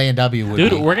 McDonald's, A&W would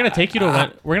Dude, be. we're gonna take you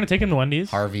to we're gonna take him to Wendy's.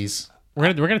 Harvey's.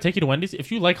 We're gonna take you to Wendy's.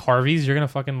 If you like Harvey's, you're gonna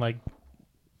fucking like,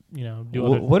 do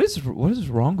other. What is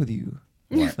wrong with you?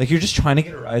 What? Like, you're just trying to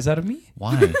get a rise out of me?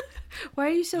 Why? Why are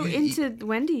you so into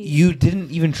Wendy's? You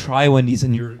didn't even try Wendy's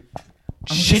and you're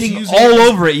just shitting using all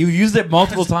it- over it. You used it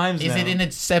multiple times. Is now. it in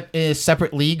a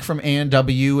separate league from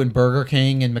A&W and Burger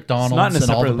King and It's McDonald's not in a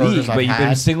and all the separate burgers league, I've but you've been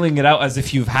had? singling it out as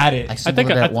if you've had it. I I singled think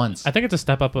it out once. I think it's a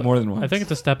step up. More than once. I think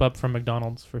it's a step up from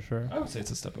McDonald's for sure. I would say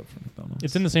it's a step up from McDonald's.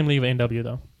 It's in the same league of A&W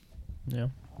though. Yeah.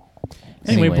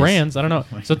 Anyway, Anyways. brands. I don't know.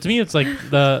 So to me, it's like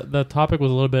the topic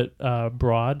was a little bit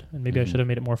broad, and maybe I should have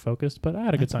made it more focused. But I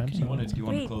had a good time. Do you So. want to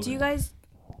Wait, close do you it? guys?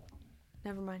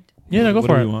 Never mind. Yeah, no, go What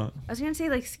for do it. we want? I was gonna say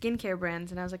like skincare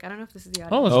brands, and I was like, I don't know if this is the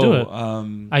Oh, audience. let's do it.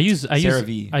 Um, I use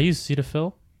CeraVe. I use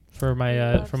Cetaphil for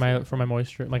my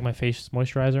moisture, like my face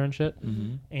moisturizer and shit.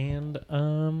 Mm-hmm.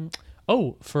 And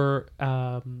for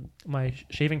my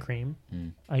shaving cream,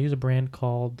 I use a brand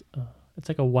called it's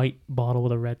like a white bottle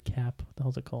with a red cap. What the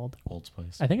hell's it called? Old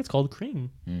Spice. I think it's called Cream.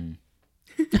 The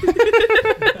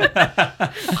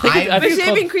it's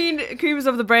shaving cream is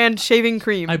of the brand Shaving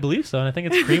Cream. I believe so, and I think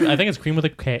it's cream. I think it's cream with a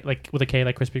K, like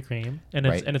Krispy Kreme, and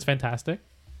Right. it's fantastic.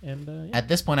 And yeah. At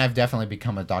this point, I've definitely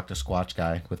become a Dr. Squatch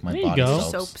guy with my There you body go.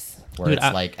 soaps. Where Dude,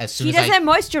 it's like as soon He as doesn't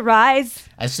moisturize.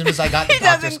 as soon as I got the He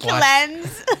Dr. doesn't Squatch,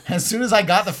 cleanse. as soon as I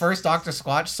got the first Dr.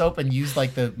 Squatch soap and used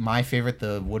like my favorite,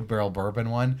 the Wood Barrel Bourbon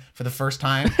one for the first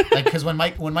time, like because when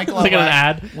Michael Look at an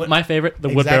ad. My favorite, the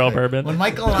Wood Barrel Bourbon. When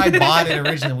Michael and I bought it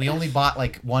originally, we only bought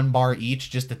like 1 bar each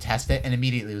just to test it, and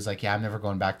immediately it was like, yeah, I'm never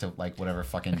going back to like whatever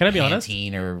fucking Can I be honest?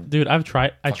 Pantene or Dude, I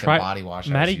tried body wash.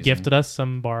 Maddie gifted us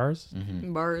some bars,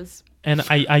 Bars. and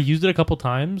I used it a couple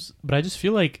times, but I just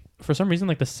feel like for some reason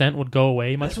like the scent would go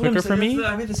away much quicker for me.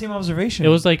 I made the same observation. It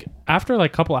was like after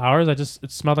like a couple hours,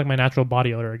 it smelled like my natural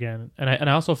body odor again, and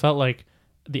I also felt like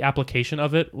the application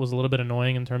of it was a little bit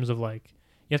annoying in terms of like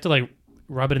you have to like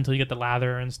rub it until you get the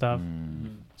lather and stuff.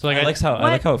 So like I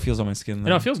like how it feels on my skin. you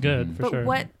know, it feels good for But sure.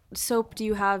 what soap do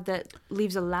you have that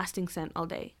leaves a lasting scent all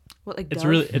day? What, like It's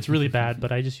Dove? really bad,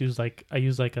 but I use like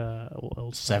a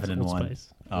Old Spice, 7-in-1. Old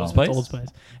Spice. Oh. Old Spice? It's Old Spice.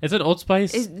 It's an Old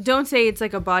Spice. Don't say it's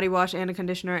like a body wash and a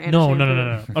conditioner and No. a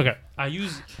shampoo. Okay, I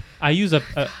use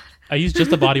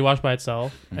just a body wash by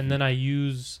itself, and then I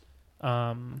use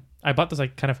I bought this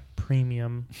like kind of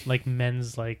premium like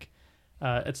men's like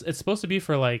it's supposed to be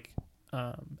for like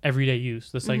everyday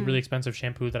use. This like really expensive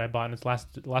shampoo that I bought, and it's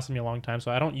lasted me a long time.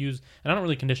 So I don't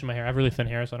really condition my hair. I have really thin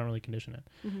hair, so I don't really condition it.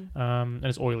 And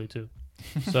it's oily too.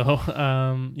 So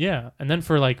yeah. And then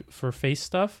for face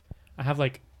stuff, I have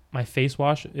like my face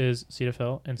wash is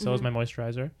Cetaphil, and so is my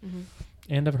moisturizer.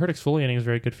 And I've heard exfoliating is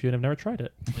very good for you, and I've never tried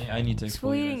it. Yeah, I need to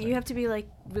Exfoliating, you have to be like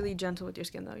really gentle with your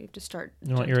skin though. You have to start. You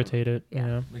don't gentle. irritate it. Yeah.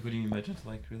 Yeah. Like, what do you mean by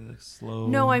gentle? Like, really like, slow?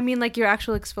 No, I mean like your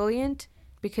actual exfoliant,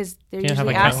 because they're Can't have,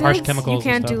 usually like, acids. harsh chemicals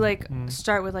You and can't do stuff. like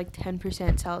start with like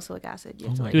 10% salicylic acid. You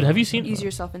have to my like Dude, have you seen? ease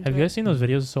yourself into Have you it. guys seen those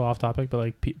videos? So off topic, but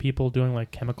like people doing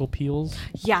like chemical peels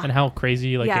Yeah. and how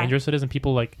crazy like Yeah. dangerous it is, and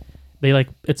people like they like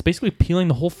it's basically peeling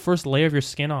the whole first layer of your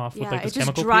skin off with Yeah, like it this just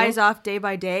chemical dries peel. off day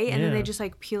by day, and then Yeah. they just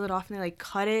like peel it off and they like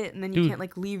cut it, and then you Dude, can't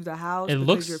like leave the house it because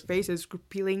looks- your face is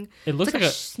peeling. It looks It's like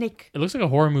like a snake. it looks like a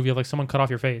horror movie of like someone cut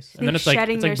off your face, and then Snake it's like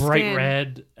shedding bright their skin.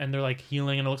 red, and they're like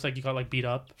healing, and it looks like you got like beat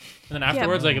up, and then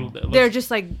afterwards like it looks, They're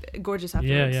just like gorgeous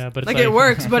afterwards. yeah, but it's like, like- it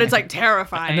works, but it's like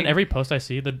terrifying. and then every post I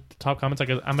see, the top comments like,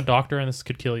 "I'm a doctor, and this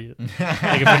could kill you."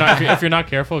 Like if you're not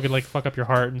careful, it could like fuck up your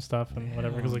heart and stuff and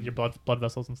whatever, because like your blood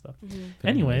vessels and stuff.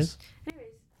 Anyways,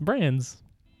 brands.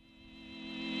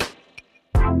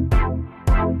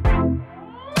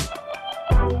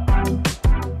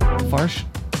 Farsh.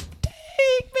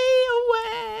 Take me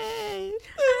away.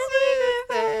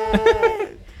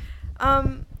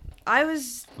 I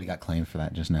was. We got claimed for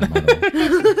that just now. By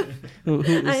the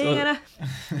way.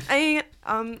 I ain't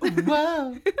gonna.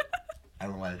 Whoa. I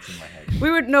don't know why that's in my head. We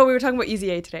were talking about Easy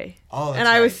A today. Oh, that's And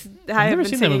I right. was. I have I've never been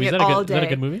seen that singing movie. Is it that, all is day. that a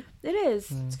good movie? It is.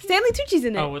 Stanley Tucci's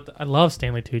in it. Oh, I love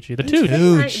Stanley Tucci. The Tooch.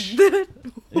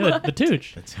 Yeah, the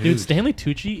Tooch. The Dude, Tooch. Stanley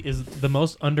Tucci is the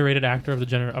most underrated actor of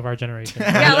of our generation.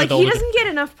 Yeah, like The he older- doesn't get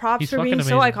enough props He's for being fucking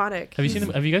so amazing. iconic. Have you seen?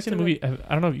 Have you guys seen the movie? I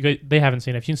don't know. If you guys, they haven't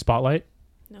seen it. Have you seen Spotlight?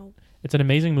 No. It's an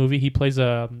amazing movie. He plays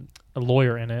a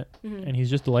lawyer in it, Mm-hmm. and he's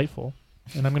just delightful.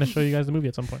 And I'm gonna show you guys the movie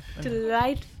at some point.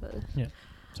 Delightful.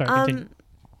 Sorry,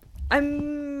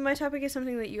 continue. My topic is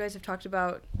something that you guys have talked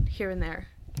about here and there.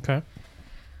 Okay.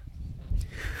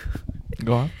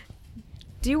 Go on.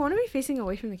 Do you want to be facing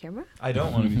away from the camera? I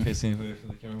don't want to be facing away from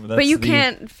the camera. But you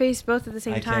can't face both at the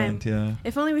same I time. can't, yeah.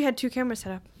 If only we had 2 cameras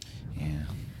set up. Yeah.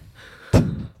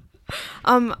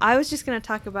 I was just gonna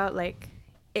talk about like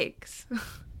Icks.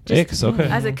 Icks, okay.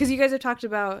 As because you guys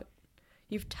have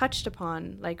you've touched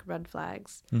upon like red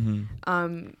flags, Mm-hmm.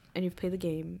 and you've played the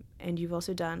game, and you've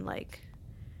also done like,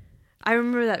 I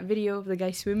remember that video of the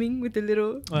guy swimming with the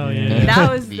little. Oh Yeah. yeah.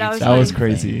 That was The that was That was like-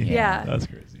 crazy. Yeah. That was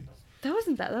crazy. That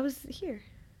wasn't that. That was here.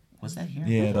 Was that here?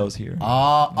 Yeah, that was here.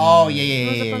 Oh, yeah, It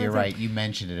was up on You're the right. You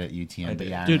mentioned it at UTM, I but did.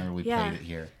 yeah, I Dude. remember we Yeah. played it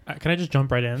here. Can I just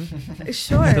jump right in?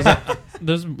 Sure.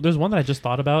 There's one that I just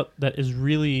thought about that is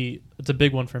really it's a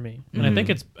big one for me, and I think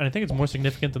it's more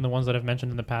significant than the ones that I've mentioned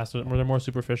in the past, where they're more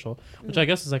superficial, which I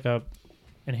guess is like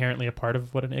inherently a part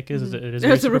of what an ick is. It is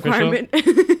very It's a superficial.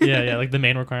 requirement. yeah, like the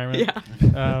main requirement.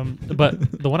 Yeah.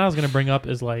 But the one I was gonna bring up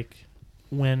is like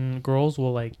when girls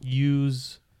will like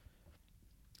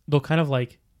they'll kind of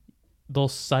like they'll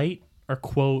cite or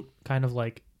quote kind of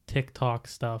like TikTok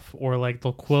stuff, or like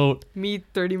they'll quote Me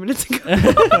 30 minutes ago.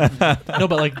 no,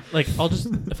 but like I'll just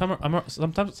if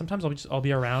sometimes I'll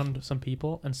be around some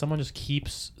people and someone just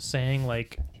keeps saying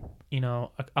like, you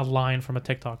know, a line from a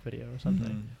TikTok video or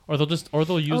something, or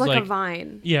they'll use like like a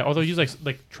Vine. yeah, or they'll use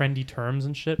like trendy terms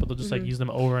and shit, but they'll just like use them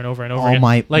over and over and over Oh again.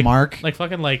 my like Mark. like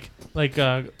fucking like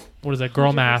what is that,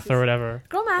 girl math or whatever.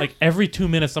 Girl math. Like every 2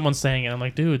 minutes someone's saying it. I'm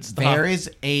like, dude, stop. There is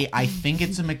I think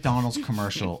it's a McDonald's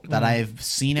commercial that I've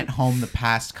seen at home the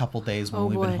past couple days when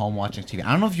we've been home watching TV.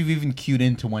 I don't know if you've even queued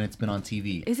into when it's been on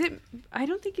TV. Is it? I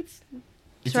don't think it's.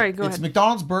 Sorry, go It's ahead.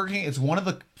 McDonald's, Burger King. It's one of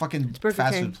the fucking Burger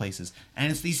fast King. food places.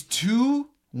 And it's these two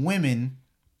women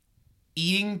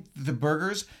eating the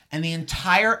burgers, and the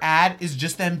entire ad is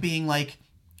just them being like,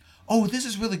 oh, this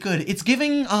is really good. It's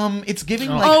giving like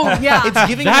Oh, yeah. it's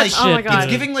giving That like shit, Oh my God.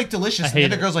 it's giving like delicious. I And the hate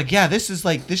other it. girl's like, yeah, this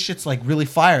shit's like really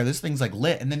fire. This thing's like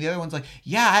lit. And then the other one's like,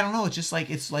 yeah, I don't know. It's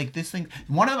like this thing.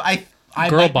 One of them I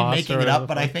Girl might be boss making or it whatever up,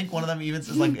 but the I fuck. think one of them even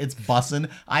says like it's bussin'.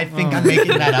 I think I'm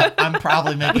making that up. I'm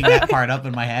probably making that part up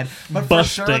in my head. But for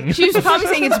sure, Busting. She was probably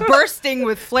saying it's bursting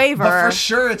with flavor. but for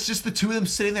sure, it's just the two of them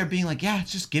sitting there being like, yeah, it's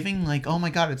just giving like, oh my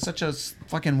God, it's such a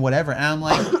fucking whatever. And I'm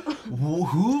like,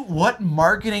 what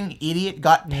marketing idiot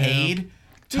got paid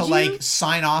to Did you- like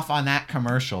sign off on that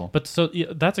commercial? But so yeah,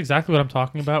 that's exactly what I'm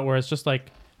talking about, where it's just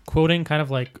like quoting kind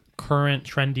of like current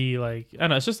trendy, like I don't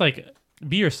know, it's just like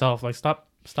be yourself, like stop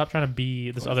trying to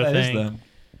be this other That is thing. them.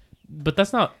 But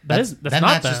that's not that's then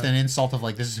not that's just them. an insult of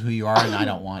like, this is who you are, and I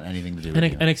don't want anything to do with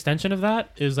An, you. an extension of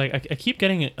that is like I keep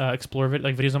getting explore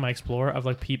like videos on my Explore of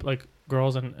like people, like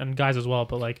girls and guys as well,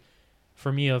 but like for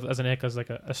me as an ick, as like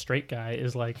a straight guy,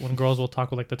 is like when girls will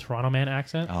talk with like the Toronto man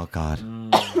accent, Oh God.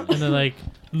 and they're like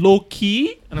low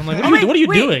key, and I'm like, what are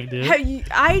you doing, dude?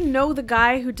 I know the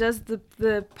guy who does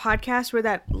the podcast where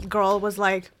that girl was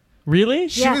like, Really?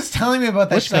 She Yeah. was telling me about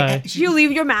that. Which She's like, guy? you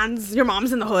leave your mom's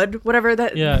in the hood, whatever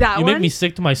that Yeah, that you one. make me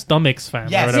sick to my stomachs, fam.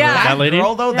 yes, or whatever. Yeah. That lady.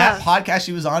 girl though, that Yeah. podcast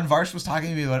she was on, Varsh was talking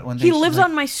to me about it one day. He She's lives like,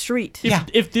 on my street. Yeah.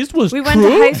 If this was We true, went to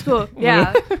high school.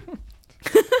 Yeah,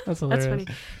 that's that's hilarious. funny.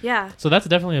 Yeah. So that's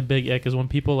definitely a big ick, is when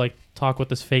people like talk with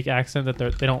this fake accent that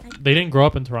they didn't grow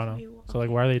up in Toronto. So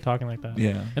like, why are they talking like that?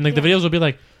 Yeah. And like the Yeah. videos will be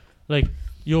like,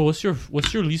 yo, what's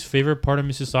your least favorite part of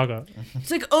Mississauga?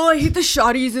 It's like, oh, I hate the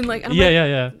shotties and like, and I'm Yeah, like, yeah,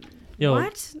 yeah. Yo,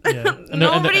 what? yeah. And they're-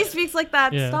 Nobody speaks like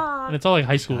that. Yeah. Stop. And it's all like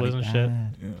high schoolers and shit.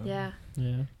 Yeah,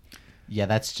 Yeah. Yeah,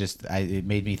 that's just. It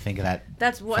made me think of that.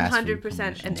 that's Fast food 100%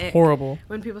 an commercials. ick. Horrible.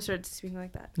 When people start speaking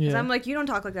like that, because Yeah. I'm like, you don't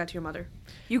talk like that to your mother.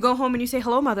 You go home and you say,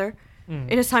 "Hello, mother.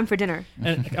 Mm. It is time for dinner."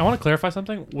 And I want to clarify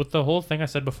something with the whole thing I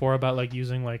said before about like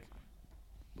using like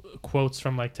quotes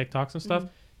from like TikToks and stuff.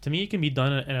 To me, it can be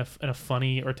done in a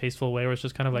funny or tasteful way, where it's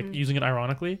just kind of like using it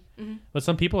ironically. Mhm. But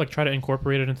some people like try to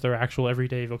incorporate it into their actual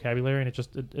everyday vocabulary, and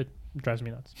it drives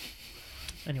me nuts.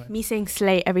 Anyway, Me saying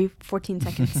 "slay" every 14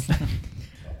 seconds.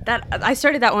 That I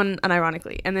started that one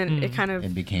unironically, and then it kind of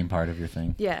It became part of your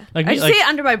thing. yeah. Like I me- just like- say it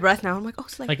under my breath now. I'm like, "Oh,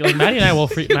 slay." like Maddie and I will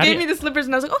you gave me Maddie, the slippers,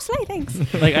 and I was like, "Oh, slay, thanks."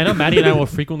 like I know Maddie and I will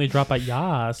frequently drop a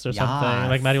yas or something. Yas.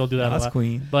 Like Maddie will do that a That's lot.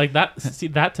 queen. But like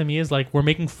that to me is like we're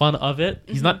making fun of it.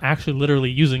 He's not actually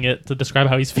literally using it to describe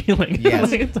how he's feeling.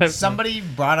 Yes. Like, it's Somebody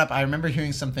brought up. I remember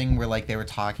hearing something where like they were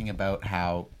talking about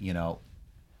how, you know,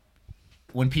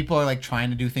 when people are like trying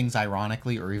to do things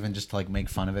ironically or even just to like make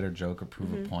fun of it or joke or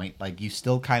prove a point, like you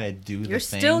still kind of do You're the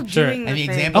thing. still Sure. doing And the thing.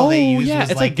 example Oh they used yeah, was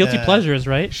it's like guilty the- pleasures,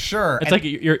 right? Sure. It's and-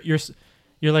 like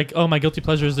you're like, oh, my guilty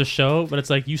pleasure is this show, but it's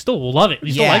like you still love it,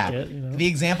 you still like it. You know? The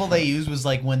example they used was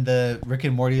like when the Rick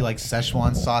and Morty like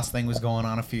Szechuan sauce thing was going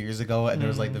on a few years ago, and there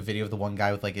was like the video of the one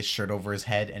guy with like his shirt over his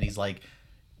head, and he's like,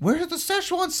 "Where's the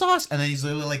Szechuan sauce?" And then he's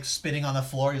literally like spinning on the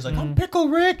floor. He's like, "I'm Pickle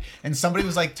Rick," and somebody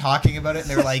was like talking about it, and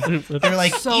they're like,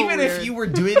 So even if weird. you were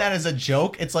doing that as a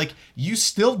joke, it's like you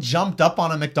still jumped up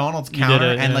on a McDonald's You did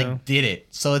counter it, and yeah. like did it.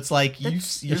 So it's like you're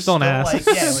still an ass. Like,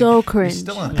 yeah, So like, cringe. You're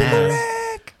still an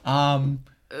Yeah. ass.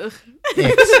 Ugh.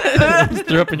 Icks. Just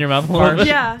threw up in your mouth a little bit.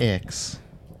 Yeah. Icks.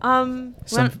 When-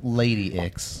 Some lady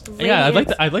Icks. Yeah,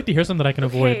 radiant- I'd like to hear something that I can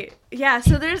avoid. Okay, yeah.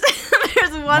 So there's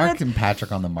there's one Mark that's and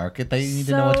Patrick on the market. They need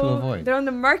to know what to avoid. They're on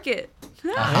the market.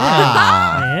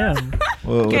 Ah. I am.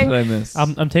 Whoa, Okay. what did I miss?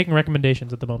 I'm taking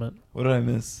recommendations at the moment. What did I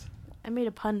miss? I made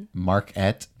a pun.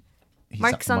 Market. He's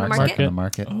Mark's on the Mark's market? on the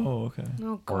market. Oh, okay.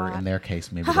 Oh Or in god. their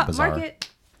case, maybe the Haha, bazaar. market.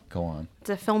 Go on. It's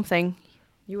a film thing.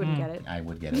 You wouldn't get it. I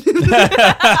would get it.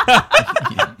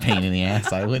 Pain in the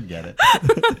ass. I would get it.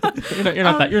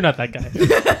 You're not that guy.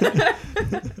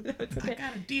 I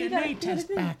got a DNA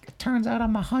test back. It turns out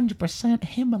I'm 100%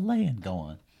 Himalayan. Go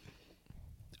on.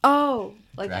 Oh,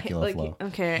 like Dracula flow.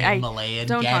 Okay, Himalayan,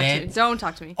 don't get talk it? to me. Don't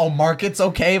talk to me. Oh, market's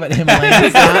okay, but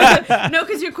Himalayan's not. No,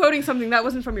 because you're quoting something that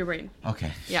wasn't from your brain.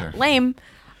 Okay, Yeah, sure. lame.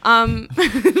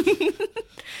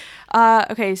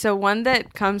 Okay, so one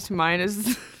that comes to mind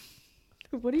is.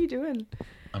 What are you doing?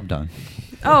 I'm done.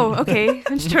 Oh, okay.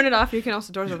 Just turn it off. You can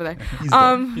also doors over there. He's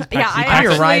Yeah, he I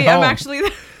packs- ride I'm home. actually.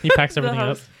 He packs the everything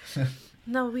up. host.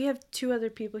 No, we have 2 other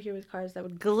people here with cars that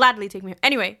would gladly take me.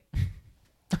 Anyway,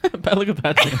 Look at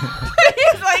Patrick.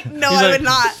 he's like, no, He's I like- would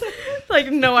not. Like,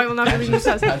 no, I will not be leaving this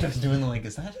house. Patrick's doing like,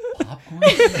 is that popcorn?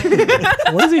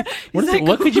 What is he? What is like, it?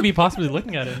 What could you be possibly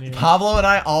looking at in here? Pablo and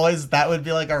I always, that would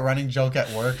be like our running joke at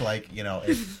work. Like, you know,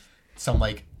 if some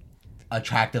like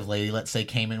attractive lady, let's say,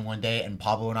 came in one day and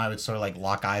Pablo and I would sort of like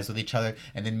lock eyes with each other,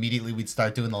 and then immediately we'd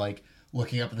start doing the like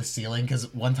looking up at the ceiling,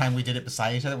 because one time we did it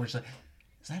beside each other. We're just like,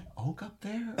 is that oak up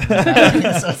there? Or is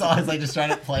that- so it's always like just trying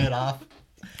to play it off.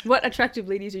 What attractive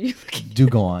ladies are you looking Do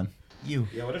go on. You.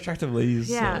 Yeah, what attractive ladies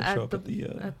Yeah, show up at the...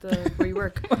 at the where you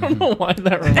work? I don't know why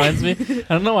that reminds me. I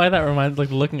don't know why that reminds, like,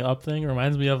 the looking up thing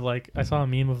reminds me of, like, I saw a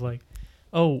meme of, like,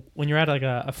 oh, when you're at, like,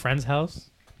 a friend's house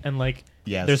and, like,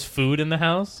 Yes. there's food in the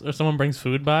house or someone brings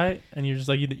food by and you're just,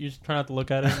 like, you just try not to look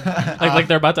at it. Like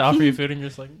they're about to offer you food and you're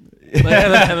just, like... and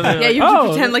then they're Yeah, like, you oh,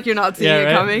 pretend like you're not seeing it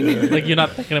right? coming. Like, you're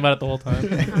not thinking about it the whole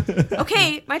time.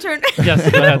 Okay, my turn. Yes,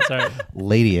 go ahead, sorry.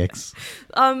 Lady Icks.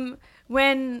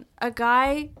 When a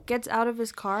guy gets out of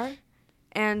his car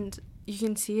and you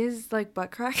can see his like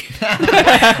butt crack,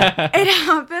 it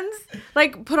happens.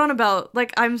 Like, put on a belt.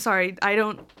 Like, I'm sorry, I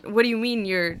don't. What do you mean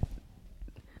you're?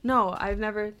 No, I've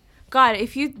never. God,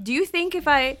 do you think if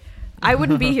I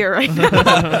wouldn't be here right now?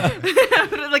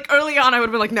 Like early on, I would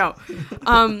have been like, no,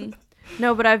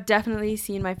 no. But I've definitely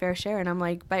seen my fair share, and I'm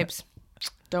like, babes,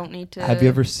 don't need to. Have you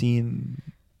ever seen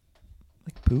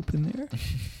like poop in there?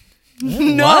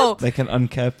 No. Like an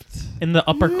unkept In the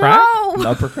upper crack? an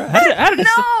upper crack? How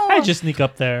did you sneak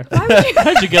up there?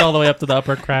 How'd you get all the way up to the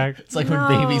upper crack? It's like No.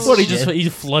 when babies What, shit. he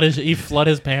flood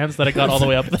his pants that it got all the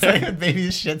way up It's like there? when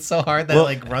babies shit so hard that Well-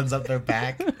 it like runs up their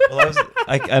back. Well,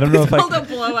 I don't know if Called I... a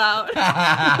blowout.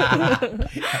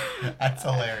 That's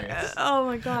hilarious. Oh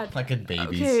my god. Fucking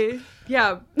babies. Okay.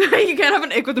 Yeah. You can't have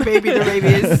an ick with a baby. They're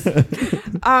babies.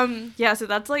 Yeah. So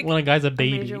that's like. When a guy's a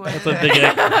baby. major one. That's a big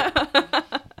ick.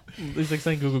 He's like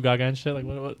saying Goo Goo Gaga and shit. Like,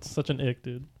 what's such an ick,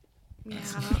 dude? Yeah.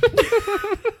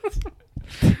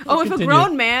 Oh, if a Continue.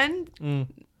 grown man.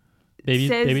 Baby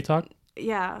Says- talk?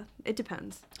 Yeah. It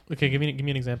depends. Okay, give me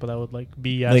an example that would like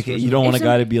be as Like, you don't want a If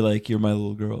guy to be like, you're my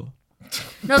little girl.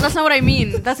 No, that's not what I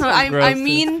mean. That's not. I Gross,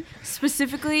 mean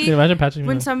specifically Can you imagine Patrick?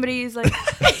 when somebody is like.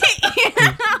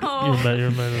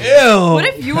 You're my Ew! What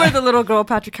if you were the little girl,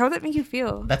 Patrick? How would that make you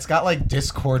feel? That's got like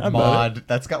Discord I'm mod.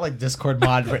 That's got like Discord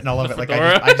mod written all over it. Like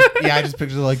Fedora. I just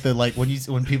picture like the like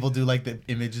when people do like the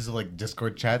images of like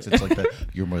Discord chats. It's like the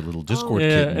you're my little Discord yeah,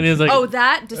 kitten. and he's like, Oh,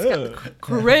 that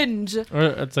cringe. or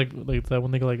it's like that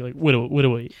when they go like widow.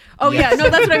 Oh Yes. yeah, no,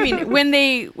 that's what I mean. When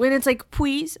it's like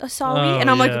please, sorry, and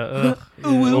I'm like, ugh.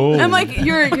 ooh. I'm like,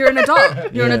 you're an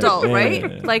adult. You're an Yeah, adult, yeah, right?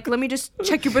 yeah. Like, let me just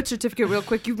check your birth certificate real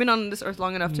quick. You've been on this earth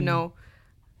long enough to know.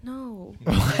 No.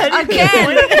 What Again,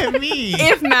 does it mean?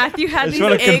 if Matthew had I just these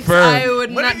wanna eggs, confirm. I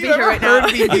would When not have be you here ever right heard now.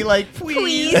 me be like, please,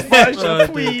 Please. Marsha,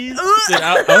 Dude. please? Dude,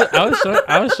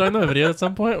 I was showing them a video at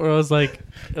some point where it was like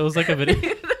a video.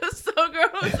 That was so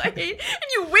gross. I hate.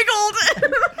 And you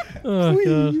wiggled. Oh,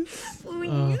 God.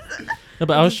 Please. No,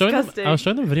 but I was Disgusting.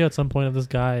 showing them a video at some point of this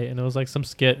guy, and it was like some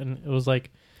skit, and it was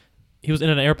like he was in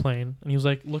an airplane, and he was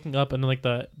like looking up, and then like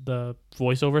the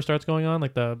voiceover starts going on,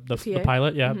 like the PA?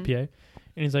 pilot, yeah, Mhm. PA,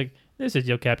 and he's like, "This is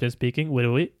your captain speaking,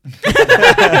 widowy."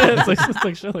 it's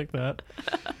like shit like that.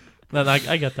 No,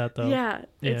 I get that though. Yeah,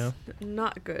 Yeah. it's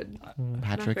not good.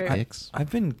 Patrick Not fair. Icks. I've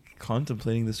been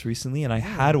contemplating this recently, and I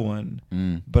had one,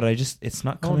 Mm. but it's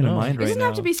not coming to no. mind It right doesn't now.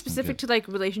 have to be specific to like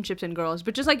relationships and girls,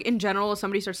 but just like in general, if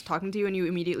somebody starts talking to you and you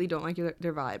immediately don't like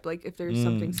their vibe, like if there's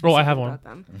something specific Oh, I have one. about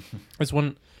them. It's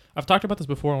when I've talked about this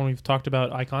before when we've talked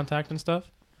about eye contact and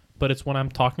stuff, but it's when I'm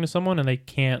talking to someone and they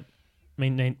can't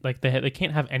maintain, like they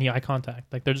can't have any eye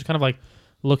contact, like they're just kind of like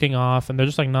looking off and they're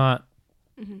just like not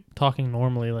talking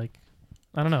normally. Like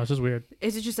I don't know, it's just weird.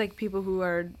 Is it just like people who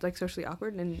are like socially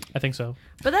awkward and? I think so.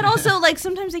 But then also like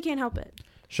sometimes they can't help it.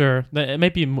 Sure, it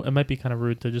might be kind of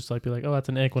rude to just like be like, oh, that's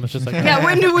an ick when it's just like Yeah,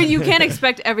 when you can't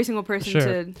expect every single person Sure.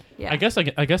 to. Yeah. I guess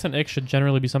an ick should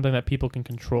generally be something that people can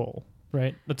control,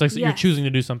 right? It's like you're Yes. choosing to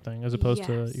do something as opposed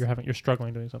Yes. to you're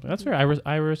struggling doing something. That's fair.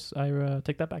 I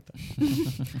take that back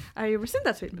then. I rescind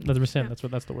that statement. That's rescind. Yeah.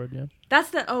 That's the word. Yeah.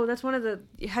 That's one of the.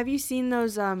 Have you seen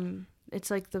those? It's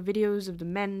like the videos of the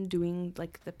men doing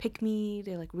like the pick me.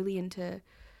 They're like really into.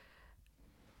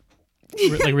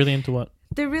 Like really into what?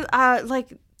 They're really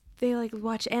like they like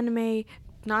watch anime.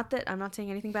 Not that I'm not saying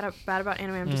anything bad about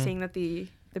anime. I'm just saying that the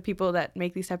people that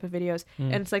make these type of videos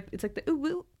and it's like the ooh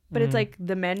woo, but it's like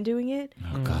the men doing it.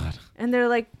 Oh God. And they're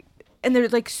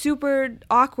like super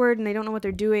awkward and they don't know what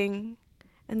they're doing,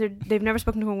 and they've never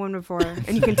spoken to a woman before,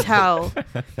 and you can tell.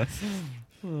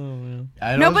 Oh, man.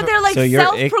 No, but they're like So your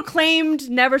self-proclaimed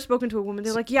never spoken to a woman.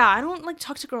 They're like, yeah, I don't like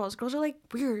talk to girls. Girls are like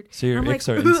weird. So your I'm icks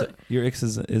like, are your icks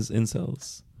is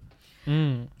incels.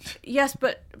 Yes,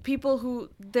 but people who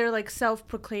they're like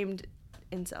self-proclaimed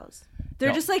incels. They're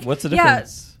No. just like, What's the yeah,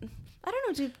 difference? I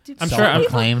don't know. Do I'm some sure I'm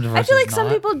people- claimed I feel like versus some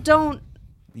not. people don't.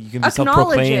 You can be Acknowledge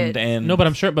self-proclaimed it. and No, but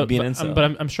I'm sure, be an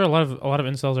incel. I'm sure a lot of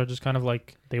incels are just kind of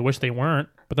like they wish they weren't.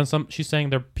 But then she's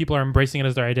saying people are embracing it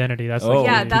as their identity. That's Oh, like,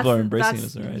 Yeah, people that's are embracing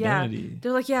that's- it as their yeah. identity.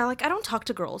 They're like, yeah, like I don't talk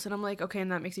to girls, and I'm like, okay,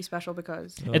 and that makes you special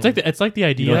because. Oh. it's like the You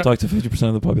idea. don't talk to 50%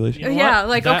 of the population. You know yeah, what?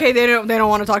 like That- okay, they don't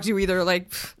want to talk to you either.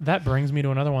 Like, That brings me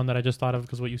to another one that I just thought of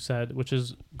because what you said, which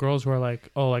is girls who are like,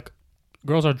 oh, like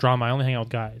girls are drama. I only hang out with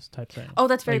guys type thing. oh,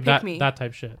 that's very Like pick me. that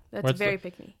type shit. Where That's it's very like-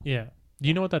 pick me. yeah. Do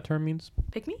you know what that term means?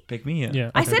 Pick me. Pick me, yeah.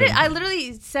 Yeah. I Okay, said good. it. I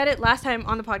literally said it last time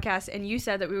on the podcast, and you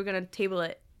said that we were gonna table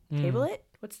it. Table it?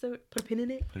 What's the put a pin in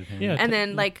it? Put it in. Yeah. And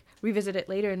then like revisit it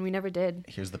later, and we never did.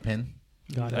 Here's the pin.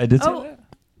 Got it. I did say Oh, that.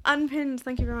 unpinned.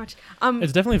 Thank you very much.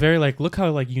 It's definitely very like look how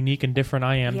like unique and different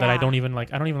I am that I Yeah. don't even like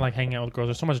hanging out with girls.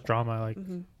 There's so much drama. Like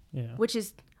yeah. Which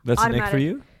is That's an ick for automatic.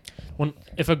 you? When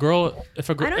if a girl I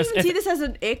don't even see this as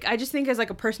an ick. I just think as like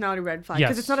a personality red flag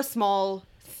because Yes. it's not a small,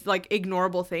 like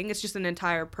ignorable thing. It's just an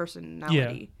entire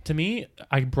personality. to me,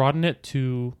 I broaden it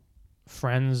to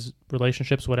friends,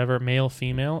 relationships, whatever, male,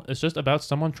 female. It's just about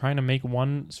someone trying to make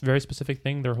one very specific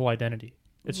thing their whole identity.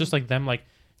 It's just like them like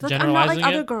It's like, I'm not generalizing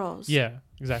like it. other girls. Yeah,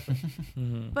 exactly.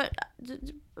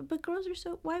 But girls are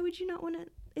so. Why would you not want to?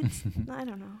 It's I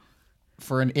don't know.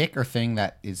 For an ick or thing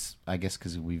that is, I guess,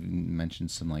 because we've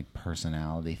mentioned some like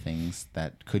personality things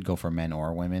that could go for men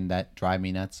or women that drive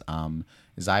me nuts.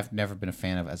 Is I've never been a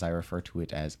fan of, as I refer to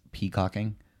it, as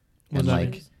peacocking, and What's that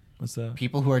like mean? What's that?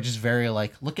 people who are just very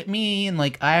like, look at me, and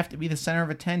like I have to be the center of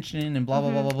attention, and blah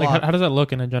blah blah blah blah. Like how does that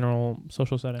look in a general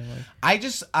social setting? Like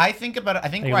I think about it. I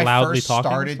think Like where I loudly first talking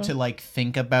and started stuff? to like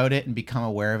think about it and become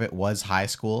aware of it was high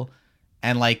school,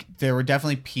 and like there were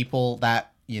definitely people that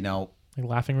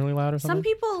laughing really loud or something. Some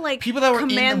people like people that were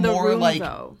command in the the more room like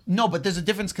though. no, but there's a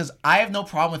difference because I have no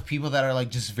problem with people that are like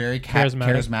just very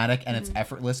charismatic and it's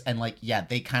effortless and like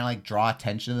they kind of like draw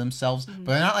attention to themselves, but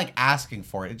they're not like asking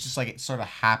for it. It's just like it sort of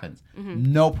happens.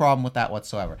 No problem with that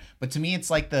whatsoever. But to me, it's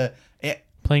like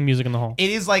Playing music in the hall. it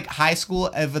is like high school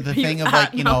of the thing of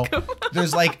at like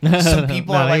there's like some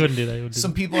people No, are they like wouldn't do that. They would do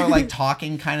some people are like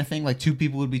talking kind of thing, like two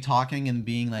people would be talking and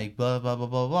being like blah blah blah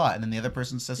blah blah, and then the other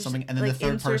person says Just, something, and then like, the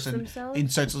third inserts person themselves?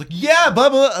 inserts like yeah blah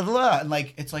blah blah, and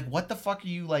like it's like what the fuck are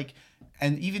you like,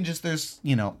 and even just there's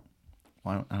well,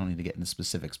 I don't need to get into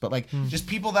specifics, but like just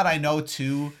people that I know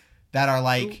too that are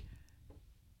like.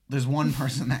 There's one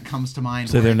person that comes to mind.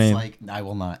 Say where their it's name. Like I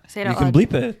will not. Say it You out can loud.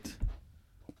 bleep it.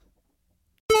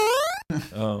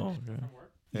 Oh, okay.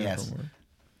 Yeah, Yes. from work.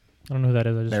 I don't know who that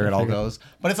is. I just There it all figured. goes.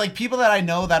 But it's like people that I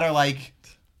know that are like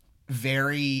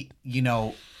very,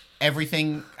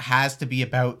 everything has to be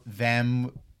about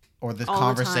them, or the All the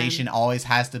conversation always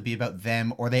has to be about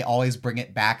them, or they always bring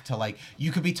it back to like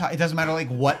you could be. It doesn't matter like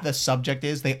what the subject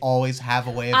is. They always have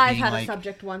a way of I've being had like a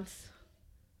subject once.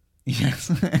 yes,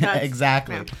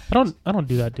 exactly. yeah. I don't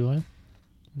do that, do I?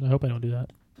 I hope I don't do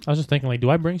that. I was just thinking, like,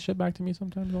 do I bring shit back to me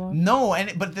sometimes a lot? No,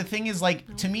 but the thing is,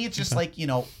 like, to me, it's just like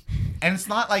and it's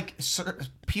not like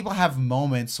people have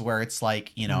moments where it's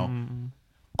like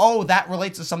oh, that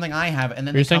relates to something I have, and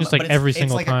then You're they saying come, just, like, but every it's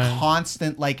single like time. a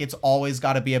constant, like it's always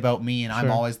got to be about me, and I'm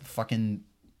Sure. always the fucking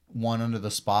one under the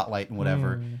spotlight and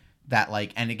whatever. That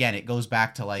like, and again, it goes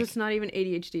back to So like it's not even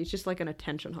ADHD. It's just like an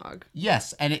attention hog.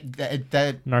 yes, and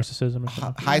that Narcissism or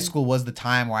something. high school was the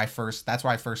time where that's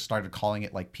where I first started calling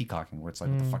it like peacocking, where it's like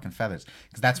with the fucking feathers,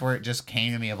 because that's where it just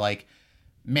came to me of like,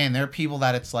 man, there are people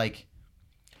that it's like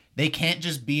they can't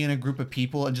just be in a group of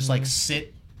people and just like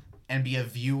sit and be a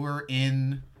viewer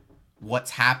in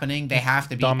what's happening. They have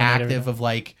to be Dominate active everything. of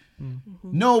like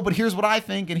no, but here's what I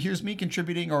think, and here's me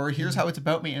contributing, or here's how it's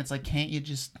about me, and it's like can't you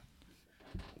just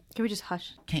Can we just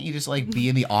hush? like be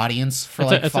in the audience for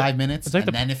It's like like 5 minutes, it's like and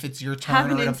the- then if it's your Have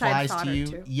turn an or it inside applies thought to or you,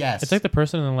 two. yes, It's like the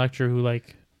person in the lecture who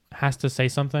like has to say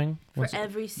something. For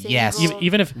every single... Yes.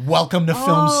 Even if Welcome to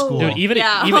film school. Dude, even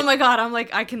oh my god, I'm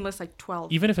like, I can list like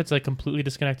 12. even if it's like completely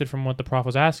disconnected from what the prof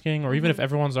was asking, or even if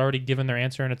everyone's already given their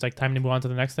answer and it's like time to move on to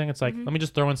the next thing, it's like let me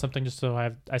just throw in something just so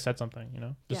I said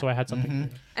something, just so I had something.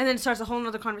 And then it starts a whole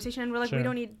other conversation, and we're like, Sure. we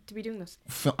don't need to be doing this.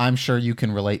 I'm sure you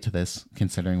can relate to this,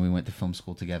 considering we went to film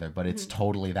school together. But it's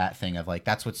totally that thing of like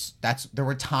there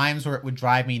were times where it would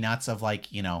drive me nuts of like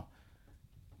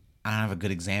I don't have a good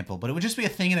example, but it would just be a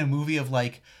thing in a movie of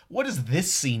like, what does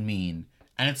this scene mean?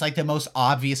 And it's like the most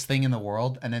obvious thing in the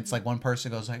world. And it's like one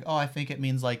person goes like, oh, I think it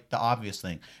means like the obvious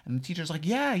thing. And the teacher's like,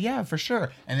 yeah, for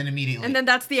sure. And then immediately. And then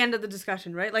that's the end of the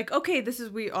discussion, right? Like, okay,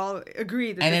 we all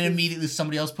agree. That and then immediately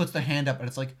somebody else puts their hand up and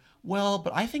it's like, well,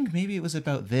 but I think maybe it was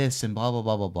about this and blah, blah,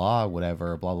 blah, blah, blah,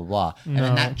 whatever, blah, blah, blah. And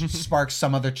then that just sparks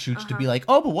some other chooch to be like,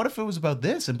 oh, but what if it was about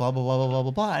this and blah, blah, blah, blah, blah,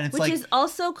 blah, blah. And it's Which is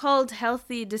also called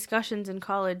healthy discussions in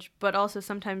college, but also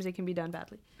sometimes it can be done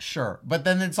badly. Sure. But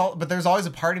then but there's always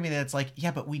a part of me that's like, yeah,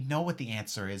 but we know what the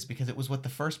answer is because it was what the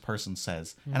first person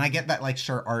says. And I get that, like,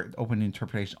 sure, art, open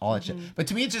interpretation, all that shit. But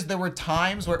to me, it's just there were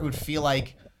times where it would feel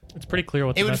like, It's pretty clear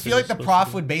what it would feel like the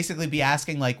prof would basically be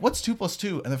asking like, what's 2 +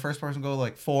 2? And the first person would go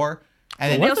like 4. And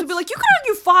And then they also be like, you could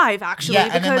argue 5, actually. yeah,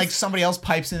 and then like somebody else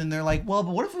pipes in and they're like, well,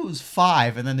 but what if it was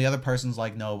 5? And then the other person's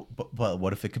like, no, but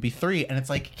what if it could be 3? And it's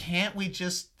like, can't we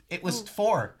just? It was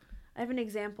 4. I have an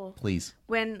example. Please.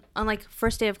 When on like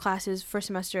first day of classes, first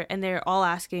semester, and they're all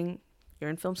asking, you're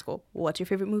in film school, what's your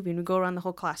favorite movie? And we go around the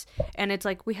whole class. And it's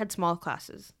like, we had small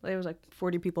classes. There was like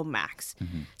 40 people max.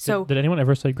 So, Did anyone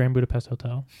ever say Grand Budapest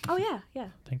Hotel? oh yeah.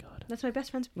 Thank God. That's my best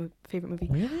friend's favorite movie.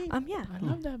 Really? Yeah. I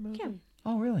love that movie. Yeah.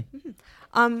 Oh, really?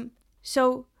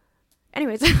 So,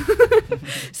 anyways,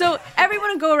 so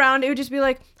everyone would go around. It would just be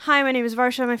like, "Hi, my name is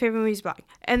Varsha. My favorite movie is Black,"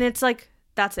 and it's like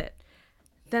that's it.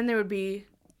 Then there would be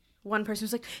one person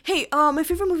who's like, "Hey, my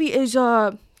favorite movie is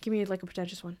give me like a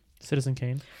pretentious one, Citizen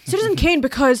Kane. Citizen Kane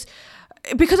because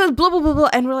of blah blah blah blah."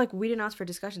 And we're like, "We didn't ask for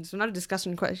discussion. So not a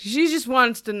discussion question. She just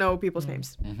wants to know people's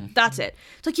names. That's it."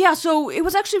 It's like, yeah, so it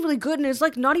was actually really good, and it's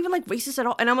like not even like racist at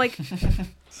all. And I'm like.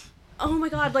 Oh my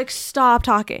god, like stop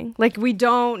talking. Like we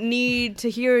don't need to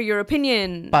hear your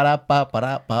opinion.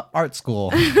 Ba-da-ba-ba-da-ba, art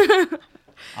school. It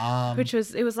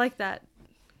was like that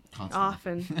Constantly.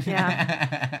 often.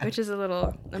 Yeah. Which is a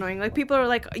little annoying. Like people are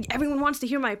like, everyone wants to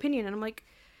hear my opinion. And I'm like,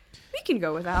 we can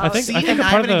go without. I think See, a and I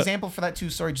part have of an the- example for that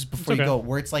too. Sorry, just before It's you okay. go,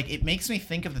 where it's like, it makes me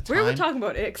think of the time. Where are we talking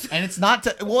about Icks? And it's not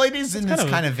to, well, it is in this kind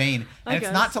of- kind of vein. I And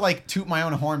it's guess. not to like toot my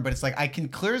own horn, but it's like, I can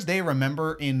clear as day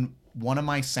remember in one of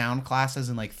my sound classes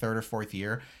in like 3rd or 4th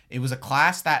year, it was a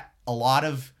class that a lot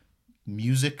of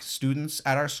music students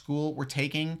at our school were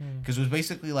taking because it was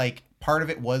basically like part of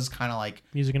it was kind of like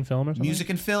Music and film or something? music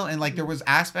and film, and like there was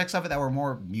aspects of it that were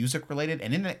more music related,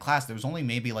 and in that class there was only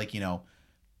maybe like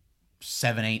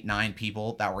 7, 8, 9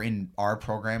 people that were in our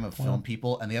program of film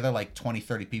people, and the other like 20,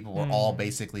 30 people were all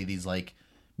basically these like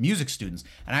music students.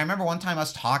 And I remember one time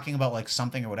us talking about like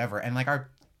something or whatever, and like our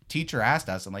teacher asked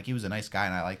us, and like he was a nice guy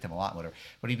and I liked him a lot, whatever,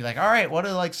 but he'd be like, all right, what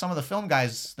do like some of the film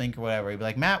guys think or whatever? He'd be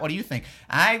like, Matt, what do you think?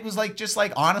 And I was like, just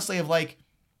like honestly of like,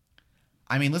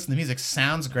 I mean, listen, the music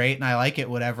sounds great and I like it,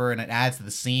 whatever, and it adds to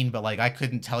the scene, but like I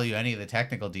couldn't tell you any of the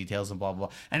technical details and blah blah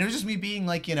blah. And it was just me being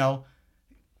like,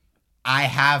 I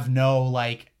have no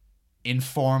like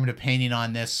informed opinion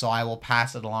on this, so I will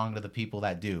pass it along to the people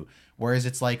that do. Whereas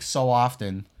it's like so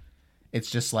often it's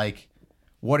just like,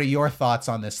 what are your thoughts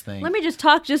on this thing? Let me just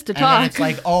talk just to And talk. then it's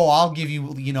like, oh, I'll give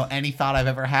you, any thought I've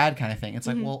ever had kind of thing. It's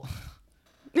like, well,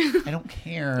 I don't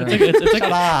care. It's like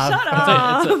Shut up. Shut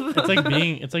up.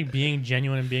 It's like being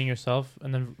genuine and being yourself,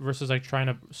 and then versus like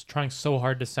trying so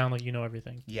hard to sound like you know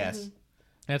everything. Yes.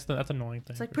 That's annoying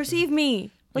thing. It's like, for sure. perceive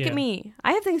me. Look Yeah. at me.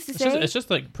 I have things to say. It's just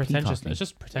like pretentious. Peacocking. It's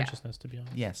just pretentiousness, to be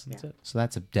honest. Yes. That's it. So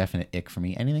that's a definite ick for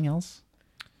me. Anything else?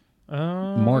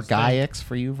 More More guy icks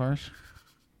for you, Varsh?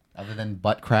 Other than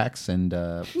butt cracks and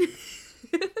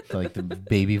like the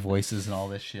baby voices and all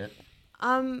this shit.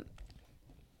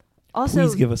 Also,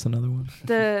 Please give us another one.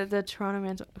 the Toronto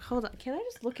Man's. Hold on. Can I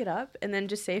just look it up and then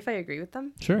just say if I agree with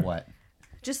them? Sure. What?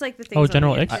 Just like the things. Oh, on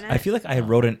general the icks? internet. I feel like I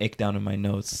wrote an ick down in my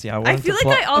notes. Yeah, I feel like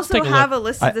I also take a have look. a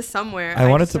list of this somewhere. I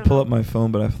wanted just to don't pull know. up my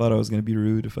phone, but I thought I was gonna be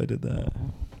rude if I did that.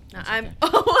 I'm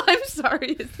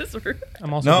sorry. Is this rude?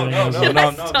 I'm also doing it.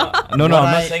 no, Stop. I'm What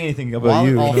not saying anything about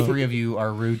you. All No. 3 of you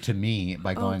are rude to me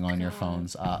by going on your God.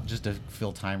 phones. Just to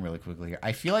fill time really quickly here.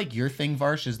 I feel like your thing,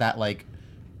 Varsh, is that like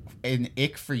an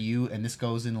ick for you, and this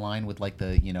goes in line with like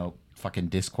the, fucking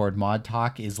Discord mod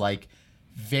talk, is like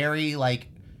very like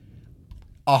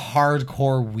a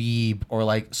hardcore weeb or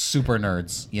like super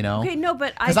nerds, you know? Okay, no,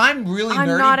 but Because I'm really I'm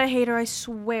nerdy. not a hater, I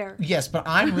swear. Yes, but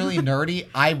I'm really nerdy.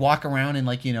 I walk around in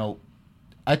like,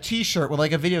 a t-shirt with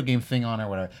like a video game thing on or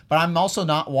whatever. But I'm also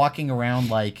not walking around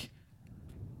like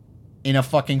in a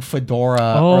fucking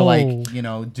fedora or like,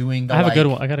 doing the I have like, a good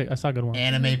one. I saw a good one.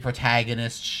 anime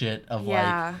protagonist shit of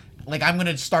Yeah. like I'm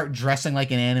gonna start dressing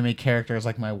like an anime character as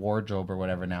like my wardrobe or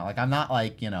whatever now. Like I'm not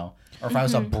like, or if I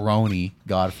was a brony,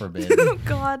 God forbid. Oh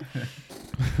God.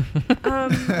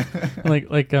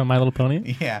 like My Little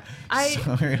Pony. Yeah.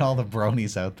 Sorry to all the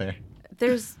bronies out there.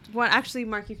 There's one. Actually,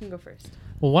 Mark, you can go first.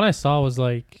 Well, one I saw was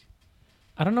like,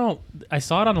 I don't know. I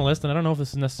saw it on the list, and I don't know if this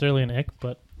is necessarily an ick,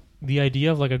 but the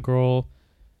idea of like a girl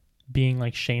being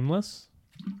like shameless,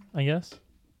 I guess.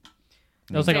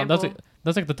 That's like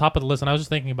the top of the list, and I was just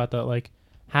thinking about that, like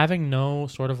having no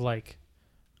sort of like,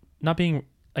 not being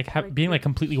like being like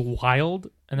completely wild,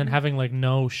 and then having like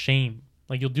no shame.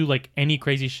 Like you'll do like any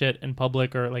crazy shit in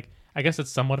public, or like I guess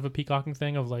it's somewhat of a peacocking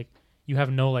thing of like you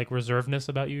have no like reservedness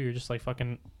about you. You're just like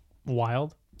fucking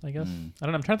wild, I guess. I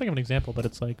don't know. I'm trying to think of an example, but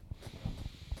it's like,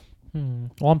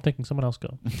 well, I'm thinking someone else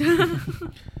go.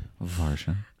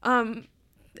 Varsha.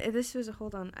 This was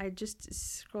hold on. I just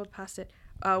scrolled past it.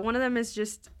 One of them is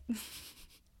just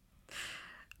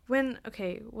when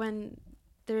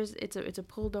there's it's a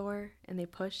pull door and they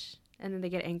push and then they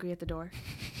get angry at the door.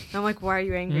 And I'm like, why are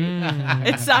you angry?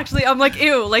 It's actually I'm like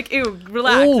ew,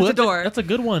 relax. Oh, it's a door. That's a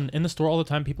good one. In the store all the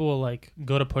time, people will like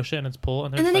go to push it and it's pull,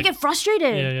 and then like, they get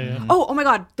frustrated. Yeah. Oh my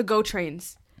God, the GO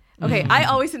trains. Okay, I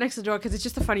always sit next to the door because it's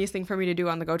just the funniest thing for me to do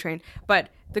on the GO train. But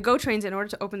the GO trains, in order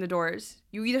to open the doors,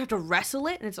 you either have to wrestle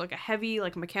it, and it's like a heavy,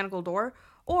 like mechanical door,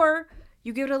 or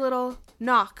you give it a little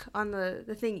knock on the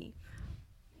thingy.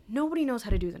 Nobody knows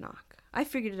how to do the knock. I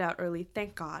figured it out early,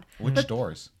 thank God. Which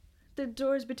doors? The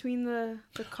doors between the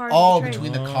cars. Oh, and the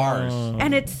between train. the cars.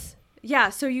 And it's,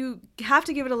 so you have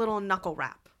to give it a little knuckle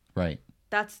wrap. Right.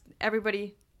 That's,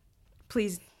 everybody,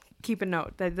 please keep a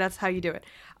note. That's how you do it.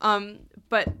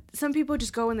 But some people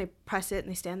just go and they press it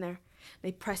and they stand there.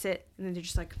 They press it and then they're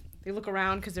just like, they look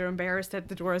around because they're embarrassed that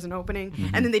the door isn't opening.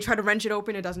 Mm-hmm. And then they try to wrench it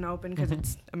open. It doesn't open because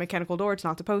it's a mechanical door. It's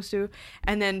not supposed to.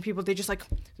 And then people, they just like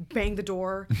bang the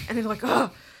door and they're like,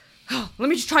 oh, let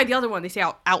me just try the other one. They say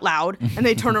out loud and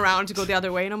they turn around to go the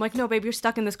other way. And I'm like, no, babe, you're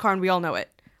stuck in this car and we all know it.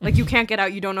 Like you can't get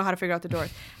out. You don't know how to figure out the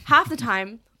doors. Half the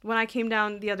time when I came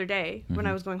down the other day, when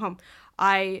I was going home,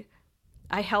 I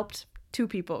helped two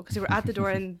people because they were at the door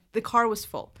and the car was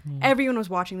full. Everyone was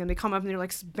watching them. They come up and they're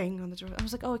like banging on the door. I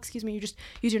was like, oh, excuse me, you just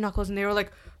use your knuckles. And they were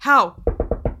like, how?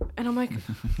 And I'm like,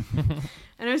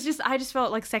 and it was just, I just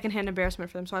felt like secondhand embarrassment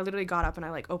for them. So I literally got up and I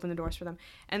like opened the doors for them.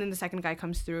 And then the second guy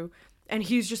comes through and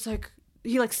he's just like,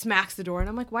 he like smacks the door. And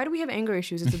I'm like, why do we have anger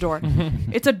issues? It's a door.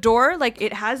 It's a door. Like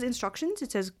it has instructions.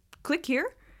 It says click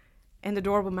here and the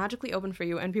door will magically open for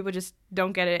you. And people just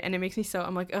don't get it. And it makes me so,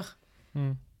 I'm like,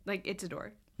 ugh, like it's a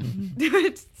door.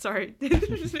 Sorry. It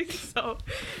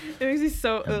makes me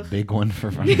so a big one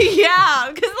for fun. Yeah,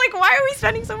 because like why are we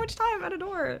spending so much time at a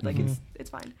door? Like it's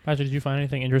fine. Patrick, did you find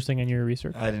anything interesting in your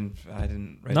research? I didn't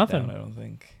write Nothing. it down, I don't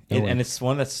think. And it's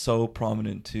one that's so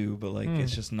prominent too, but like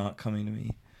it's just not coming to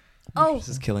me. Oh, this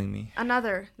is killing me.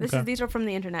 Another. These are from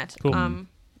the internet. Cool. I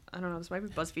don't know, this might be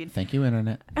BuzzFeed. Thank you,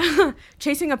 internet.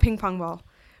 Chasing a ping pong ball.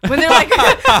 When they're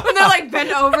like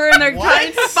bent over and they're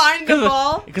trying to find the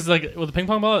ball. Because like with the ping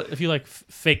pong ball, if you like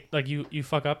fake, like you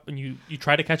fuck up and you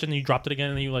try to catch it and then you dropped it again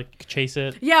and then you like chase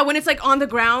it. Yeah, when it's like on the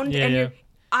ground and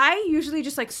I usually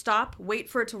just like stop, wait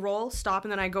for it to roll, stop,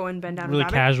 and then I go and bend down really and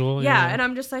grab casual, it. Yeah, and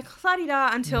I'm just like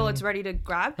la-di-da until it's ready to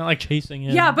grab. Not like chasing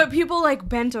it. Yeah, but people like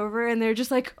bent over and they're just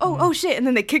like, oh shit, and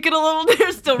then they kick it a little.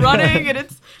 They're still running, and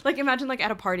it's like imagine like at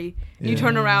a party, you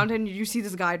turn around and you see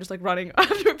this guy just like running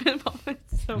after a pinball.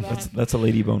 It's so bad. That's a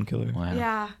lady bone killer. Wow.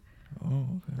 Yeah. Oh,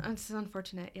 okay. It's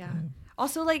unfortunate. Yeah.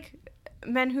 Also, like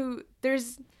men who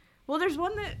there's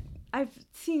one that I've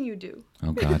seen you do.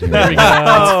 Oh God. There we go.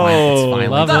 It's finally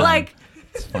Love But it. like,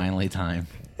 it's finally time.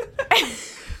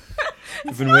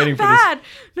 I've been waiting for bad.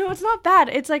 No, it's not bad.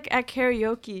 It's like at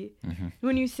karaoke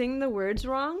when you sing the words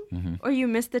wrong or you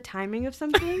miss the timing of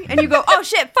something and you go, oh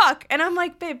shit, fuck. And I'm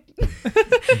like, babe,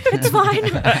 it's fine.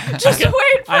 Just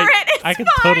wait for it. It's I can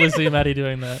fine. totally see Maddie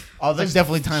doing that. Oh, there's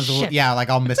definitely times where, like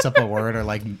I'll miss up a word or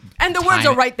like and the words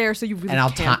are right there, so you really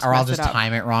I'll can't I'll mess just it up.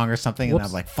 time it wrong or something, Whoops. and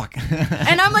I'm like, fuck.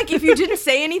 And I'm like, if you didn't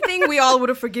say anything, we all would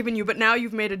have forgiven you. But now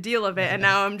you've made a deal of it, and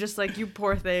now I'm just like, you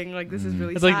poor thing. Like this is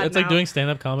really It's sad. like now. doing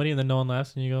stand up comedy and then no one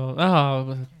laughs and you go,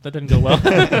 oh, that didn't go well.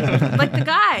 like the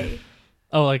guy.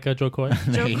 Oh, like Joe Coy.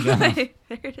 There you go. There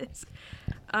it is.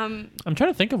 I'm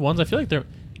trying to think of ones. I feel like there.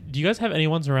 Do you guys have any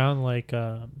ones around like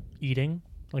eating?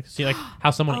 Like see like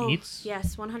how someone Oh, eats.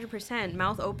 yes, 100%.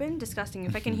 Mouth open, disgusting.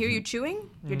 If I can hear you chewing,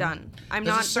 you're done. I'm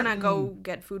There's a not certain- gonna go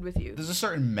get food with you. There's a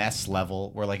certain mess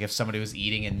level where, like, if somebody was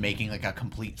eating and making like a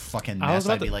complete fucking I was mess,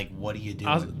 about I'd be to- like, "What are you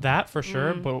doing?" That for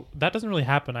sure, but that doesn't really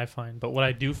happen. I find, but what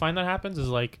I do find that happens is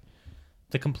like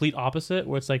the complete opposite,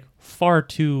 where it's like far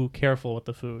too careful with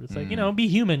the food. It's like be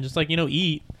human, just like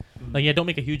eat. Like don't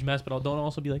make a huge mess, but don't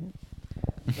also be like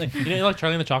like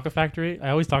Charlie in the Chocolate Factory. I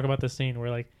always talk about this scene where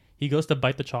like he goes to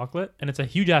bite the chocolate and it's a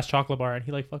huge ass chocolate bar and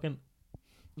he like fucking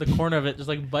the corner of it just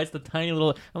like bites the tiny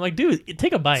little. I'm like, dude,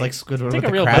 take a bite. It's like Squidward Take with a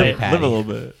the real Krabby bite. Patty. Live a little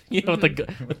bit.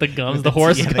 With the gums, With the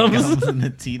horse yeah, gums. the gums and the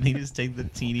teeth. They just take the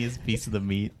teeniest piece of the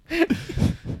meat.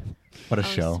 What a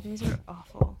show! These are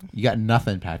awful. You got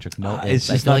nothing, Patrick. No, it's Icks. just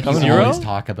I not feel like coming you to me. always Zero?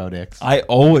 talk about Icks. I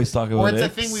always talk about Or it's a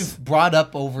Icks. thing we've brought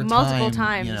up over Multiple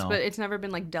time. times, but it's never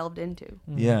been like delved into.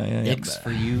 Yeah. Icks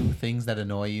for you, things that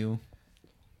annoy you.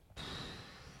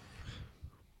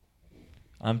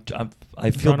 I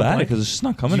Drawing feel a bad blank. because it's just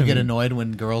not Do coming you to get me. annoyed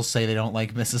when girls say they don't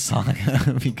like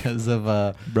Mississauga because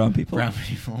of Brown people. brown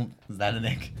people? Is that an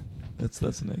ick? That's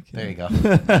an ick. There yeah. you go.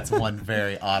 That's one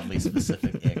very oddly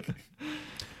specific ick.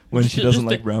 When Just- she doesn't just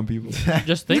like think- brown people.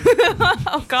 Just think.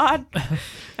 Oh God,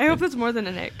 I hope it's more than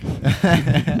an ick.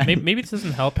 Maybe this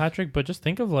doesn't help, Patrick, but just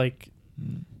think of like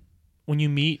when you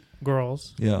meet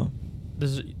girls. Yeah.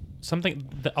 There's something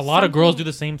that a lot of girls do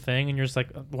the same thing, and you're just like,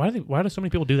 why do so many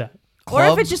people do that? Or if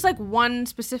Club- it's just like one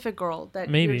specific girl that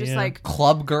Maybe, you're just yeah. like,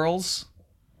 club girls,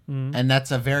 Mm. and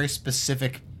that's a very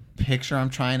specific picture I'm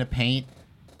trying to paint.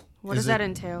 what Is does that it-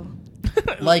 entail?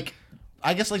 Like,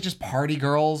 I guess like just party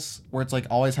girls, where it's like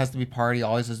always has to be party,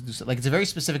 always has to do like it's a very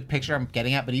specific picture I'm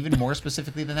getting at. But even more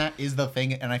specifically than that is the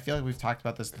thing, and I feel like we've talked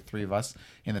about this, the three of us,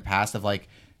 in the past, of like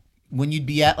when you'd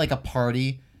be at like a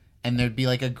party and there'd be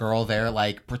like a girl there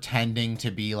like pretending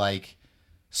to be like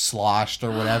sloshed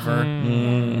or whatever.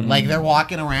 Like they're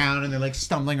walking around and they're like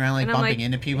stumbling around, like And I'm bumping like,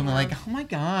 into people, and yeah. they're like, "Oh my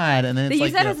god!" And then They it's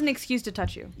use like that as an excuse to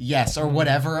touch you. yes or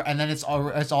whatever, and then it's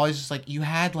always just like you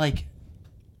had like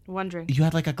Wondering.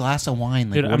 a glass of wine.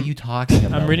 Like, Dude, what I'm- are you talking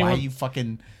about? reading Why are one- you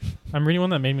fucking? I'm reading one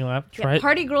that made me laugh. Try Yeah, it.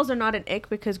 party girls are not an ick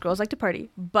because girls like to party,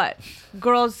 but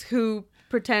girls who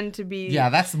pretend to be Yeah,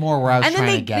 that's more where I was and then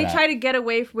trying they to get at. try to get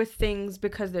away with things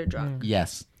because they're drunk,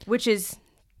 Yes. which is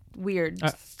weird.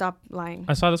 Stop lying.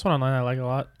 I saw this one online. I like it a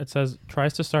lot. It says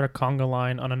tries to start a conga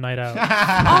line on a night out.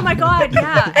 Oh my God,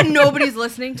 yeah, and nobody's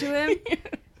listening to him.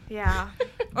 Yeah,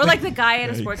 or like the guy at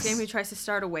a sports Yikes. game who tries to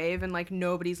start a wave and like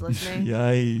nobody's listening.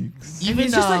 Yikes. Even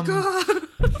He's just like, "Ah."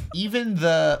 even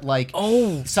the like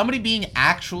somebody being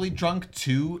actually drunk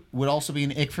too would also be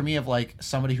an ick for me, of like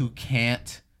somebody who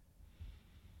can't,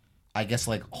 I guess,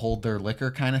 like hold their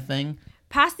liquor kind of thing.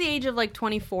 Past the age of like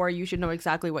 24, you should know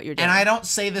exactly what you're doing. And I don't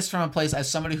say this from a place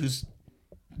as somebody who's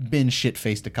been shit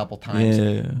faced a couple times.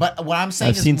 Yeah. But what I'm saying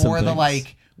I've is seen some more the things.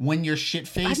 like when you're shit I've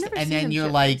faced never and seen him then you're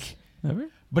shit-faced. like. Never?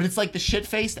 But it's like the shit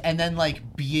faced and then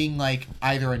like being like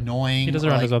either annoying. He does it or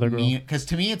around like his other girl. because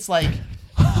to me it's like,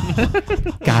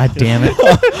 God damn it,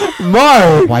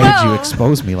 Mark! why did you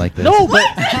expose me like this? No,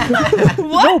 but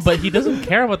no, but he doesn't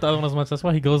care about the other one as much. That's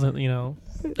why he goes,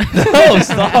 Oh,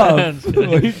 stop.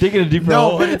 Are you digging a deeper No,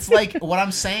 hole? but it's like what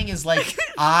I'm saying is like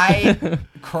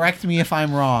correct me if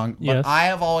I'm wrong, but Yes. I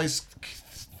have always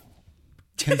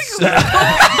considered.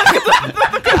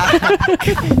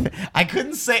 I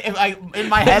couldn't say if I in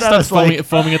my head I was foaming, like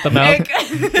foaming at the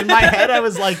mouth. in my head I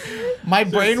was like my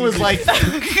brain was like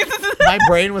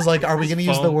are we gonna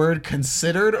use the Foam. word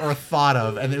considered or thought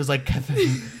of, and it was like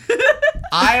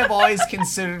I have always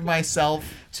considered myself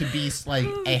to be like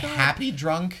a happy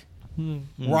drunk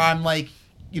where I'm like,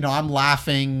 I'm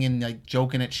laughing and like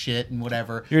joking at shit and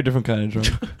whatever. You're a different kind of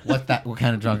drunk. What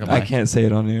kind of drunk am I I? can't say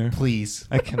it on air. Please.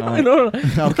 I cannot. I don't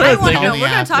know. Okay, I wanna tell know. me We're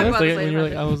gonna after. talk about this When later. you're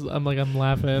like, I'm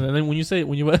laughing, and then when you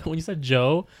said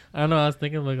Joe, I don't know. I was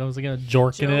thinking like I was like a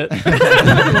jork in Joe. it.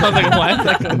 I was like, why is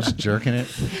that I'm coming? just jerking it.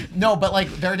 No, but like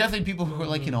there are definitely people who are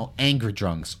like, angry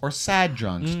drunks or sad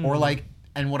drunks or like,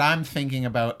 and what I'm thinking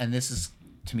about, and this is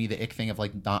to me the ick thing of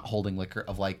like not holding liquor,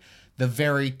 of like the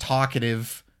very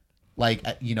talkative, like,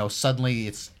 suddenly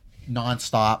it's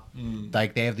nonstop.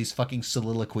 Like they have these fucking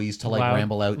soliloquies to like Loud.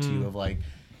 ramble out to you of like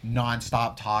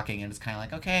nonstop talking, and it's kind of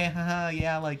like, okay, haha,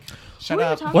 yeah, like shut Who are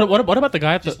you up. talking What about the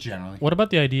guy at the? Just generally. What about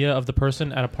the idea of the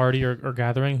person at a party or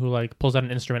gathering who like pulls out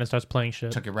an instrument and starts playing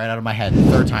shit? Took it right out of my head. The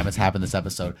third time it's happened this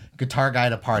episode. Guitar guy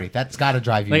at a party. That's got to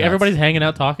drive you Like nuts. everybody's hanging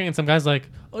out talking, and some guy's like,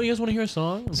 "Oh, you guys want to hear a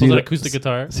song?" And So pulls you an don't- acoustic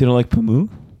guitar. So you don't like Pamu?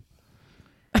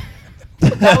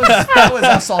 That was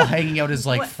us all hanging out as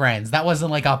like friends. That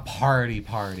wasn't like a party.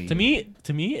 To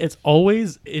me, it's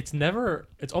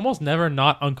almost never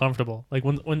not uncomfortable. Like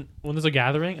when there's a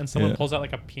gathering and someone pulls out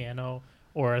like a piano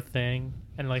or a thing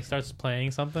and like starts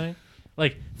playing something.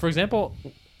 Like for example,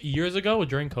 years ago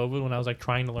during COVID when I was like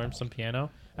trying to learn some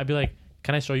piano, I'd be like,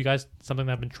 "Can I show you guys something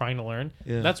that I've been trying to learn?"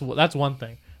 Yeah. That's one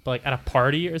thing. But like at a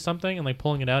party or something and like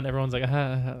pulling it out and everyone's like,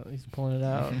 he's pulling it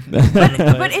out.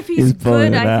 but if he's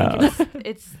good, I think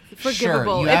it's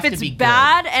forgivable. Sure, if it's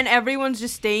bad and everyone's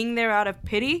just staying there out of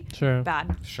pity,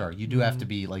 bad. Sure, you do have to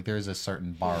be like there's a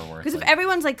certain bar where because if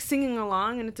everyone's like singing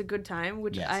along and it's a good time,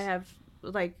 which I have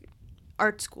like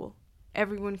art school,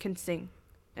 everyone can sing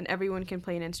and everyone can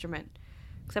play an instrument.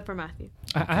 Except for Matthew.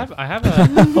 I have a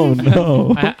oh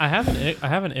no. I have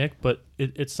an ick, but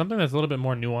it's something that's a little bit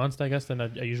more nuanced, I guess, than a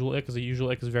usual ick. Because a usual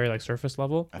ick is very like surface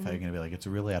level. I thought you were gonna be like, it's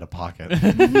really out of pocket.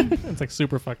 It's like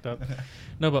super fucked up.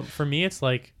 No, but for me, it's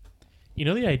like, you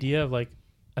know, the idea of like,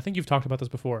 I think you've talked about this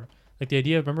before. Like the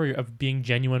idea, remember, of being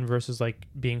genuine versus like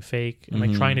being fake and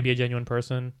like trying to be a genuine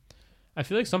person. I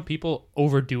feel like some people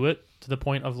overdo it to the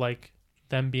point of like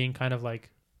them being kind of like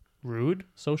rude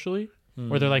socially.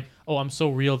 Where they're like, oh, I'm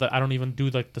so real that I don't even do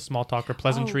like the small talk or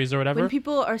pleasantries or whatever. When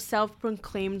people are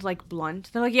self-proclaimed like blunt,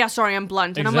 they're like, yeah, sorry, I'm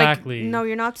blunt. And I'm like, no,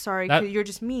 you're not sorry. You're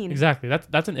just mean. Exactly.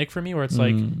 That's an ick for me where it's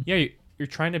like, yeah, you're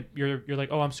trying to, you're like,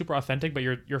 oh, I'm super authentic, but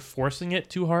you're forcing it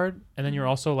too hard. And then you're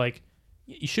also like,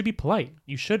 you should be polite.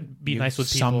 You should be nice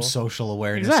with people. Some social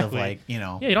awareness of like, you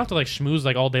know. Yeah, you don't have to like schmooze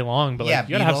like all day long, but like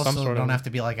you gotta have some sort of. You don't have to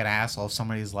be like an asshole if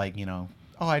somebody's like, you know,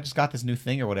 oh, I just got this new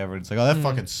thing or whatever. It's like, oh, that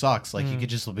fucking sucks. Like, you could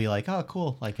just be like, oh,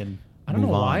 cool. Like, and I don't know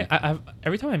why. I've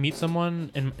every time I meet someone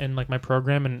in like my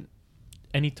program and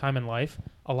any time in life,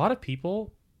 a lot of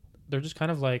people, they're just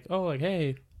kind of like, oh, like,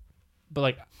 hey. But,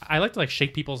 like, I like to, like,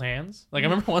 shake people's hands. Like, I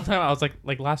remember one time I was,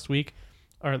 like last week,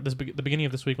 or the beginning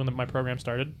of this week when my program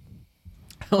started.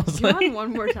 I was like,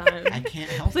 one more time. I can't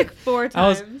help it. It's like 4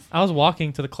 times. I was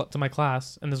walking to to my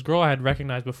class, and this girl I had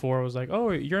recognized before was like,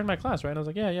 oh, you're in my class, right? And I was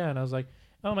like, yeah. And I was like,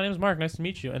 oh, my name's Mark. Nice to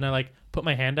meet you. And I like put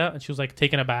my hand out, and she was like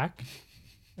taken aback,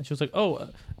 and she was like, oh,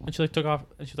 and she like took off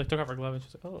her glove, and she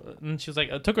was like, oh, and she was like,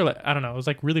 it took her like, I don't know, it was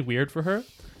like really weird for her,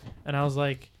 and I was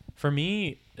like, for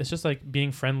me, it's just like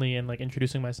being friendly and like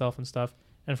introducing myself and stuff,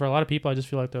 and for a lot of people, I just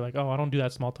feel like they're like, oh, I don't do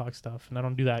that small talk stuff, and I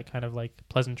don't do that kind of like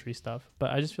pleasantry stuff,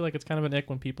 but I just feel like it's kind of an ick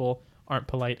when people aren't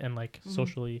polite and like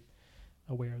socially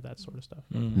aware of that sort of stuff.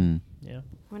 Yeah.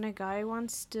 When a guy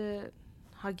wants to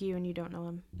hug you and you don't know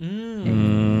him,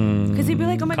 because he'd be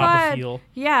like, oh my god,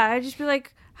 yeah, I'd just be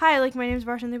like, hi, like my name's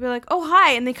Barsha, and they'd be like, oh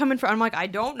hi, and they come in front, I'm like, I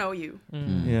don't know you.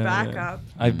 Back up.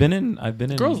 I've been in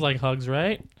girls like hugs,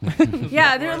 right?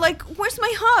 Yeah, they're like, where's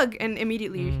my hug? And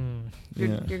immediately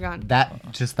you're gone.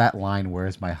 That line,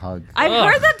 where's my hug?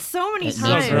 I've heard that so many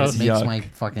times. It makes my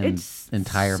fucking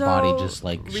entire body just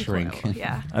like shrink.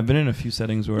 Yeah. I've been in a few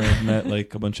settings where I've met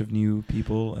like a bunch of new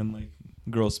people and like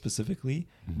girls specifically,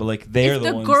 but like they're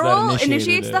the ones that girl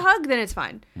initiates the hug, then it's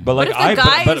fine. But like if the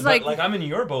guy is like I'm in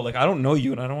your boat, like I don't know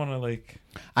you and I don't want to like.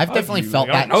 I've definitely felt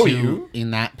that too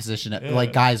in that position,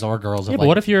 like guys or girls. Yeah, but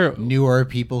what if you're newer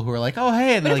people who are like, oh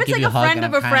hey, and they like give you a hug, friend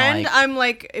of a friend, I'm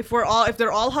like, if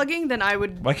they're all hugging, then I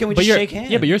would. Why can't we just shake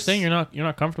hands? Yeah, but you're saying you're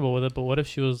not comfortable with it. But what if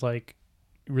she was like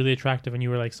really attractive and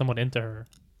you were like somewhat into her?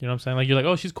 You know what I'm saying? Like you're like,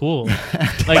 oh, she's cool.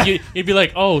 Like you'd be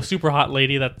like, oh, super hot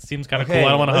lady. That seems kind of cool. I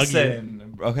don't want to hug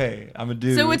you. Okay, I'm a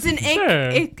dude. So it's an ick. Sure.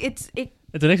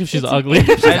 It's an ick if she's ugly.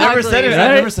 I never said it.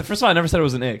 Right? First of all, I never said it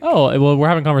was an ick. Oh, well, we're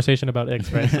having a conversation about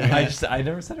icks, right? So, I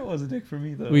never said it was an ick for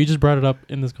me though. Well, you just brought it up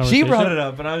in this conversation. She brought it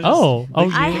up, and I was just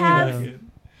I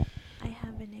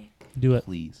have an ick. Do it,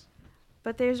 please.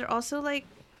 But there's also like.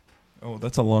 Oh,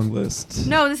 that's a long list.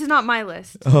 No, this is not my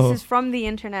list. Oh. This is from the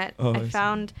internet. Oh, I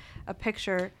found a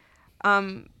picture.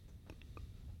 There's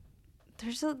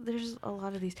a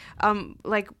lot of these.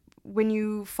 Like when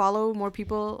you follow more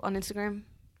people on Instagram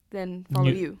than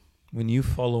follow you. When you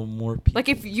follow more people. Like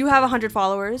if you have 100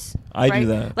 followers. I do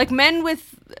that. Like men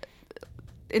with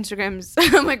Instagrams.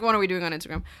 I'm like, what are we doing on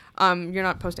Instagram? You're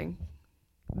not posting.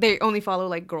 They only follow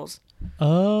like girls.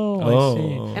 Oh, I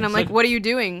see. And I'm like, what are you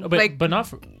doing? But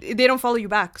not. They don't follow you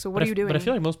back. So what are you doing? But I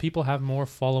feel like most people have more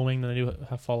following than they do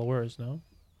have followers. No.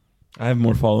 I have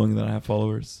more following than I have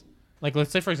followers. Like,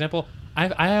 let's say, for example,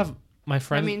 I have my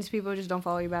friends. That means people just don't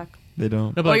follow you back. They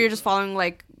don't. No, but you're just following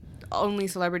like only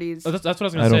celebrities. Oh, that's what I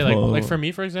was gonna say. Like for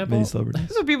me, for example, many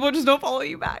celebrities. So people just don't follow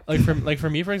you back. Like for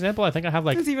me, for example, I think I have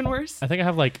like. It's even worse. I think I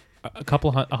have like a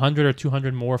couple 100 or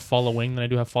 200 more following than I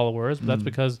do have followers, but that's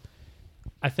because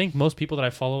I think most people that I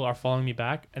follow are following me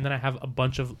back, and then I have a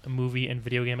bunch of movie and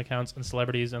video game accounts and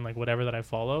celebrities and like whatever that I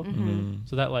follow.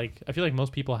 So that like I feel like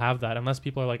most people have that, unless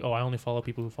people are like, oh, I only follow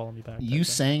people who follow me back. You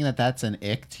saying that that's an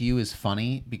ick to you is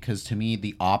funny because to me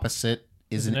the opposite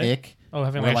is an ick. Oh,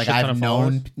 having where like, like a shit ton I've of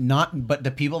known followers? but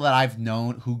the people that I've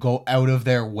known who go out of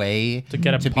their way To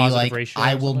get a be positive like, ratio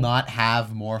I or will something? not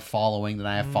have more following than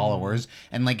I have followers,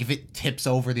 and like if it tips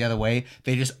over the other way,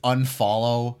 they just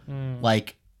unfollow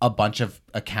like a bunch of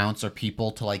accounts or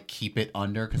people to like keep it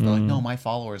under because they're like, no, my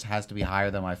followers has to be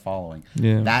higher than my following.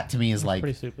 Yeah. That to me is like,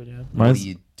 Pretty stupid, yeah. what are Mine's-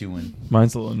 you doing?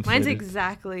 Mine's a little inflated. Mine's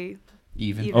exactly.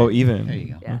 Even. Oh, even. There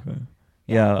you go. Yeah. Okay.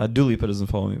 Yeah, Dua Lipa doesn't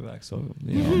follow me back, so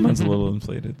mine's a little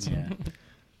inflated. So. Yeah.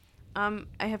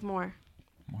 I have more.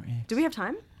 More icks. Do we have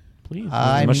time? Please.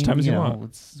 As much time as you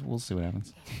want. We'll see what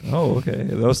happens. Oh, okay.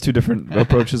 Those two different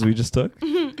approaches we just took.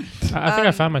 I think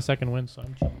I found my second win, so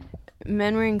I'm chill.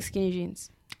 Men wearing skinny jeans.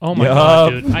 Oh my god,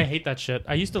 dude! I hate that shit.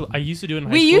 I used to do it in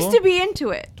high We school. used to be into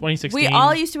it. 2016. We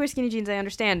all used to wear skinny jeans, I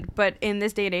understand. But in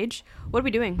this day and age, what are we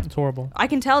doing? It's horrible. I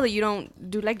can tell that you don't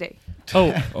do leg day.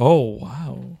 Oh, Oh,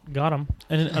 wow. got him.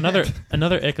 And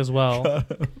another ick as well.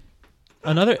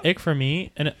 Another ick for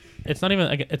me, and it's not even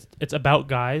like it's about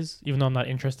guys, even though I'm not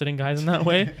interested in guys in that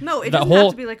way. No, it The doesn't whole-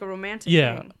 have to be like a romantic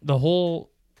Yeah, thing.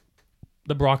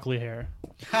 the broccoli hair.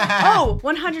 Oh,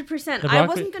 100%. The I broccoli-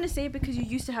 wasn't going to say it because you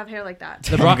used to have hair like that.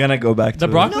 The I'm gonna go back to the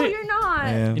it. broccoli- No, you're not.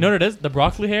 Yeah. You know what it is? The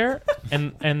broccoli hair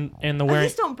and the At wearing.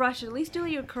 least don't brush it. At least do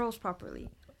your curls properly.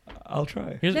 I'll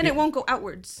try. Here's, Then it won't go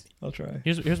outwards. I'll try.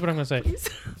 here's what I'm gonna say.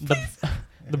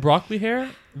 The broccoli hair,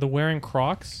 the wearing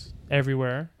Crocs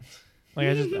everywhere. Like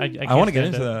I want to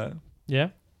get stand into it. that.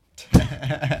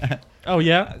 Yeah. Oh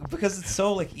yeah. Because it's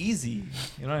so like easy.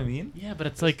 You know what I mean? Yeah, but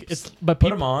it's like it's put but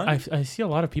people, 'em on. I see a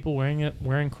lot of people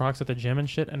wearing Crocs at the gym and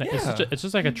shit, and Yeah. it's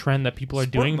just like a trend that people are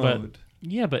Sport doing. But mode.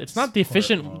 yeah, but it's not the Sport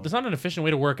efficient. mode. It's not an efficient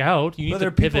way to work out. You need But to there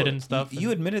are pivot people- and stuff.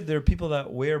 You admitted there are people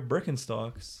that wear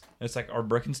Birkenstocks. It's like, are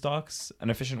Birkenstocks an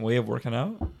efficient way of working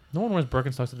out? What No one wears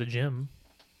Birkenstocks at the gym.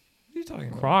 are you talking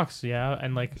about? Crocs, yeah,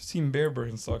 and like I've seen bare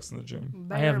Birkenstocks in the gym.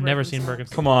 I have never seen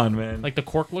Birkenstocks. Come on, man. Like the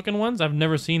cork looking ones, I've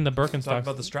never seen the Birkenstocks. Talk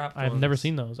about the strap. I've ones. never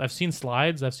seen those. I've seen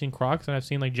slides, I've seen Crocs, and I've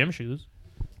seen like gym shoes.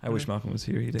 I wish Malcolm was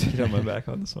here. He'd have my back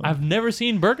on this one. I've never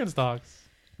seen Birkenstocks.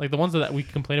 Like the ones that we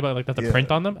complain about, like that the Yeah. print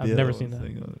on them. I've Yeah, never that seen one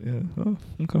that. thing, yeah. Oh,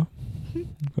 okay.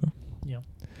 Yeah.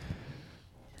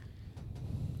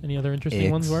 Any other interesting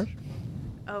Icks. ones, Warsh?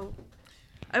 Oh.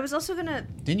 I was also going to...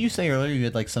 Didn't you say earlier you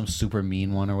had like some super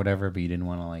mean one or whatever, but you didn't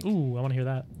want to like? Ooh, I want to hear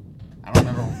that. I don't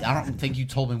remember. I don't think you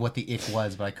told me what the ick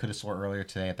was, but I could have swore earlier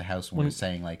today at the house when we were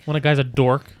saying like When a guy's a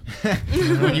dork.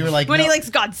 when you were like When he no- likes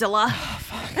Godzilla.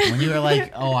 when you were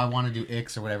like, oh, I want to do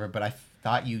icks or whatever, but I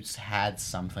thought you had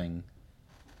something.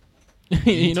 You you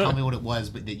didn't know, tell me what it was,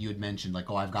 but that you had mentioned like,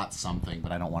 oh, I've got something,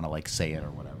 but I don't want to like say it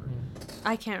or whatever.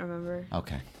 I can't remember.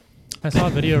 Okay. I saw a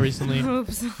video recently.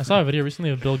 Oops. I saw a video recently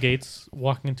of Bill Gates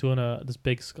walking into this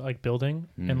big like building,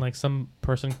 and like some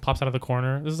person pops out of the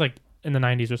corner. This is like in the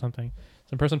 90s or something.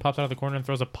 Some person pops out of the corner and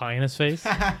throws a pie in his face,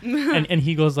 and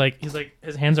he goes like he's like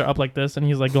his hands are up like this, and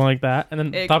he's like going like that, and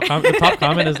then the Ick. top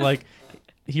comment is like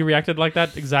he reacted like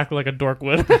that exactly like a dork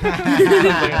would. Like,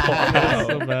 oh,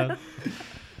 so bad.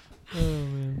 Oh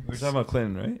man. We're talking about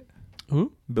Clinton, right?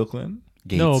 Who? Bill Clinton?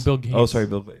 Gates. No, Bill Gates. Oh, sorry,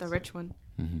 Bill Gates. The rich one.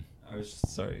 Mm-hmm. I was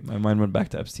sorry. My mind went back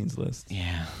to Epstein's list.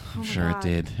 Yeah, Oh I'm my sure God. it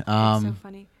did. It's so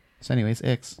funny. So anyways,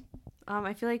 icks.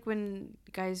 I feel like when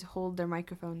guys hold their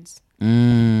microphones.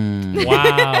 Mm.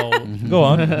 Wow. Go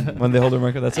on. When they hold their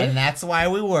mic, that's And it. that's why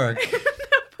we work.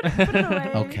 Put it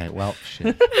away. Okay, well,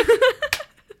 shit.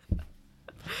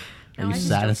 No, Are you I'm just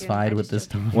satisfied joking. with this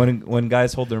time? When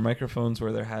guys hold their microphones,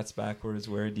 wear their hats backwards,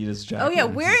 wear Adidas jackets. Oh yeah,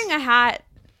 wearing a hat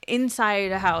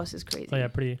inside a house is crazy. Oh yeah,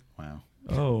 pretty. Wow.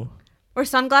 Oh. Or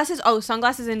sunglasses. Oh,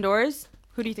 sunglasses indoors.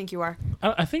 Who do you think you are?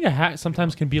 I think a hat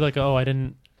sometimes can be like, oh, I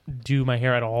didn't do my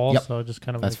hair at all, Yep. so just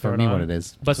kind of That's like throw for it me on. what it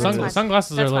is. But That's fine.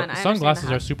 sunglasses That's are fine. I understand sunglasses the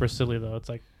are hat. super silly though. It's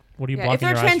like, what are you Yeah, if blocking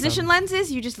they're your eyes transition from?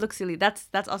 lenses, you just look silly. That's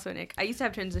also an ick. I used to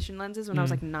have transition lenses when I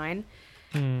was like 9,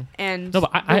 and No,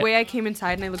 but the I- way I came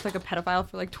inside and I looked like a pedophile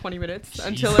for like 20 minutes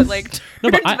until it like No,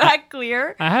 turned but back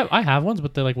clear. I have ones,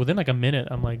 but they're like within like a minute.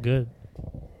 I'm like good.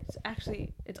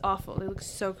 It's awful. They look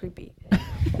so creepy.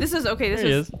 This was okay. This There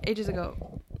he was ages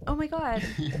ago. Oh my god.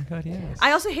 Oh my God, yes.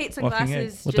 I also hate Walking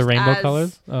sunglasses With just the rainbow as-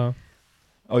 colors. Oh,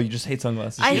 Oh, you just hate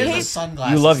sunglasses. I Here's hate- the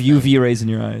sunglasses You love thing. UV rays in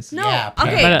your eyes. No, Yeah,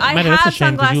 okay. Amanda, I that's a have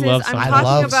shame 'cause you sunglasses. love I'm sunglasses. I talking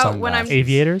love about when I'm sunglasses.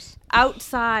 aviators.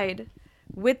 outside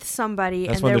with somebody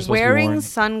That's and when they're they're supposed to be wearing worn.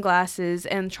 sunglasses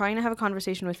and trying to have a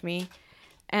conversation with me,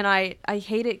 and I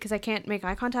hate it because I can't make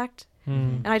eye contact.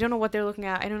 And I don't know what they're looking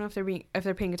at. I don't know if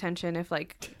they're paying attention. If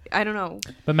like I don't know.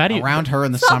 But Maddie, around her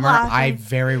in the Stop summer, laughing. I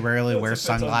very rarely wear Depends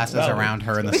on sunglasses the around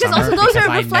her in the Because summer also those because are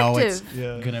I know it's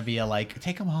reflective. gonna be a like,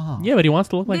 take them off. yeah, but he wants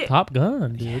to look like They- Top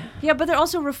Gun, dude. Yeah, but they're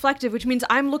also reflective, which means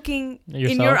I'm looking in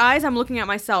Yourself? your eyes. I'm looking at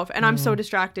myself, and I'm so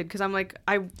distracted because I'm like,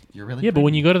 You're really Yeah, but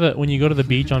when pretty. you go to the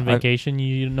beach on vacation,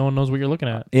 no one knows what you're looking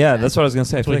at. Yeah, that's what I was gonna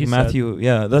say. I feel what like he said. Matthew.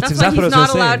 Yeah, that's that's exactly why what he's I was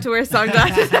not gonna allowed say. to wear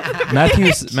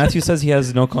sunglasses. Matthew says he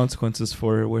has no consequences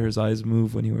for where his eyes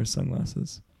move when he wears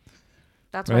sunglasses.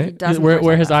 That's why he Right? doesn't. Where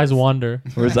wear his eyes sunglasses. wander.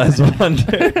 Where his eyes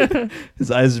wander,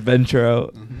 his eyes venture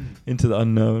out into the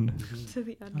unknown. To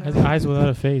the unknown. His eyes without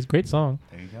a face. Great song,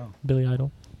 There you go. Billy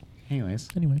Idol. Anyways,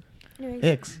 Anyway, Anyways.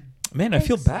 Icks. Man, I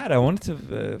feel Thanks. bad. I wanted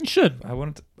to. you should. I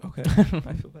wanted to. Okay,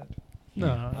 I feel bad. I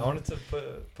No, wanted to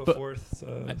put But- forth.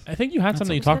 I think you had That's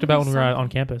something you always talked gotta be about when we were something. on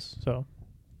campus. So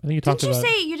I think you talked Didn't you about.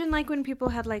 say you didn't like when people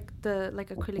had like the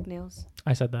acrylic nails?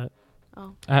 I said that.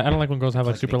 Oh. I don't like when girls have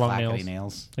like Big super long clackety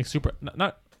nails. Like super,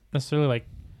 not necessarily like,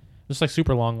 just like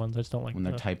super long ones. I just don't like When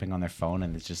they're the- typing on their phone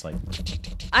and it's just like.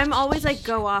 I'm always like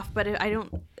go off, but I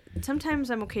don't. Sometimes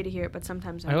I'm okay to hear it, but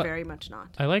sometimes I'm I li- very much not.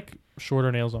 I like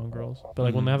shorter nails on girls, but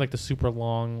like when they have like the super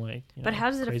long, like. But how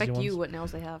does it crazy affect you? ones. What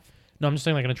nails they have? No, I'm just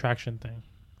saying like an attraction thing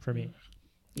for me. You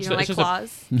It's don't like just a-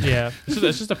 claws? Yeah, it's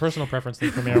just a personal preference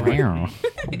thing for me. I'm like,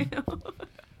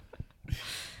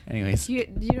 Anyways, you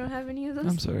don't have any of those?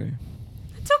 I'm sorry.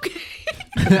 It's okay.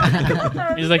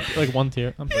 he's like one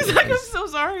tier. I'm He's sorry. like, I'm so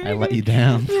sorry. I let you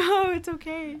down. No, it's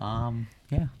okay.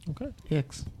 Yeah. Okay.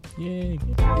 Icks. Yay.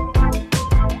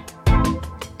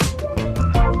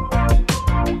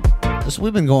 So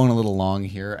we've been going a little long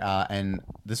here, and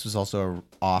this was also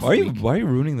a off Why are you week. Why are you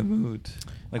ruining the mood?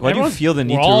 Like, why do you Everyone- feel the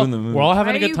need we're to all- ruin the mood? We're all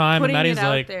having Why a are good you time, and putting Maddie's it out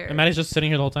like, there? and Maddie's just sitting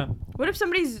here the whole time. What if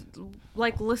somebody's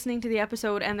like listening to the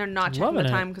episode and they're not checking Loving the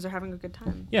it. time because they're having a good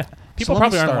time? Yeah, people let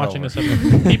me probably aren't start watching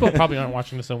over. this. People probably aren't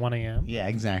watching this at 1 a.m. Yeah,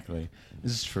 exactly.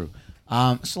 This is true.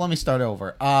 So let me start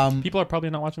over. People are probably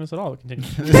not watching this at all. Continue.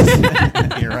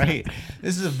 You're right.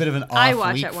 This is a bit of an I off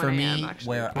watch week at 1 for a.m. me, actually.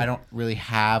 where I don't really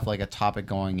have like a topic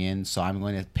going in, so I'm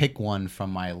going to pick one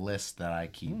from my list that I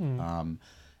keep. And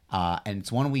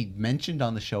it's one we mentioned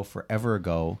on the show forever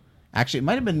ago. Actually, it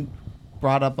might have been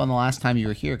brought up on the last time you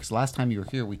were here, because last time you were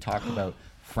here, we talked about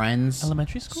friends,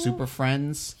 Elementary school? super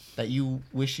friends that you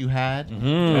wish you had, Mm-hmm.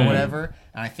 or whatever.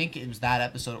 And I think it was that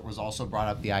episode. It was also brought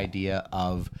up the idea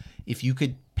of if you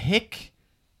could pick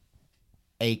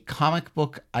a comic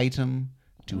book item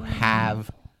to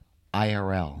have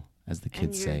IRL, as the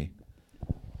kids you're- say.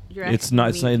 You're It's asking not.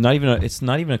 It's me. not even. It's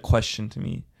not even a question to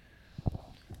me.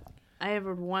 I have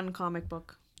one comic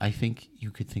book. I think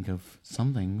you could think of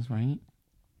some things, right?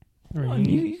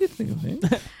 You could think of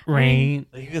it. Rain.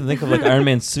 Like, you can think of like Iron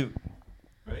Man's suit,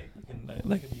 right? You can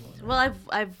like if you want. Well,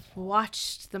 I've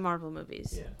watched the Marvel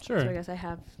movies. Yeah. Sure. So I guess I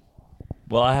have.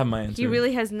 Well, I have my answer. He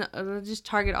really has no, just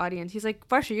target audience. He's like,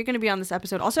 Varsha, you're going to be on this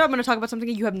episode. Also, I'm going to talk about something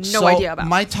you have no So, idea about.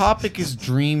 My topic is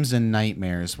dreams and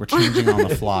nightmares. We're changing on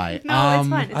the fly. No, it's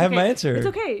fine. It's I have okay. my answer. It's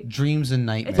okay. Dreams and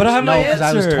nightmares. But I have no, my because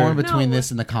I was answer. torn between No.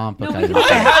 this and the comic book No, item. I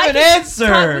have an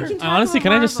answer. We can talk Honestly, about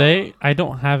can I just Marvel. say I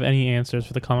don't have any answers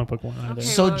for the comic book one either. Okay.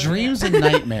 So well, dreams and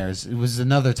nightmares. It was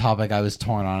another topic I was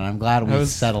torn on, and I'm glad we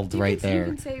settled right You there.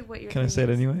 can say what you're Can I say it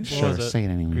anyway? Sure, was it? say it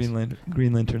anyways.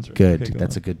 Green Lanterns. Right? Good. Okay, go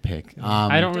That's on. a good pick.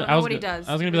 I don't. Don't I know was. what he gonna- does.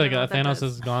 I was gonna be I like don't know what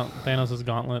that Thanos'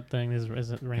 gauntlet thing. His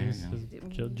rings,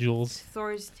 his jewels.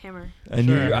 Thor's hammer. I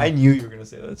knew. Sure. I knew you were gonna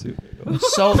say that too. Okay, go on.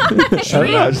 So I just had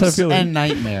a dreams feeling. and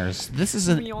nightmares. This is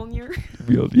an Mjolnir.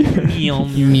 Real deal.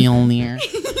 Mjolnir.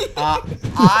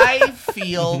 I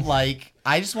feel like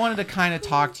I just wanted to kind of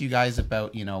talk to you guys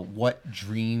about, what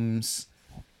dreams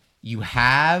you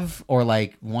have or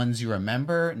like ones you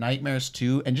remember, nightmares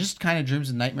too, and just kind of dreams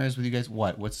and nightmares with you guys.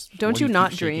 Don't Don't you keep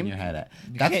not shaking dream? your head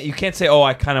at? You can't say, "Oh,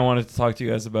 I kind of wanted to talk to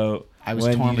you guys about." I was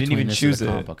when torn you didn't between even this choose and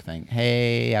the it. comic book thing.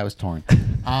 Hey, I was torn.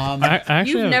 I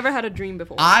actually You've have- never had a dream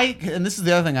before. And this is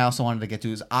the other thing I also wanted to get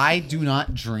to is I do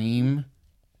not dream,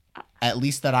 at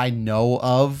least that I know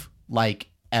of, like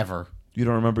ever. You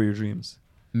don't remember your dreams.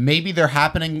 Maybe they're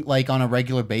happening like on a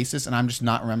regular basis and I'm just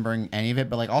not remembering any of it.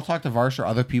 But like I'll talk to Varsha or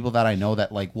other people that I know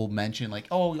that like will mention like,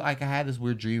 oh, like I had this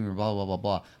weird dream or blah, blah, blah,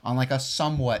 blah on like a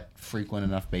somewhat frequent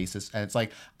enough basis. And it's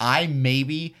like I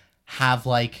maybe have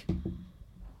like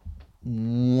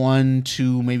 1,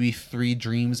 2, maybe 3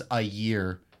 dreams a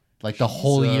year. Like the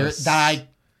whole year Jesus. that I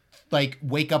like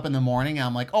wake up in the morning and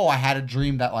I'm like, oh, I had a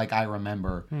dream that like I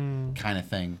remember kind of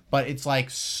thing. But it's like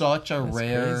such a That's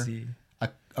rare crazy.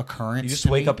 occurrence. You just to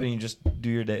wake me. up and you just do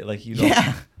your day like you don't.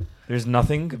 Yeah. There's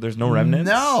nothing. There's no remnants.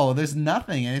 No, there's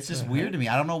nothing, and it's just The weird heck? to me.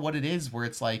 I don't know what it is. Where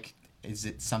it's like, is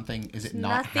it something? Is it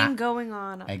not Nothing going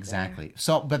on. Up exactly?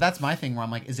 So, but that's my thing. Where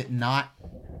I'm like, is it not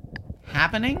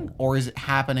happening, or is it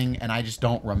happening and I just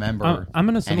don't remember? I'm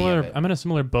in a any of similar it? I'm in a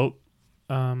similar boat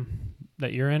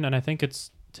that you're in, and I think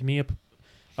it's, to me,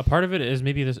 a part of it is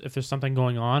maybe if there's something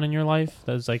going on in your life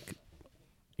that's like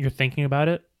you're thinking about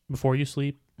it before you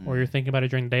sleep, or you're thinking about it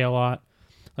during the day a lot.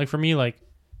 Like for me, like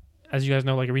as you guys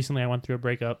know, like recently I went through a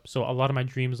breakup, so a lot of my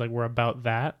dreams like were about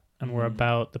that, and were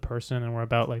about the person, and were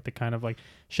about like the kind of like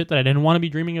shit that I didn't want to be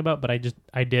dreaming about, but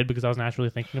I did because I was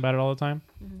naturally thinking about it all the time.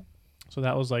 So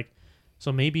that was like,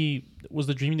 so maybe was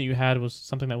the dream that you had was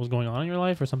something that was going on in your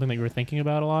life, or something that you were thinking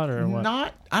about a lot, or what?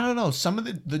 I don't know. Some of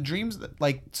the dreams that,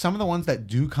 like some of the ones that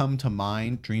do come to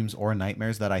mind, dreams or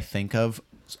nightmares that I think of,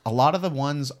 a lot of the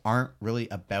ones aren't really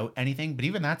about anything, but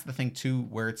even that's the thing too,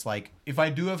 where it's like, if I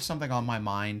do have something on my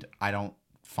mind, I don't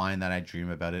find that I dream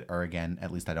about it, or again,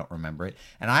 at least I don't remember it.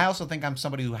 And I also think I'm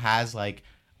somebody who has like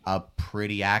a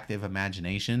pretty active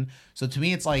imagination. So to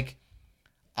me, it's like,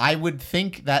 I would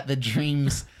think that the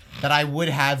dreams that I would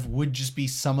have would just be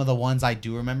some of the ones I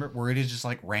do remember, where it is just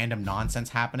like random nonsense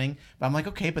happening. But I'm like,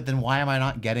 okay, but then why am I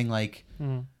not getting like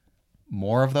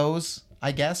more of those,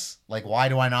 I guess? Like, why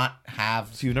do I not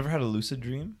have... So you've never had a lucid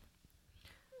dream?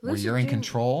 Where you're in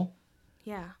control?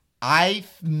 Yeah. I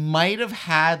might have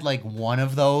had like one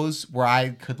of those where I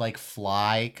could like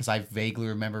fly, because I vaguely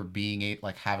remember being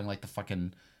like having like the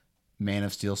fucking Man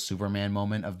of Steel Superman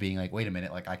moment of being like, wait a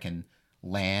minute, like I can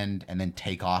land and then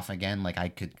take off again. Like I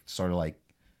could sort of like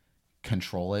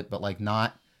control it, but like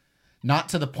not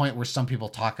to the point where some people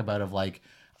talk about of like,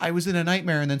 I was in a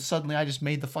nightmare and then suddenly I just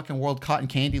made the fucking world cotton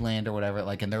candy land or whatever.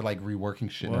 Like, and they're like reworking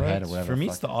shit in their head or whatever. For me,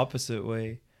 it's the opposite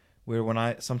way,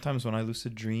 where sometimes when I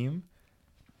lucid dream,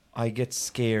 I get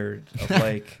scared of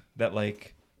like that,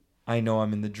 like I know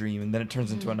I'm in the dream, and then it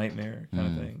turns into a nightmare kind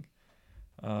of thing.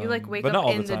 You like wake up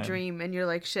in the dream and you're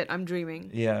like, shit, I'm dreaming.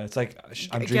 Yeah, it's like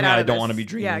I'm dreaming. I don't want to be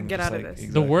dreaming. Yeah, get out of this.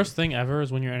 Exactly. The worst thing ever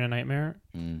is when you're in a nightmare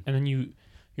and then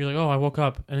you're like, oh, I woke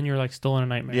up, and then you're like still in a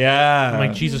nightmare. Yeah. I'm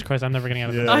like, Jesus Christ, I'm never getting out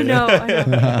of this. I know.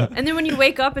 And then when you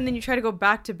wake up and then you try to go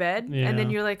back to bed, and then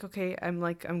you're like, okay,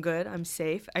 I'm good, I'm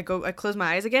safe. I close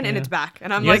my eyes again and it's back,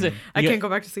 and I'm like, I can't go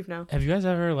back to sleep now. Have you guys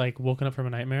ever like woken up from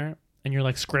a nightmare and you're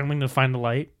like scrambling to find the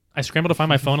light? I scrambled to find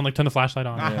my phone and like turn the flashlight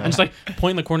on and just like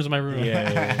point in the corners of my room.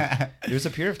 Yeah. There was a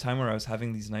period of time where I was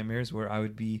having these nightmares where I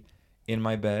would be in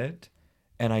my bed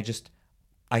and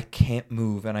I can't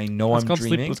move, and I know I'm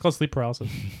dreaming. It's called sleep paralysis.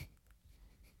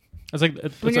 It's like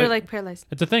when you're like paralyzed.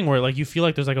 It's a thing where like you feel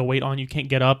like there's like a weight on you, can't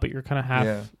get up, but you're kind of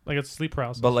half like it's sleep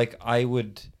paralysis. But like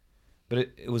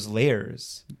it was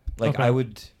layers. Like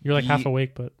okay. You're like half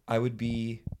awake, but I would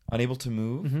be unable to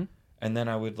move, and then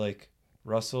I would like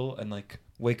rustle and like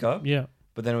wake up. Yeah.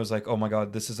 But then it was like, oh my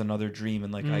god, this is another dream,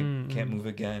 and like I can't move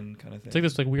again, kind of thing. It's like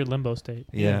this like weird limbo state.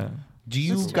 Yeah. Do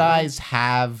you guys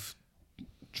have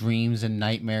dreams and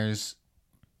nightmares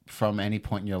from any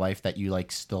point in your life that you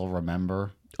like still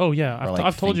remember? Oh yeah,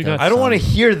 I've told you guys. I don't want to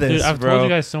hear this. Dude, I've told you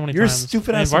guys so many You're times. You're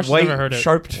stupid ass white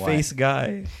sharp face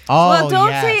guy. Oh, well,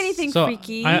 don't say anything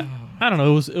freaky. I don't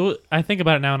know. It was. I think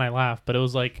about it now and I laugh, but it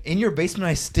was like in your basement.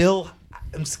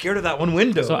 I'm scared of that one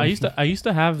window. So I used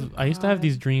to have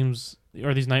these dreams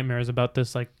or these nightmares about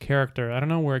this like character. I don't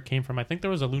know where it came from. I think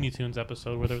there was a Looney Tunes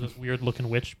episode where there was this weird looking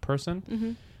witch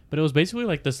person, but it was basically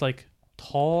like this like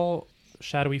tall,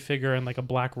 shadowy figure in like a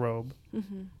black robe.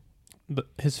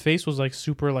 His face was like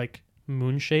super like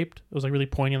moon shaped. It was like really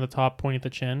pointy on the top, pointy at the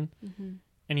chin,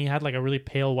 and he had like a really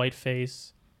pale white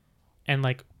face, and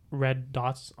like red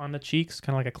dots on the cheeks,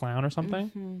 kind of like a clown or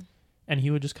something. And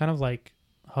he would just kind of like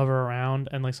hover around,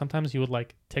 and like sometimes he would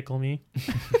like tickle me,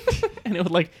 and it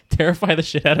would like terrify the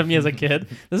shit out of me as a kid.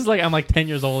 This is like I'm like 10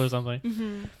 years old or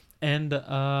something, and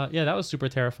yeah, that was super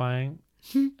terrifying.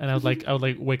 And I would like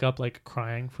wake up like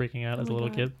crying, freaking out as a little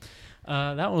kid.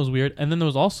 That one was weird. And then there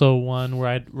was also one where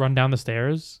I'd run down the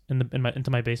stairs into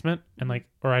my basement, and like,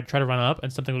 or I'd try to run up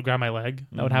and something would grab my leg.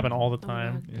 That would happen all the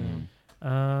time.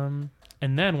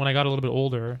 And then when I got a little bit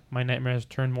older, my nightmares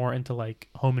turned more into like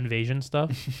home invasion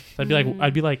stuff. So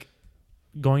I'd be like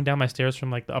going down my stairs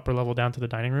from like the upper level down to the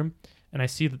dining room, and I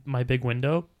see my big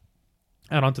window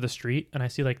out onto the street, and I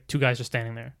see like two guys just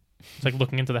standing there. It's like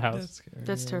looking into the house.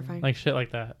 That's terrifying. Like shit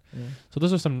like that. Yeah. So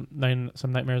those are some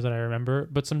nightmares that I remember.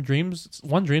 But some dreams.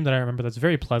 One dream that I remember that's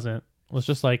very pleasant was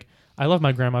just like, I love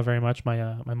my grandma very much,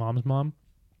 my mom's mom,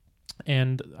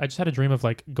 and I just had a dream of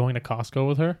like going to Costco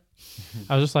with her.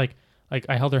 I was just like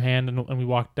I held her hand and we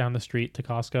walked down the street to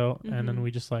Costco, and then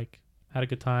we just like had a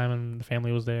good time, and the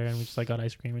family was there, and we just like got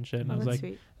ice cream and shit. And I was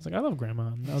like, I love grandma.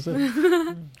 And that was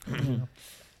it.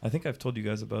 I think I've told you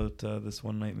guys about this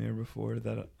one nightmare before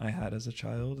that I had as a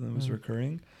child, and it was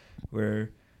recurring, where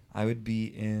I would be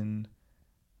in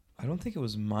I don't think it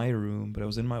was my room, but I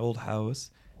was in my old house,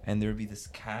 and there would be this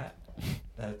cat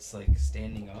that's like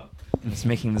standing up and it's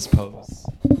making this pose.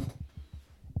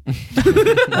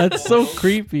 That's so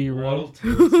creepy, bro.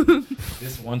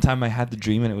 This one time I had the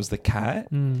dream and it was the cat,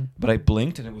 but I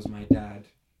blinked and it was my dad.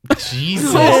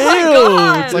 Jesus. Oh my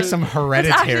God. It's like some That's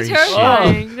hereditary actually shit.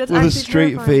 terrifying. That's With a actually straight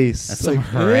terrifying. face. That's some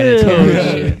hereditary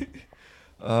shit.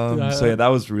 So yeah, that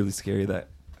was really scary. That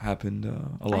happened a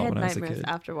I lot had when I was a nightmares kid.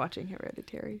 after watching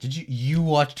Hereditary. Did you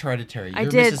watched Hereditary? I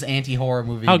You're did. Mrs. Anti-horror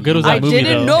movie. How good was I that movie,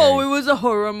 didn't though? know it was a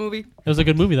horror movie. It was a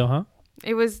good movie, though, huh?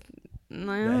 It was. The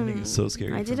ending is so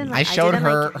scary. I for didn't me. like- I showed didn't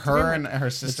her, like- her and her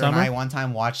sister and Midsommar? I one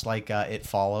time watched like It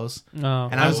Follows, No.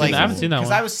 and I was like, I haven't seen that because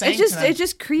one. I was saying It's to them,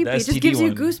 just creepy. The It just STD gives you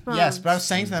one. goosebumps. yes, but I was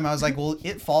saying to them, I was like, well,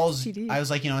 It Follows. STD. I was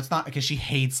like, it's not because she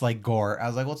hates like gore. I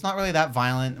was like, well, it's not really that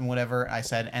violent and whatever. I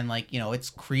said, and like, it's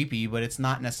creepy, but it's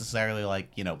not necessarily like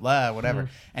blah whatever.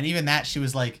 And even that, she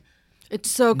was like, It's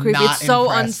so creepy. not It's so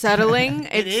impressed. unsettling.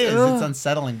 It is. ugh. It's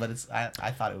unsettling, but it's. I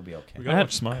thought it would be okay. We I gotta had-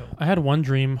 watch Smile. I had one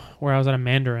dream where I was at a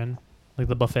Mandarin, like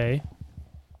the buffet.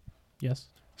 Yes.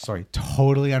 Sorry,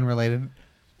 totally unrelated.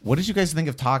 What did you guys think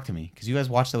of Talk to Me? Because you guys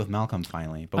watched it with Malcolm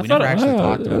finally, but I we thought never it- actually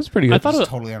talked about it. pretty I good. thought This it is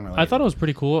totally unrelated. I thought it was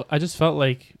pretty cool. I just felt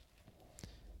like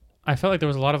there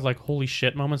was a lot of like holy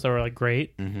shit moments that were like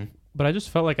great, Mm-hmm. but I just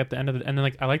felt like at the end of and then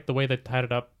like I liked the way they tied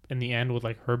it up in the end with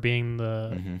like her being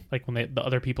the like when the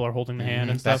other people are holding the hand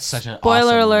and stuff. That's such a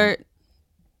Spoiler awesome alert.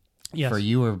 Yes. for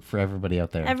you or for everybody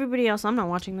out there. Everybody else, I'm not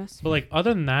watching this. But like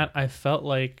other than that, I felt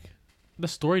like the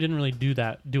story didn't really do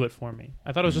it for me.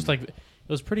 I thought it was just like it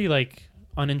was pretty like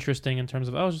uninteresting in terms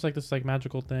of it was just like this like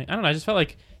magical thing. I don't know. I just felt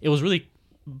like it was really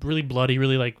bloody,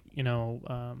 really like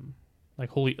like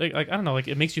holy like I don't know, like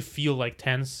it makes you feel like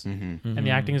tense, Mm-hmm. and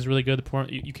the acting is really good.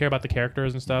 You care about the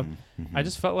characters and stuff. I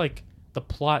just felt like the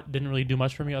plot didn't really do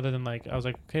much for me other than like I was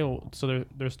like, okay, well, so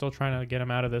they're still trying to get him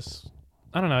out of this.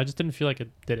 I don't know. I just didn't feel like it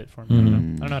did it for me. I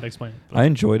don't know how to explain it. but- I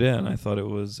enjoyed it and I thought it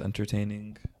was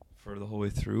entertaining for the whole way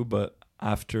through, but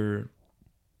after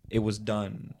it was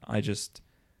done, I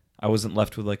wasn't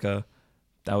left with like a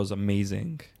that was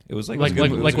amazing. It was like it was a good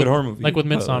movie. It was a good horror movie. like with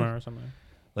but, Midsommar or something.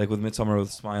 like with Midsommar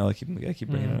with Smile. I keep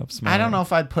bringing it up. Smile. I don't know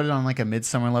if I'd put it on like a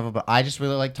Midsummer level, but I just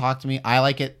really like Talk to Me. I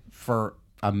like it for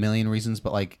a million reasons,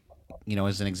 but like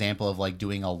as an example of like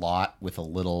doing a lot with a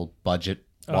little budget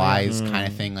wise kind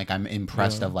of thing. Like I'm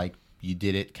impressed of like you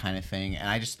did it kind of thing, and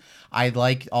I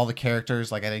like all the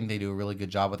characters. Like I think they do a really good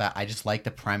job with that. I just like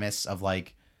the premise of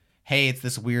like, hey, it's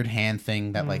this weird hand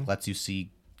thing that like lets you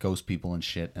see ghost people and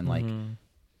shit, and like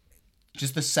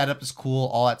just the setup is cool,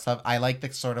 all that stuff. I like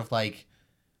the sort of like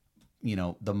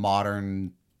the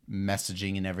modern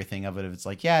messaging and everything of it. It's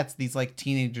like, yeah, it's these like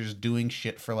teenagers doing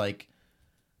shit for like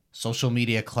social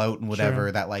media clout and whatever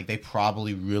Sure. that like they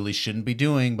probably really shouldn't be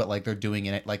doing, but like they're doing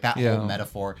it. Like that whole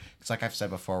metaphor. It's like I've said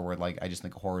before, where like I just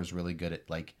think horror is really good at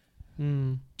like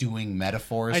doing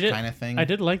metaphors kind of thing. I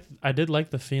did like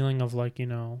the feeling of like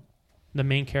the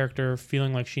main character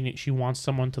feeling like she wants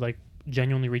someone to like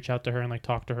genuinely reach out to her and like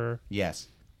talk to her. Yes.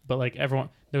 But like everyone,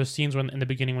 there was scenes when in the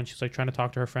beginning when she's like trying to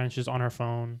talk to her friend, she's on her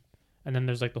phone, and then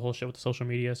there's like the whole shit with the social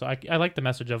media. So I like the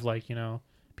message of like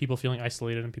people feeling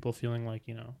isolated and people feeling like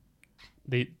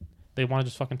they want to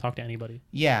just fucking talk to anybody.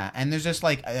 Yeah, and there's just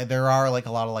like there are like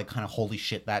a lot of like kind of holy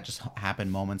shit that just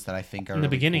happened moments that I think are In the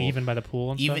really beginning, cool. even by the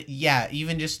pool and even stuff.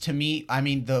 even just to me, I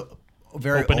mean the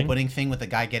very Opening. opening thing with the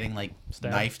guy getting like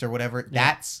Stabbed. knifed or whatever.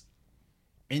 Yeah. That's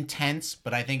intense,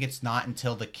 but I think it's not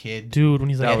until the kid Dude, when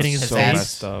he's like That hitting was his so face.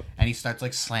 messed up. and he starts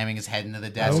like slamming his head into the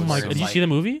desk. Oh where my! it's Did you like, see the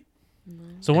movie?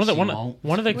 So one of the she one won't.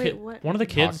 one of the Wait, kid what? one of the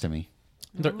Talk kids. to me.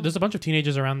 There's a bunch of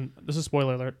teenagers around. This is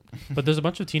spoiler alert, but there's a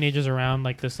bunch of teenagers around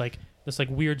like this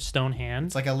weird stone hand.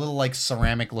 It's like a little like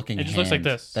ceramic looking It just looks like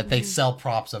this. that they sell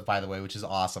props of, by the way, which is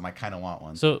awesome. I kind of want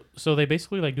one. So they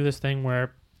basically like do this thing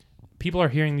where people are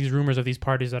hearing these rumors of these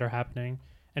parties that are happening,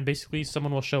 and basically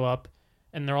someone will show up,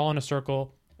 and they're all in a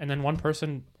circle, and then one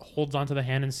person holds onto the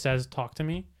hand and says, "Talk to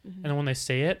me," and then when they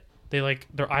say it, they like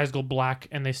their eyes go black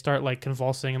and they start like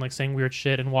convulsing and like saying weird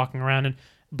shit and walking around and.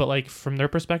 But like from their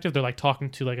perspective, they're like talking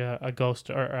to like a ghost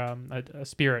or a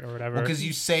spirit or whatever. Because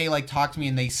you say like talk to me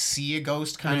and they see a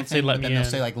ghost kind And of say, thing, "Let but then me they'll in."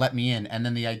 say like let me in, and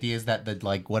then the idea is that the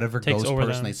like whatever Takes ghost over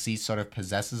person them. they see sort of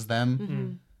possesses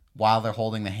them while they're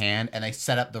holding the hand, and they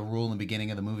set up the rule in the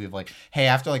beginning of the movie of like, hey,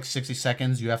 after like 60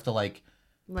 seconds you have to like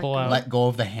Pull out. let go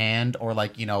of the hand, or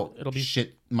like It'll be-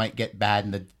 shit might get bad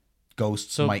and the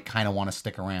ghosts So- might kind of want to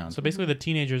stick around. So basically, the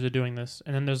teenagers are doing this,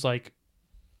 and then there's like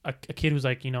a kid who's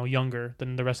like younger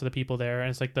than the rest of the people there,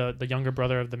 and it's like the younger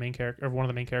brother of the main character, or one of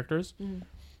the main characters,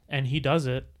 and he does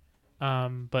it,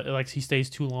 but like he stays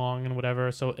too long and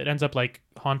whatever, so it ends up like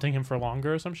haunting him for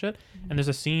longer or some shit. And there's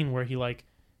a scene where he like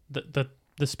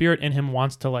the spirit in him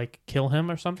wants to like kill him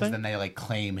or Because something. then they like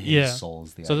claim his soul.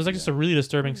 Is the So there's like idea. just a really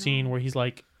disturbing scene where he's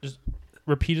like just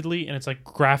repeatedly, and it's like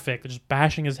graphic, just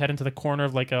bashing his head into the corner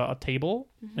of like a table,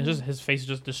 and just his face is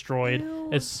just destroyed. Ew.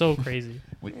 It's so crazy.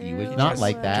 You would Ew. not Just-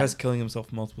 like He that. tries killing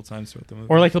himself multiple times throughout the movie.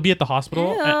 Or like he'll be at the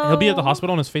hospital. He'll be at the Ew.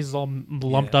 hospital, and his face is all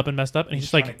lumped Yeah. up and messed up, and he's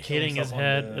just trying like to kill hitting his himself on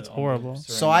head. the- It's on the horrible.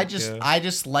 So I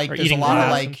just like Or there's a eating lot of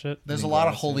grass and like shit. there's a Eating lot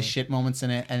of grass, holy yeah. shit moments in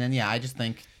it, and then I just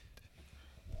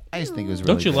think it was really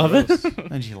Don't you good. love it?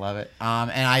 Don't you love it? And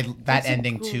that That's a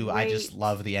ending too. I just great-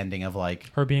 love the ending of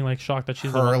like Her being like shocked that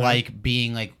she's the her one there. like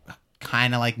being like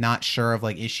kind of like not sure of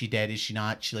like is she dead, is she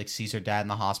not. She like sees her dad in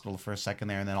the hospital for a second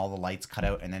there, and then all the lights cut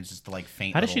out, and then it's just the like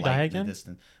faint. How did little she die light in the again?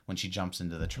 distance when she jumps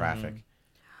into the traffic.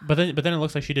 But then it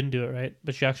looks like she didn't do it, right?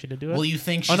 But she actually did do it. Well, you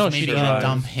think Oh, she's no, maybe she gonna drives.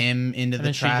 dump him into And the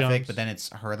then she traffic, jumps. but then it's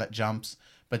her that jumps.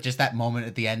 But just that moment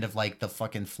at the end of like the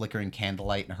fucking flickering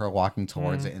candlelight and her walking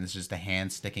towards it, and it's just a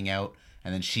hand sticking out,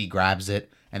 and then she grabs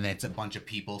it, and then it's a bunch of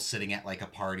people sitting at like a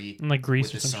party And, like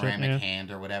grease with or a some shit. ceramic Yeah.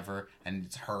 hand or whatever, and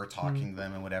it's her talking to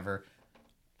them and whatever.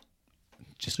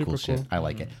 Just Super cool shit. cool. I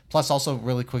like it. Plus, also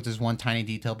really quick, there's one tiny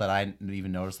detail that I didn't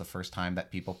even notice the first time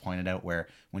that people pointed out, where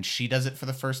when she does it for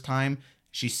the first time,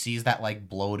 she sees that like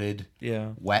bloated, Yeah.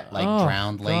 wet, like Oh,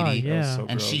 drowned God, lady, yeah. That was so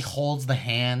and she gross. holds the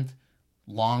hand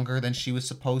longer than she was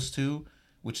supposed to,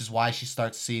 which is why she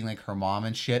starts seeing like her mom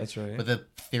and shit. That's right. But the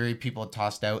theory people had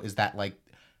tossed out is that like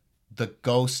the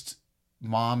ghost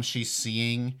mom she's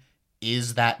seeing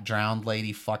is that drowned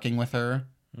lady fucking with her.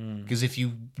 Because if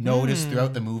you notice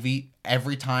throughout the movie,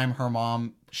 every time her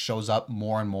mom shows up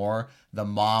more and more, the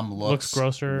mom looks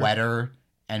grosser. wetter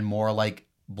and more like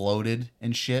bloated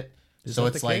and shit. Is So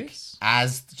that it's the like case?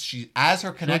 as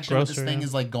her connection with this grosser, thing yeah.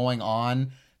 is like going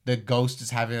on, the ghost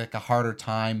is having like a harder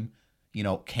time,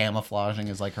 camouflaging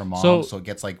as like her mom, so it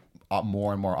gets like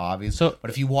more and more obvious. So- but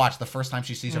if you watch the first time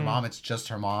she sees her mom, it's just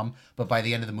her mom. But by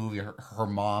the end of the movie, her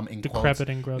mom in quotes Decrepit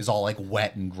and gross. is all like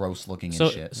wet and gross looking So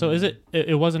and shit. so is it?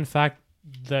 It was in fact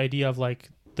the idea of like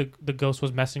the ghost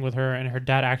was messing with her, and her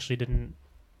dad actually didn't,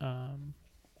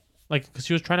 like, because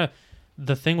she was trying to.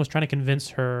 The thing was trying to convince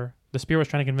her. The spirit was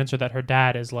trying to convince her that her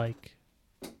dad is like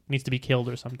needs to be killed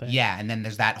or something. Yeah, and then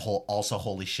there's that whole also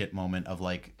holy shit moment of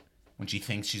like when she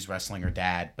thinks she's wrestling her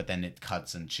dad, but then it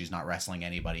cuts and she's not wrestling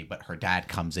anybody, but her dad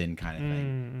comes in kind of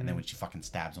thing. And then when she fucking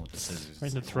stabs him with the scissors, Right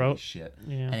it's in the like, throat. holy shit.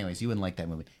 Yeah. Anyways, you wouldn't like that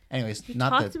movie. Anyways, We not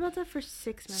talked that. about that for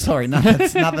 6 minutes. Sorry, not that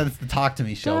it's the Talk to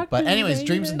Me show. Talk But to me, anyways,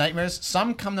 dreams baby. and nightmares.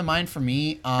 Some come to mind for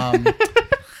me.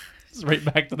 Just right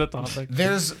back to the topic.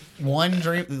 There's one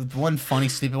dream, one funny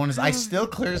stupid one is I still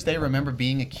clear as day remember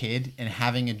being a kid and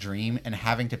having a dream and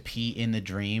having to pee in the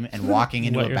dream and walking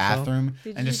into Wet a yourself? bathroom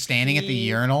Did and you just standing at the pee?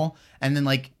 urinal and then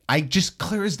like I just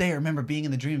clear as day remember being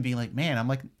in the dream and being like, man, I'm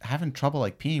like having trouble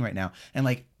like peeing right now and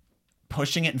like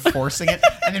pushing it and forcing it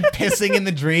and then pissing in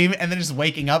the dream and then just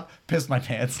waking up, pissed my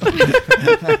pants.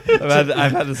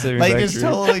 I've had the same Like exact just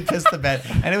dream. totally pissed the bed.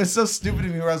 And it was so stupid to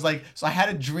me where I was like, so I had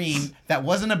a dream that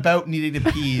wasn't about needing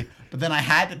to pee, but then I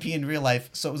had to pee in real life.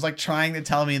 So it was like trying to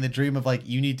tell me in the dream of like,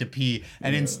 you need to pee.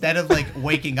 And instead of like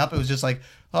waking up, it was just like,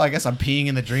 oh, I guess I'm peeing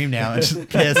in the dream now. And just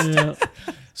pissed. Yeah.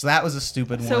 So that was a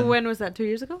stupid one. So when was that? 2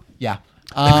 years ago? Yeah.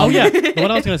 Oh yeah, what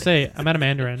I was gonna say, I'm at a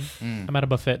Mandarin. Mm. I'm at a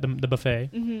buffet, the buffet,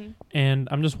 and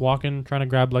I'm just walking, trying to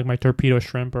grab like my torpedo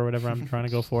shrimp or whatever I'm trying to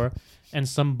go for, and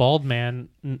some bald man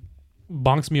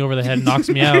bonks me over the head, and knocks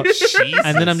me out,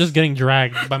 and then I'm just getting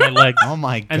dragged by my leg, Oh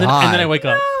my God. and then I wake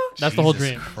up. That's the whole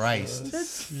Jesus dream. Christ. That's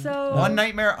so. One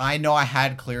nightmare I know I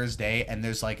had clear as day, and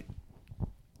there's like,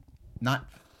 let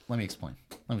me explain.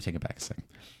 Let me take it back a second.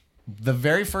 The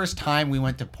very first time we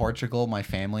went to Portugal, my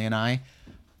family and I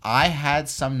had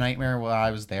some nightmare while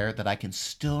I was there that I can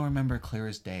still remember clear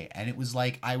as day. And it was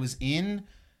like I was in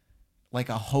like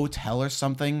a hotel or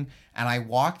something, and I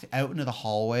walked out into the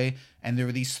hallway, and there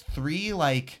were these three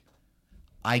like,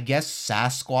 I guess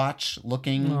Sasquatch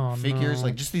looking Oh, figures, no.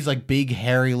 like just these like big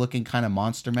hairy looking kind of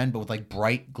monster men, but with like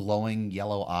bright glowing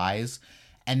yellow eyes.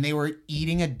 And they were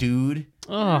eating a dude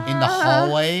Oh, in the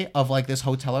hallway of like this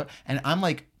hotel, and I'm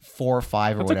like 4 or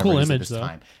 5 or That's a whatever cool it is at image, this though.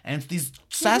 time, and it's these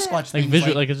Sasquatch like things visual,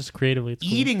 like like it's just creatively it's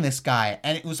cool. eating this guy,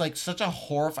 and it was like such a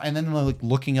horrifying. And then like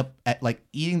looking up at like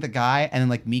eating the guy, and then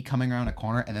like me coming around a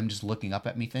corner, and them just looking up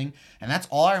at me thing, and that's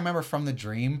all I remember from the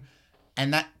dream,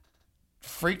 and that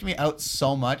freaked me out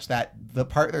so much that the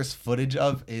part there's footage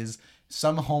of is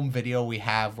some home video we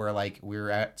have where like we were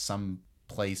at some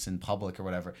place in public or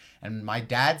whatever, and my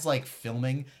dad's like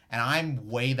filming and I'm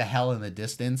way the hell in the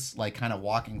distance, like kind of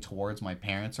walking towards my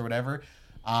parents or whatever,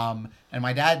 And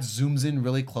my dad zooms in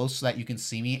really close so that you can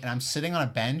see me, and I'm sitting on a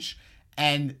bench,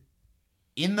 and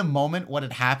in the moment what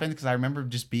had happened, because I remember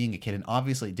just being a kid, and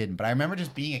obviously it didn't, but I remember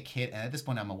just being a kid, and at this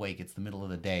point I'm awake, it's the middle of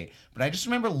the day, but I just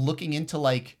remember looking into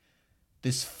like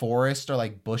this forest or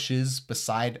like bushes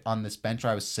beside on this bench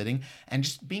where I was sitting, and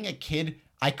just being a kid,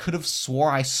 I could have swore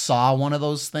I saw one of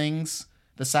those things,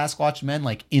 the Sasquatch men,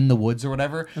 like in the woods or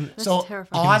whatever. That's So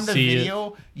terrifying. on the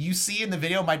video, you see in the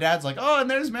video, my dad's like, oh, and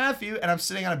there's Matthew, and I'm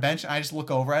sitting on a bench, and I just look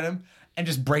over at him and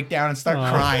just break down and start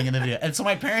crying in the video. And so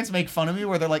my parents make fun of me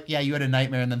where they're like, yeah, you had a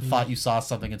nightmare and then thought you saw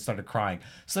something and started crying.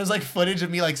 So there's like footage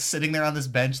of me like sitting there on this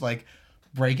bench, like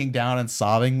breaking down and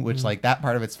sobbing, which like that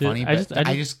part of it's funny. Dude, but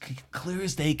I just clear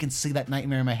as day can see that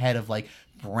nightmare in my head of like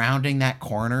rounding that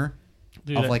corner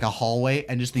of like a hallway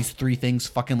and just these three things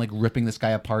fucking like ripping this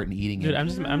guy apart and eating Dude, it. I'm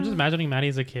just imagining Maddie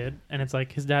as a kid, and it's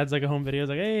like his dad's like a home video. It's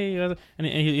like, hey, and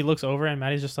he looks over, and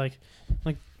Maddie's just like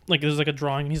there's like a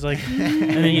drawing, and he's like, and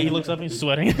then he looks up and he's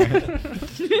sweating.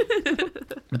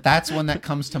 But that's one that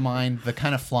comes to mind. The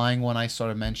kind of flying one I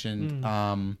sort of mentioned.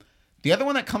 The other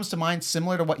one that comes to mind,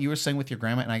 similar to what you were saying with your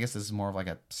grandma, and I guess this is more of like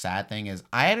a sad thing, is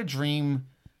I had a dream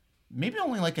maybe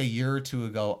only like a year or two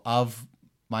ago of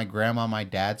my grandma on my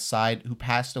dad's side who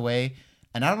passed away.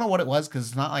 And I don't know what it was, because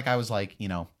it's not like I was like, you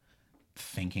know,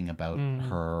 thinking about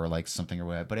her or like something or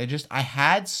whatever. But I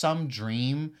had some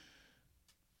dream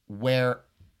where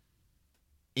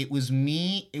it was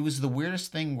me. It was the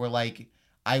weirdest thing where like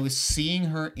I was seeing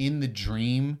her in the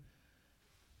dream,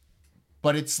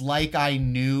 but it's like I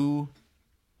knew.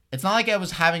 It's not like I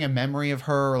was having a memory of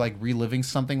her or like reliving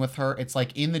something with her. It's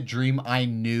like in the dream I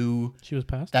knew She was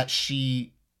passed. that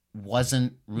she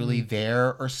wasn't really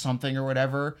there or something or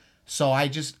whatever. So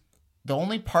the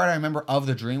only part I remember of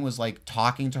the dream was like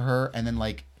talking to her and then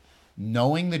like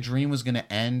knowing the dream was going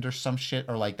to end or some shit,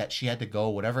 or like that she had to go,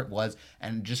 whatever it was,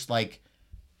 and just like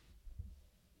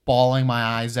bawling my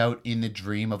eyes out in the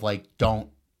dream of like, don't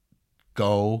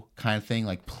go kind of thing,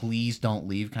 like please don't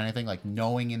leave kind of thing, like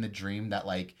knowing in the dream that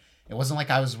like it wasn't like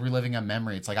I was reliving a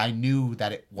memory. It's like I knew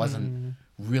that it wasn't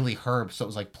really her, so it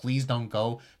was like please don't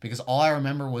go, because all I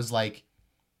remember was like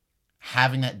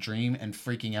having that dream and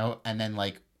freaking out and then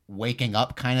like waking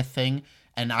up kind of thing.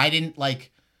 And I didn't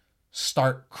like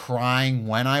start crying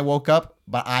when I woke up,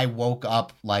 but I woke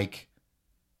up like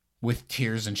with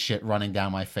tears and shit running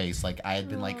down my face, like I had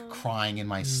been like crying in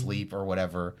my sleep or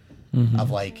whatever,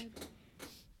 of like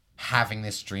having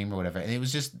this dream or whatever. And it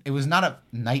was not a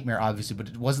nightmare obviously, but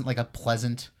it wasn't like a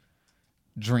pleasant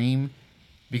dream,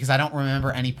 because I don't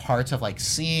remember any parts of like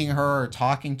seeing her or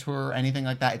talking to her or anything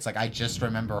like that. It's like I just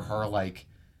remember her like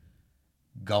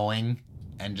going,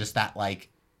 and just that like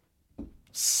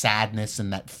sadness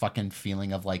and that fucking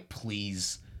feeling of like,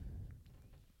 please,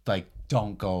 like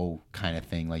don't go kind of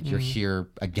thing, like you're here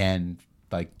again,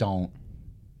 like don't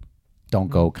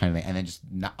go kind of thing. And then just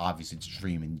not, obviously it's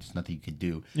dreaming, just nothing you could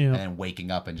do. And then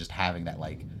waking up and just having that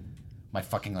like my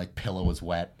fucking like pillow was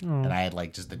wet and I had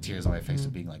like just the tears on my face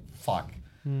of being like fuck.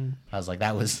 I was like,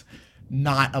 that was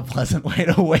not a pleasant way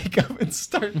to wake up and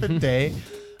start the day.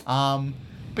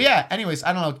 But yeah, anyways,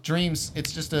 I don't know, dreams,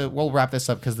 it's just we'll wrap this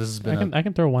up because this has been I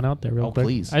can throw one out there real quick.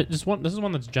 Please. This is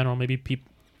one that's general. Maybe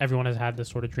everyone has had this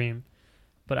sort of dream,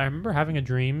 but I remember having a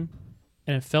dream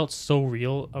and it felt so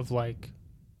real of like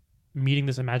meeting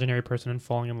this imaginary person and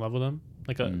falling in love with them.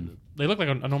 Like they look like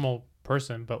a normal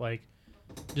person, but like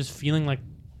just feeling like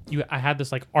I had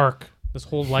this like arc, this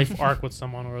whole life arc with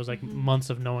someone where it was like months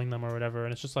of knowing them or whatever,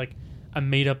 and it's just like a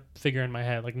made up figure in my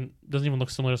head, like doesn't even look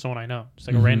similar to someone I know, just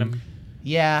like a random.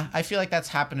 Yeah, I feel like that's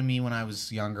happened to me when I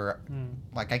was younger.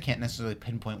 Like I can't necessarily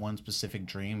pinpoint one specific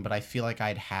dream, but I feel like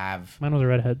I'd have. Mine was a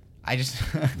redhead. I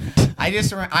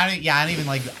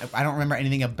don't remember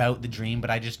anything about the dream, but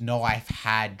I just know I've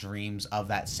had dreams of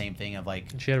that same thing of like,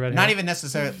 She had red not hair? even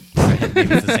necessarily,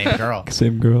 maybe it's the same girl.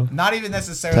 Same girl. Not even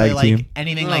necessarily Tag like team.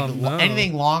 anything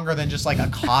anything longer than just like a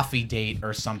coffee date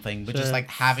or something, but just Sure. like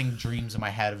having dreams in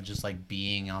my head of just like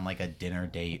being on like a dinner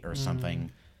date or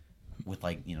something with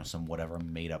like, you know, some whatever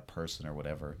made up person or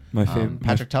whatever. My favorite.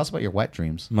 Patrick, tell us about your wet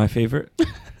dreams. My favorite.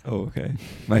 Oh, okay.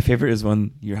 My favorite is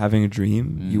when you're having a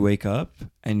dream, you wake up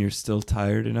and you're still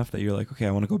tired enough that you're like, okay,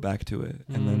 I want to go back to it,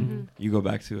 and then you go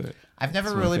back to it. I've never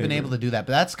That's my really been favorite. able to do that,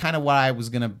 but that's kind of why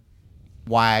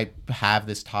I have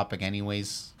this topic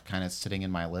anyways, kind of sitting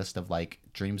in my list of like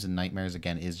dreams and nightmares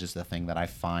again is just a thing that I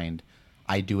find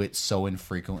I do it so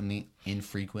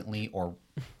infrequently or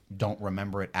don't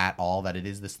remember it at all that it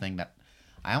is this thing that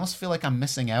I almost feel like I'm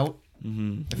missing out. If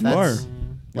You are. that's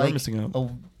You are missing out. a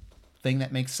thing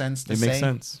that makes sense to say. It makes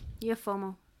sense. You have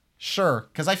FOMO. Sure,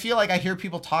 because I feel like I hear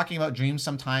people talking about dreams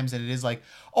sometimes, and it is like,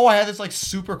 oh, I had this like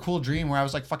super cool dream where I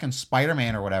was like fucking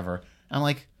Spider-Man or whatever. And I'm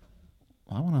like,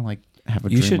 well, I want to like have a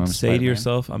dream. You should where I'm say Spider-Man. to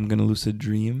yourself, "I'm gonna lucid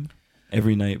dream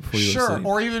every night before you go to Sure, sleep."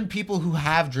 or even people who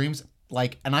have dreams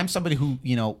like, and I'm somebody who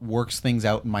works things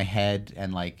out in my head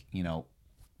and like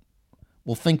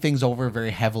will think things over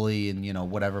very heavily and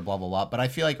whatever, blah blah blah. But I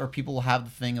feel like, or people will have the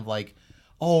thing of like,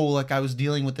 oh, like I was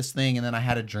dealing with this thing and then I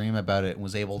had a dream about it and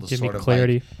was able to Give me sort of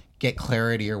clarity. like get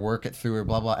clarity or work it through or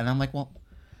blah blah. And I'm like, well,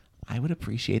 I would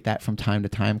appreciate that from time to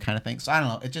time, kind of thing. So I don't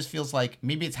know. It just feels like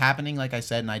maybe it's happening, like I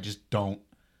said, and I just don't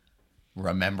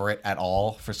remember it at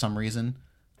all for some reason.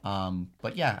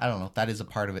 But yeah, I don't know. That is a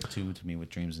part of it too to me with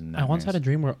dreams and nightmares. I once had a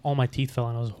dream where all my teeth fell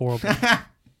and it was horrible.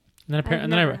 And then I've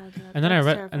never had that.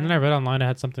 That's I read online. I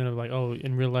had something of like, oh,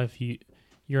 in real life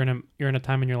you're in a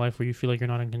time in your life where you feel like you're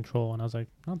not in control, and I was like,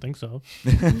 I don't think so.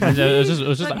 And it was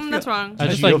just Like, that's wrong. I I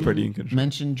just feel like pretty in control.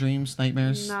 Mention dreams,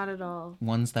 nightmares, Not at all.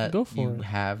 ones that Go for you it.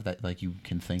 have that like you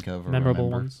can think of or memorable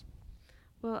remember. ones.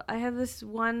 Well, I have this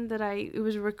one that it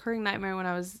was a recurring nightmare when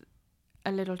I was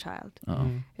a little child. Uh-oh.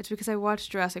 It's because I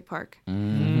watched Jurassic Park.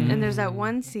 Mm. And there's that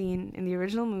one scene in the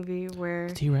original movie where...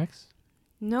 T-Rex.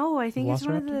 No, I think it's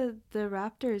one of Velociraptor? the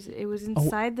raptors. It was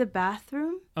inside the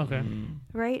bathroom, Okay.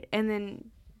 right? And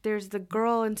then there's the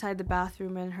girl inside the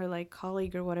bathroom and her like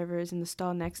colleague or whatever is in the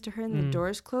stall next to her and the door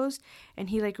is closed. And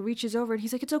he like reaches over and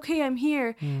he's like, it's okay, I'm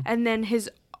here. And then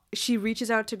she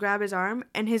reaches out to grab his arm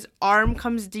and his arm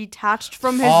comes detached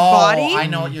from his body. I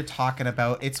know what you're talking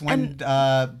about. It's when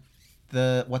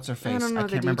the what's her face? I don't know I the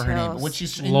can't remember her name. details. When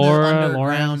she's in the Lauren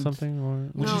underground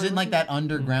something. when No, she's it in like wasn't- that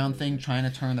underground thing trying to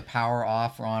turn the power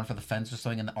off or on for the fence or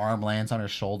something, and the arm lands on her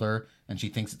shoulder and she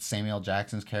thinks it's Samuel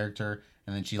Jackson's character,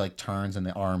 and then she like turns and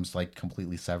the arm's like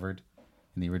completely severed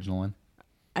in the original one.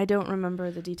 I don't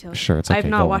remember the details. Sure, it's okay, I've go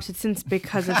not on. watched it since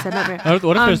because of said nightmare.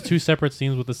 What if there's two separate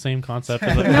scenes with the same concept?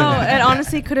 It's like- No, it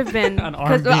honestly could have been An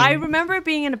arm because I being- remember it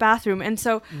being in a bathroom, and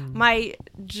so my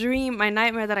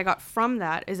nightmare that I got from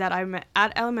that is that I'm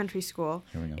at elementary school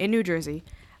Here we go. in New Jersey.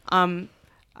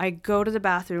 I go to the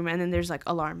bathroom, and then there's like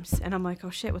alarms, and I'm like, oh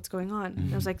shit, what's going on?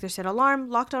 And I was like, there's an alarm,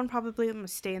 locked on probably. I'm gonna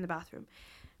stay in the bathroom.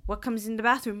 What comes in the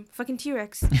bathroom? Fucking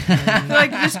T-Rex.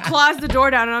 Like just claws the door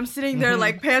down, and I'm sitting there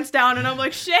like pants down, and I'm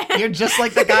like, shit. You're just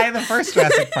like the guy in the first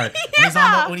Jurassic Park.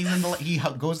 When he's in the he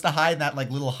goes to hide in that like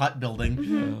little hut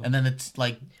building, and then it's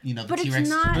like the But it's T-Rex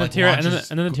not- like, and launches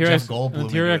then the Jeff T-Rex Goldblum and the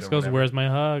into T-Rex it or goes, whatever. "Where's my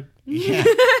hug?" Yeah.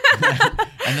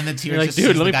 And then the T-Rex like, just dude,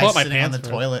 sees let the me guy pull up my sitting on pants the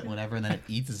first. toilet, whatever, and then it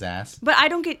eats his ass. But I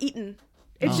don't get eaten.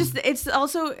 It's Oh. just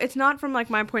it's not from like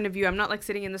my point of view. I'm not like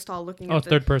sitting in the stall looking Oh, at the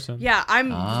third person. Yeah, I'm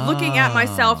looking at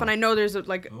myself, and Ah. I know there's a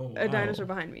wow. dinosaur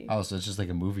behind me. Oh, so it's just like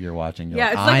a movie you're watching. You're Yeah,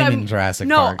 like, it's like I'm I'm in Jurassic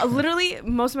no, Park. literally,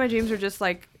 most of my dreams are just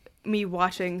like me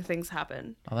watching things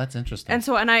happen, Oh, that's interesting. and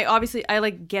so I obviously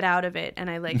like get out of it, and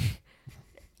I like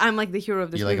I'm like the hero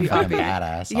of this You're like movie. a fucking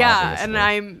obviously. badass. Yeah, obviously. and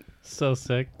I'm So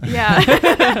sick.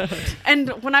 yeah. And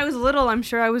when I was little, I'm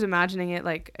sure I was imagining it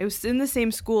like it was in the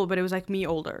same school, but it was like me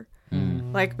older.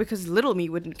 Like because little me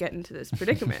wouldn't get into this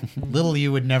predicament. Little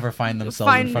you would never find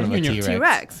themselves in front of a in your T-Rex.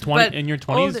 T-Rex. 20 but in your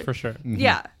 20s older- for sure.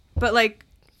 Yeah, but like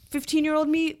 15-year-old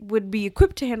me would be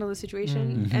equipped to handle the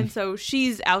situation, and so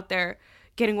she's out there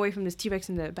getting away from this T-Rex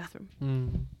in the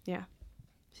bathroom. Yeah,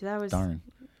 so that was Darn.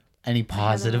 Any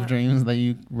positive lot. dreams that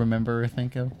you remember or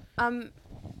think of?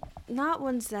 not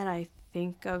ones that I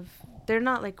think of. They're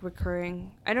not like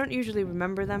recurring. I don't usually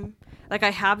remember them. Like I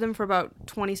have them for about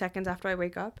 20 seconds after I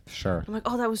wake up. Sure. I'm like,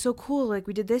 oh, that was so cool. Like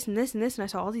we did this and this and this, and I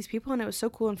saw all these people, and it was so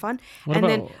cool and fun. What and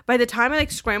then about- by the time I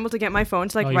like scramble to get my phone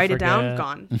to like Oh, you write it down, forget.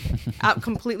 gone, out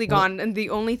completely gone. And the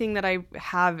only thing that I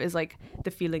have is like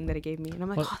the feeling that it gave me, and I'm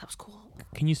like, What- oh, that was cool.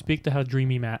 Can you speak to how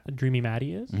dreamy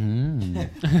Maddie is?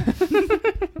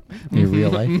 Your real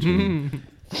life dream.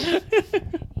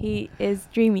 He is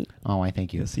dreamy. Oh, I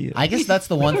thank you. Yes, he is. I guess that's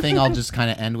the one thing I'll just kind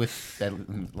of end with, that,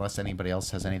 unless anybody else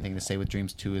has anything to say with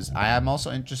dreams too, is I am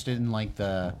also interested in like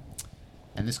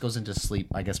and this goes into sleep,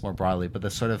 I guess more broadly, but the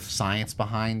sort of science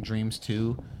behind dreams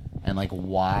too, and like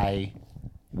why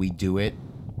we do it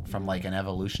from like an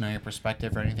evolutionary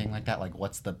perspective or anything like that. Like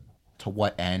to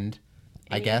what end,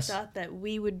 I And guess. you thought that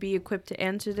we would be equipped to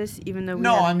answer this, even though we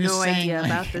No, have I'm just no saying. idea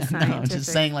Like, about the no, scientific. I'm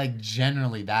just saying, like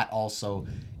generally, that also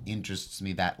interests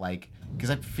me. That like, because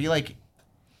I feel like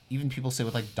even people say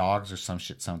with like dogs or some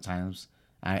shit sometimes.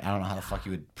 I don't know how the fuck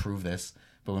you would prove this,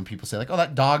 but when people say like, "Oh,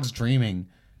 that dog's dreaming,"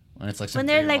 when it's like when something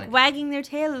they're you're like wagging their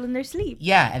tail in their sleep.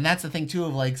 yeah, and that's the thing too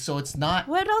of like, so it's not.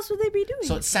 What else would they be doing?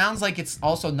 So it sounds like it's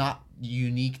also not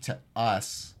unique to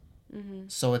us.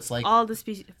 So it's like all the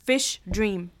species, fish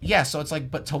dream. yeah, so it's like,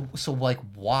 so like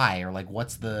why or like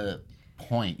what's the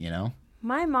point, you know?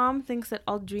 My mom thinks that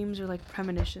all dreams are like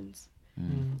premonitions.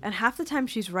 And half the time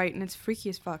she's right, and it's freaky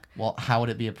as fuck. Well, how would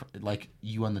it be like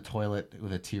you on the toilet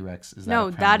with a T-Rex? Is that No,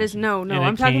 that is no. And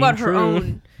I'm it talking came about her true.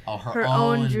 own. Oh, her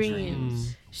own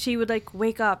dreams. She would like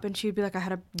wake up and she'd be like, I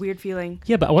had a weird feeling.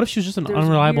 Yeah, but what if she was just an There was a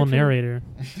unreliable weird feeling.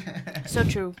 narrator? So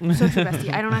true,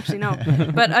 bestie. I don't actually know,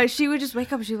 but she would just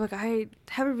wake up and she'd be like, I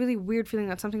have a really weird feeling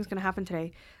that something's gonna happen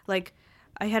today. Like,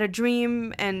 I had a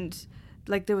dream and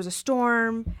like there was a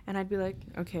storm, and I'd be like,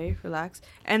 okay, relax.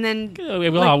 And then We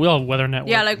all have Weather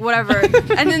Network. yeah, like whatever.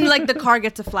 And then like the car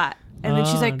gets a flat, and then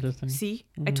she's like, interesting. see,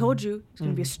 I told you it's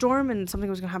gonna be a storm and something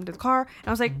was gonna happen to the car. And I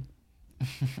was like,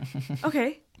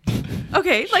 okay,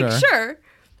 like sure.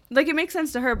 Like it makes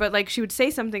sense to her, but like she would say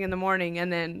something in the morning,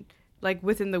 and then like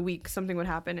within the week something would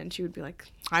happen, and she would be like,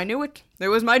 I knew it. It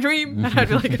was my dream. And I'd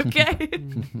be like, okay.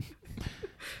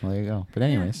 Well, there you go. But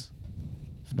anyways,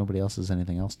 if nobody else has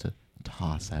anything else to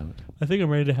toss out, I think I'm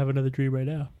ready to have another dream right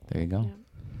now. there you go. Yeah.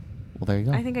 Well, there you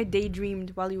go. I think I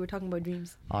daydreamed while you were talking about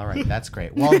dreams. All right, that's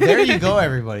great. Well, there you go,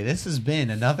 everybody. This has been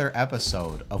another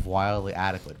episode of Wildly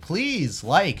Adequate. Please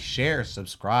like, share,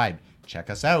 subscribe.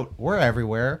 Check us out. We're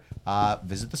everywhere.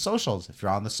 Visit the socials. If you're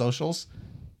on the socials,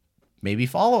 maybe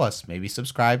follow us. Maybe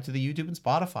subscribe to the YouTube and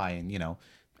Spotify, and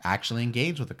actually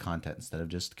engage with the content instead of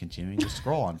just continuing to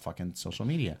scroll on fucking social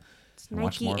media. It's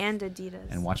Nike and Adidas.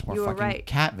 And watch more You were fucking right.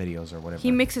 cat videos or whatever. He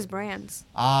mixes brands.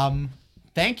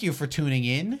 Thank you for tuning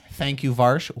in. Thank you,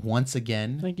 Varsh, once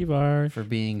again. Thank you, Varsh. For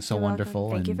being so You're welcome.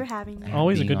 wonderful. Thank you and for having me.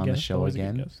 Always a being good on guest. the show Always a good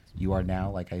again. guest. You are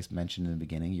now, like I mentioned in the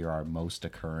beginning, you're our most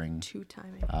occurring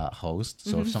Two-timing. host.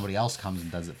 So if somebody else comes and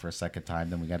does it for a second time,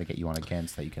 then we got to get you on again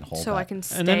so that you can hold So that. I can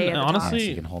stay And then, at the honestly, so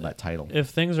you can hold that title. If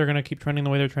things are gonna keep trending the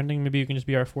way they're trending, maybe you can just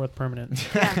be our fourth permanent.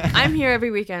 top. Yeah, I'm here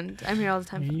every weekend. I'm here all the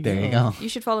time. There you go. You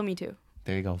should follow me too.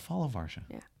 There you go. Follow Varsha.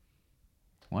 Yeah.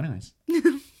 Well, anyways.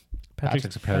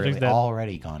 Patrick's apparently dead.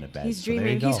 already gone to bed. He's so there you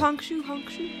dreaming. go. He's honk shoe.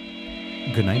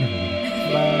 Good night,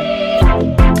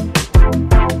 everybody. Bye.